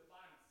top to the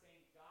bottom,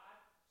 saying, God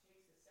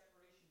takes the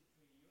separation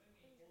between you and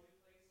me, holy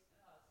place and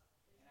us,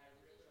 and I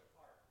rip it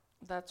apart.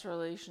 That's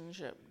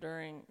relationship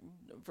during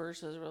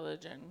versus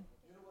religion.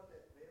 You know what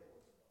that veil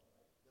was about,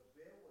 right? The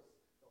veil was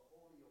the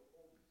Holy of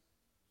Holies.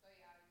 So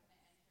yeah, we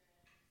couldn't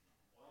enter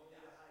in. Only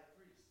the high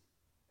priest.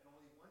 And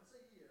only once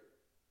a year,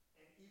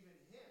 and even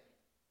him,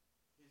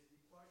 his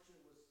departure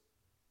was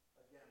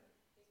a gamble.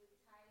 They would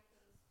tie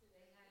things to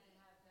their They had to feet.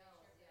 have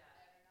bells, yeah.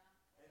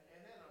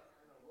 Dead or not.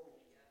 And then a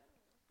robe.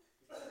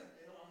 Because if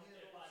they don't hear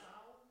the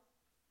sound,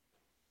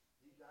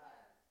 he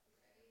died.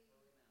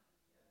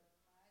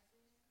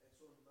 And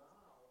so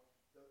now,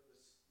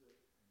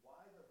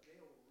 why the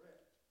veil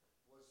ripped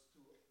was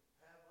to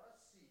have us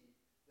see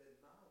that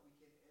now we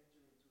can enter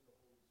into the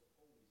holies of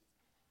holies.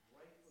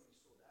 Rightfully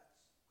so. That's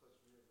because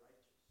we're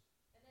righteous.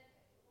 And then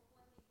one thing, can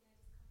I just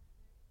comment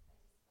there?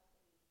 I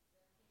just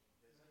thought of it.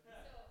 So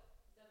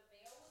the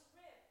veil was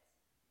ripped.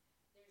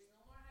 There's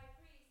no more high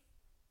priest.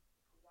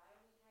 Why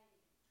are we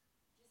tithing?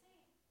 Just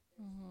saying. There's no such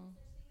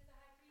thing as a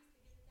high priest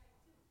to give the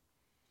tithe to.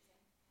 Just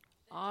saying.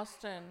 The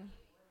Austin. tithe.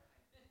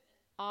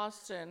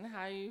 Austin,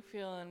 how you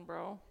feeling,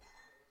 bro?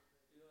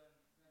 Maybe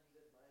just so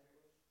you're on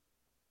your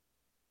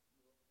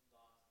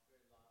phone.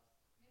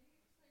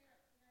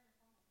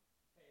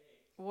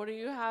 What do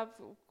you have?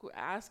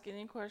 Ask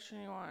any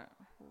question you want.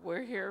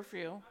 We're here for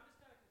you. I'm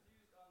just kind of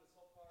confused on this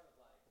whole part of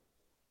like,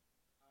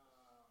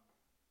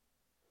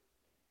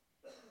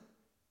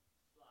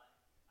 like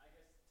I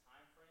guess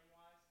time frame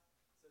wise.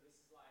 So this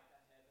is like a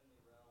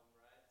heavenly realm,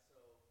 right? So,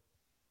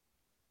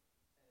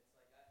 and it's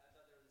like I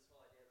thought there was this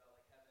whole idea about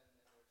like heaven,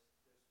 and there's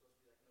supposed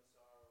to be like no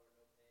sorrow or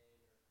no pain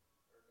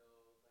or no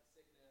like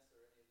sickness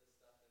or any of this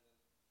stuff, and then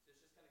so it's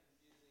just kind of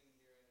confusing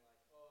hearing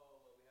like, oh,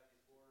 well we have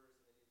these borders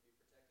and they need to be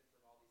protected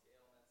from all these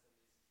ailments and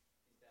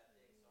these bad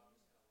things. So I'm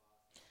just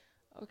kind of lost.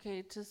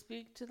 Okay, to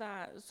speak to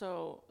that,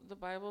 so the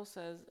Bible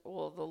says,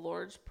 well, the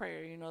Lord's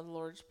Prayer, you know the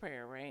Lord's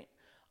Prayer, right?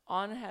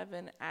 On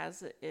heaven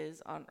as it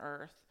is on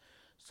earth.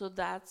 So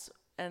that's,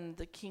 and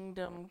the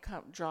kingdom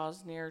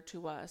draws near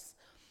to us.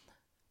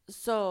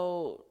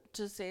 So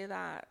to say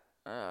that,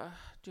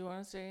 do you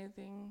want to say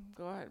anything?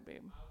 Go ahead,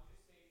 babe. I would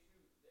just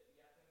say too that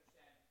you have to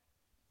understand.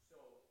 So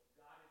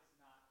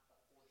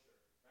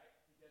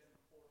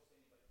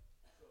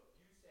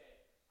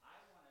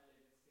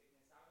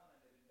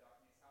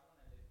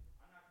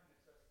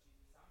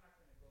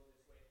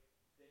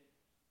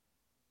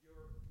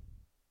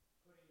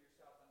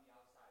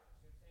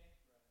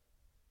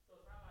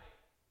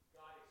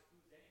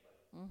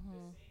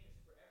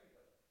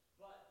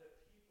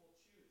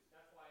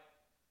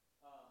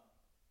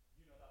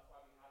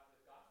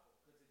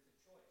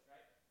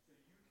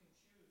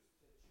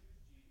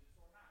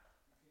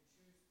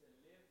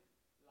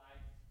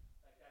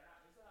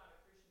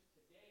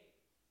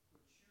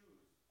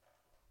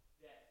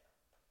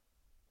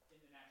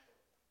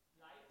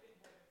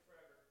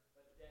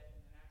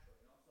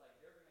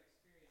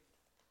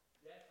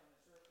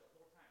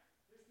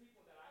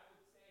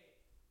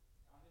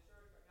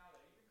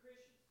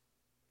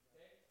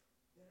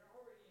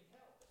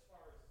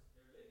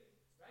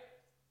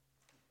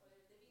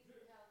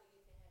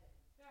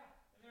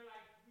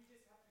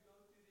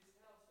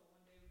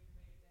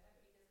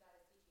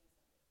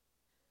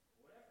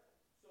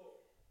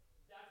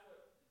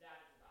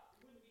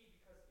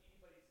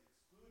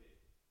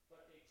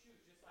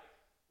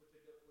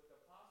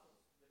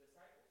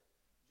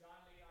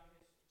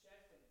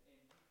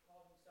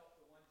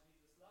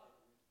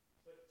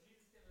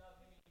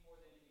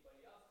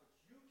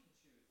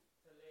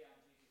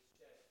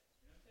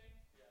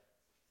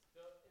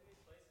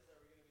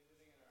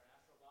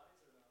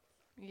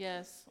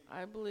Yes,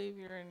 I believe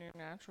you're in your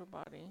natural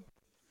body.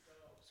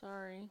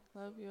 Sorry,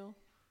 love you.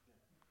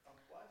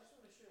 Well, I just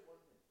want to share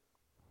one thing.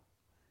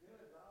 You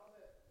know, now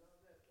that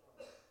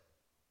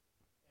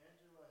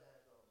Angela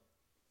had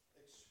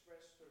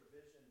expressed her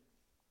vision,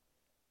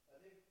 I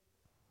think,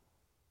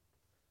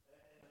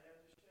 and I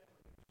understand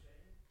what you're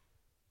saying,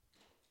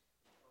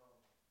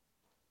 um,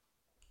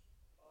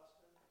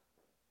 Austin,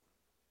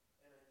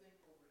 and I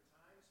think over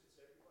time, since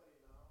everybody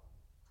now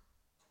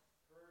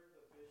heard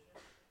the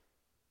vision,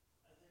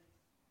 I think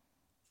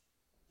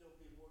there'll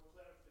be more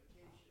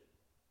clarification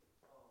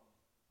um,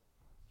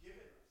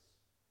 given us,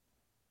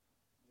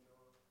 you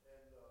know,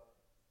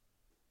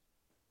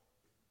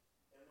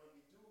 and when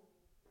we do,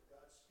 if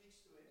God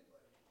speaks to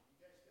anybody, you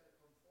guys got to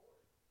come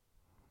forward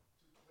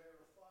to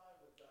clarify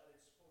what God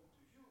had spoke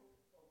to you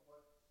of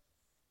what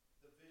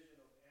the vision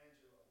of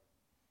Angela.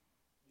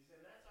 He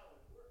said that's how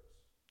it works.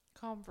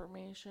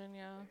 Confirmation,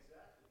 yeah.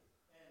 Exactly.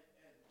 And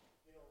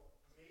you know,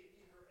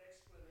 maybe her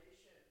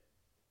explanation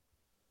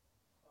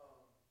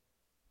um,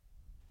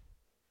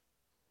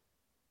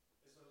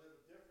 is a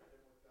little different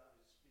than what God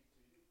had speak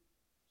to you.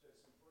 So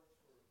it's important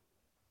for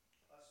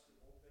us to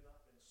open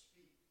up and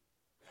speak.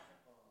 You know,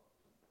 because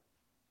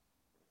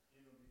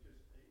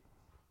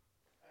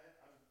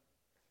I'm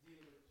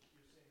dealing with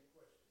your same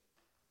question.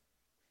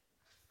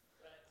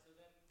 Right. So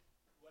then,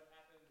 what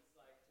happens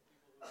like to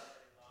people who have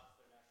already lost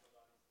their natural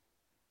bodies?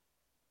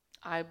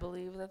 I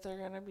believe that they're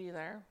going to be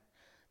there.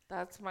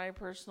 That's my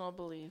personal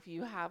belief.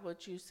 You have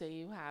what you say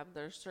you have.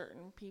 There's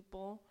certain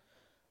people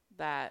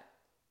that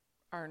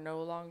are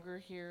no longer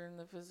here in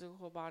the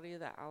physical body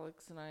that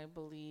Alex and I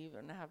believe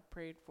and have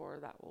prayed for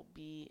that will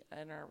be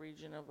in our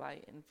region of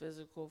light in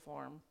physical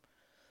form.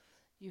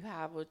 You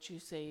have what you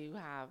say you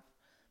have.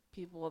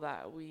 People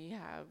that we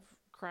have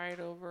cried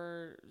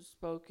over,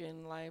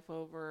 spoken life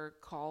over,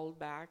 called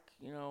back,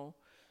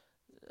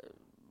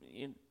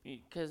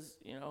 because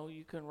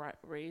you can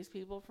raise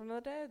people from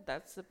the dead.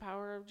 That's the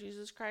power of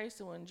Jesus Christ.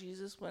 And when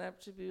Jesus went up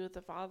to be with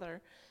the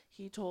Father,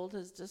 he told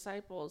his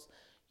disciples,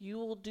 you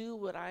will do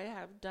what I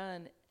have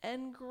done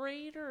and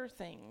greater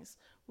things.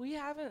 We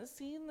haven't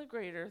seen the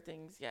greater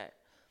things yet.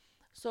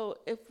 So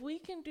if we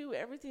can do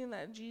everything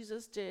that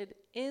Jesus did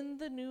in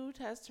the New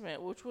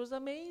Testament, which was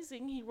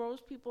amazing, he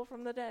rose people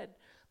from the dead.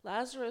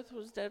 Lazarus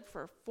was dead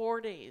for 4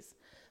 days.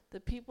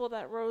 The people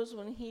that rose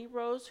when he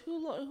rose,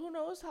 who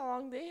knows how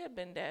long they had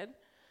been dead?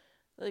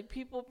 Like,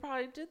 people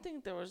probably did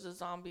think there was a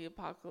zombie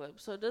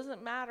apocalypse. So it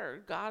doesn't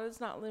matter. God is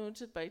not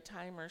limited by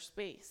time or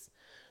space.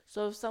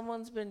 So if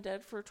someone's been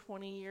dead for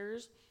 20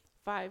 years,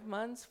 5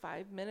 months,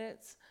 5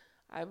 minutes,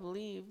 I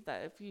believe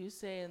that if you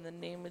say in the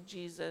name of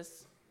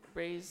Jesus,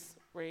 raise,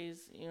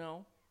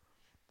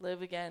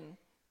 live again,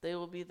 they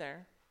will be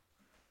there.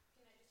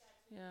 Can I just add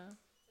Yeah.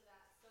 to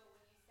that? So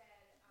when you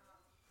said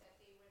that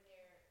they were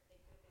there, they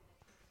could have been the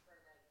kings for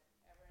like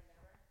ever and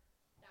ever.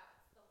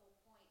 That's the whole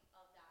point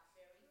of that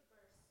very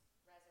first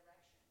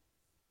resurrection.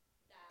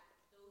 That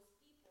those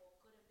people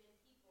could have been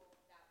people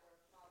that were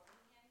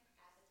following him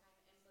at the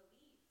time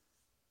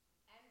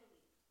and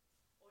believed,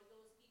 or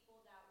those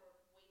people that were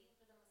waiting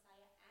for the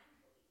Messiah and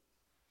believed.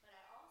 But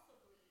I also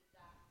believe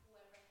that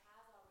whoever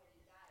has already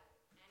died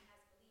and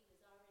has believed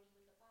is already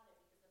with the Father,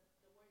 because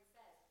the word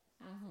says,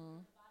 absent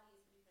from the body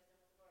is to be present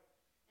with the Lord.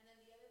 And then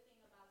the other thing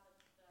about the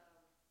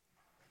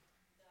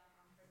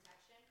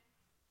protection.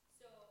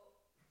 So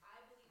I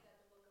believe that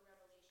the book of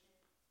Revelation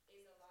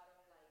is a lot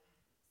of like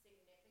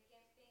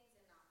significant things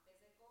and not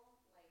physical.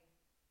 Like,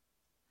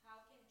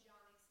 how can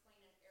John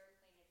explain an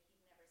airplane if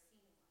he'd never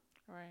seen one?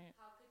 Right.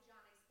 How could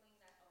John explain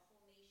that a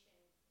whole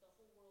nation, the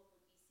whole world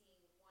would be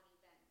seeing one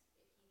event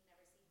if he'd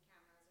never seen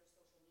cameras or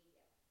social media?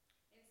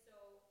 And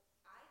so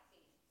I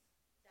think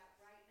that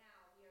right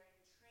now we are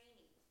in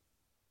training,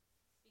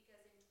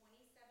 because in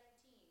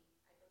 2017,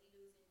 I believe it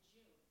was in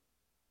June,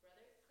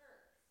 Brother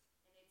Kirk,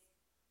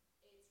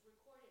 and it's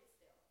recorded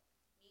still,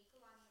 me,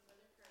 Kalani, and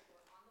Brother Kirk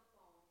were on the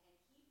phone, and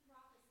he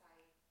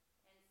prophesied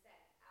and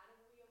said, out of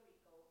Rio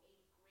Rico, a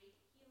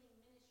great healing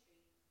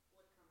ministry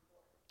would come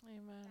forth.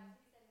 Amen.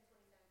 That's what he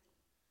said in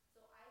 2017.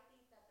 So I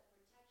think that the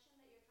protection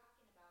that you're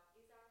talking about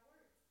is our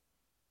words.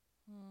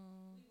 We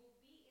will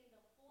be in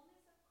the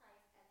fullness of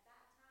Christ at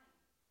that time.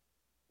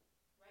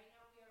 Right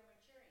now we are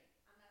maturing.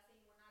 I'm not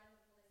saying we're not in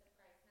the fullness of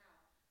Christ now,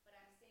 but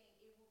I'm saying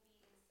it will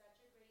be in such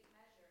a great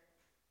measure.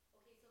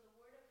 Okay, so the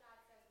word of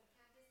God says, we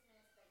can't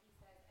dismiss that he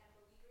says, and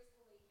believers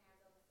will lay hands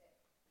on the sick.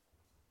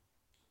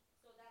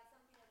 So that's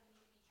something that we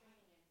need to be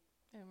training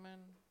in.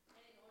 Amen.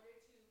 And in order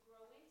to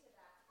grow into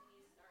that,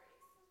 we need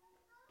to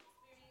start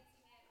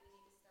experiencing it. We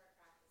need to start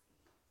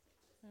practicing it.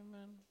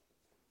 Amen.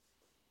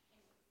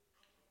 Anyways, I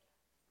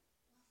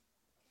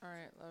digress. All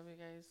right. Love you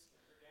guys. So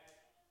for Dad,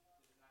 this is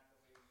not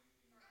the way we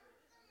do your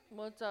church.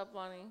 What's up,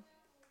 Lonnie?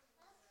 It's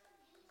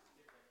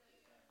different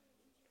this time.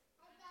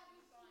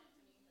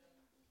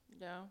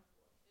 Yeah.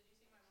 Did you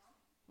see my mom?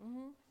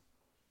 Mhm.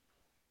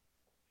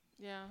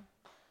 Yeah.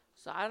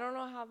 So I don't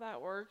know how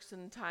that works,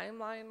 and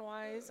timeline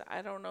wise,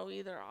 I don't know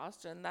either,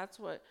 Austin. That's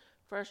what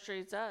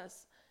frustrates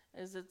us,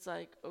 is it's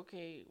like,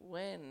 okay,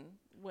 when,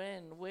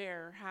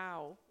 where,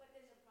 how. But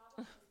then the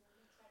problem is when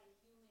we try to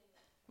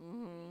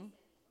Mm-hmm.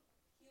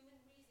 human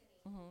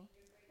reasoning, Mm-hmm.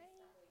 and your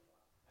greatest stuff where you are.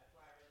 That's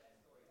why I read that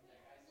story.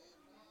 That guy said,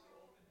 "You have to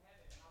open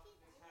heaven. How could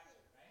this happen?"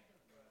 Right?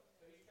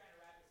 So he's trying to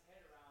wrap his head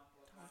around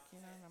what God Talking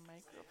said. on a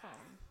But it microphone.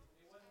 happened.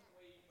 It wasn't the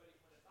way anybody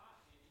would have thought,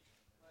 maybe,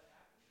 but it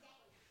happened.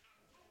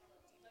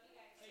 Love you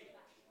guys. Hey,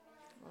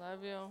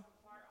 Love you.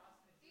 part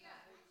Austin is you have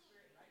Holy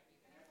Spirit, right? You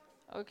can have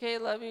Okay,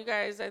 love you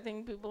guys. I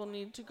think people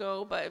need to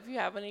go, but if you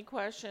have any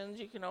questions,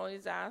 you can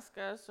always ask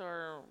us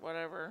or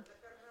whatever.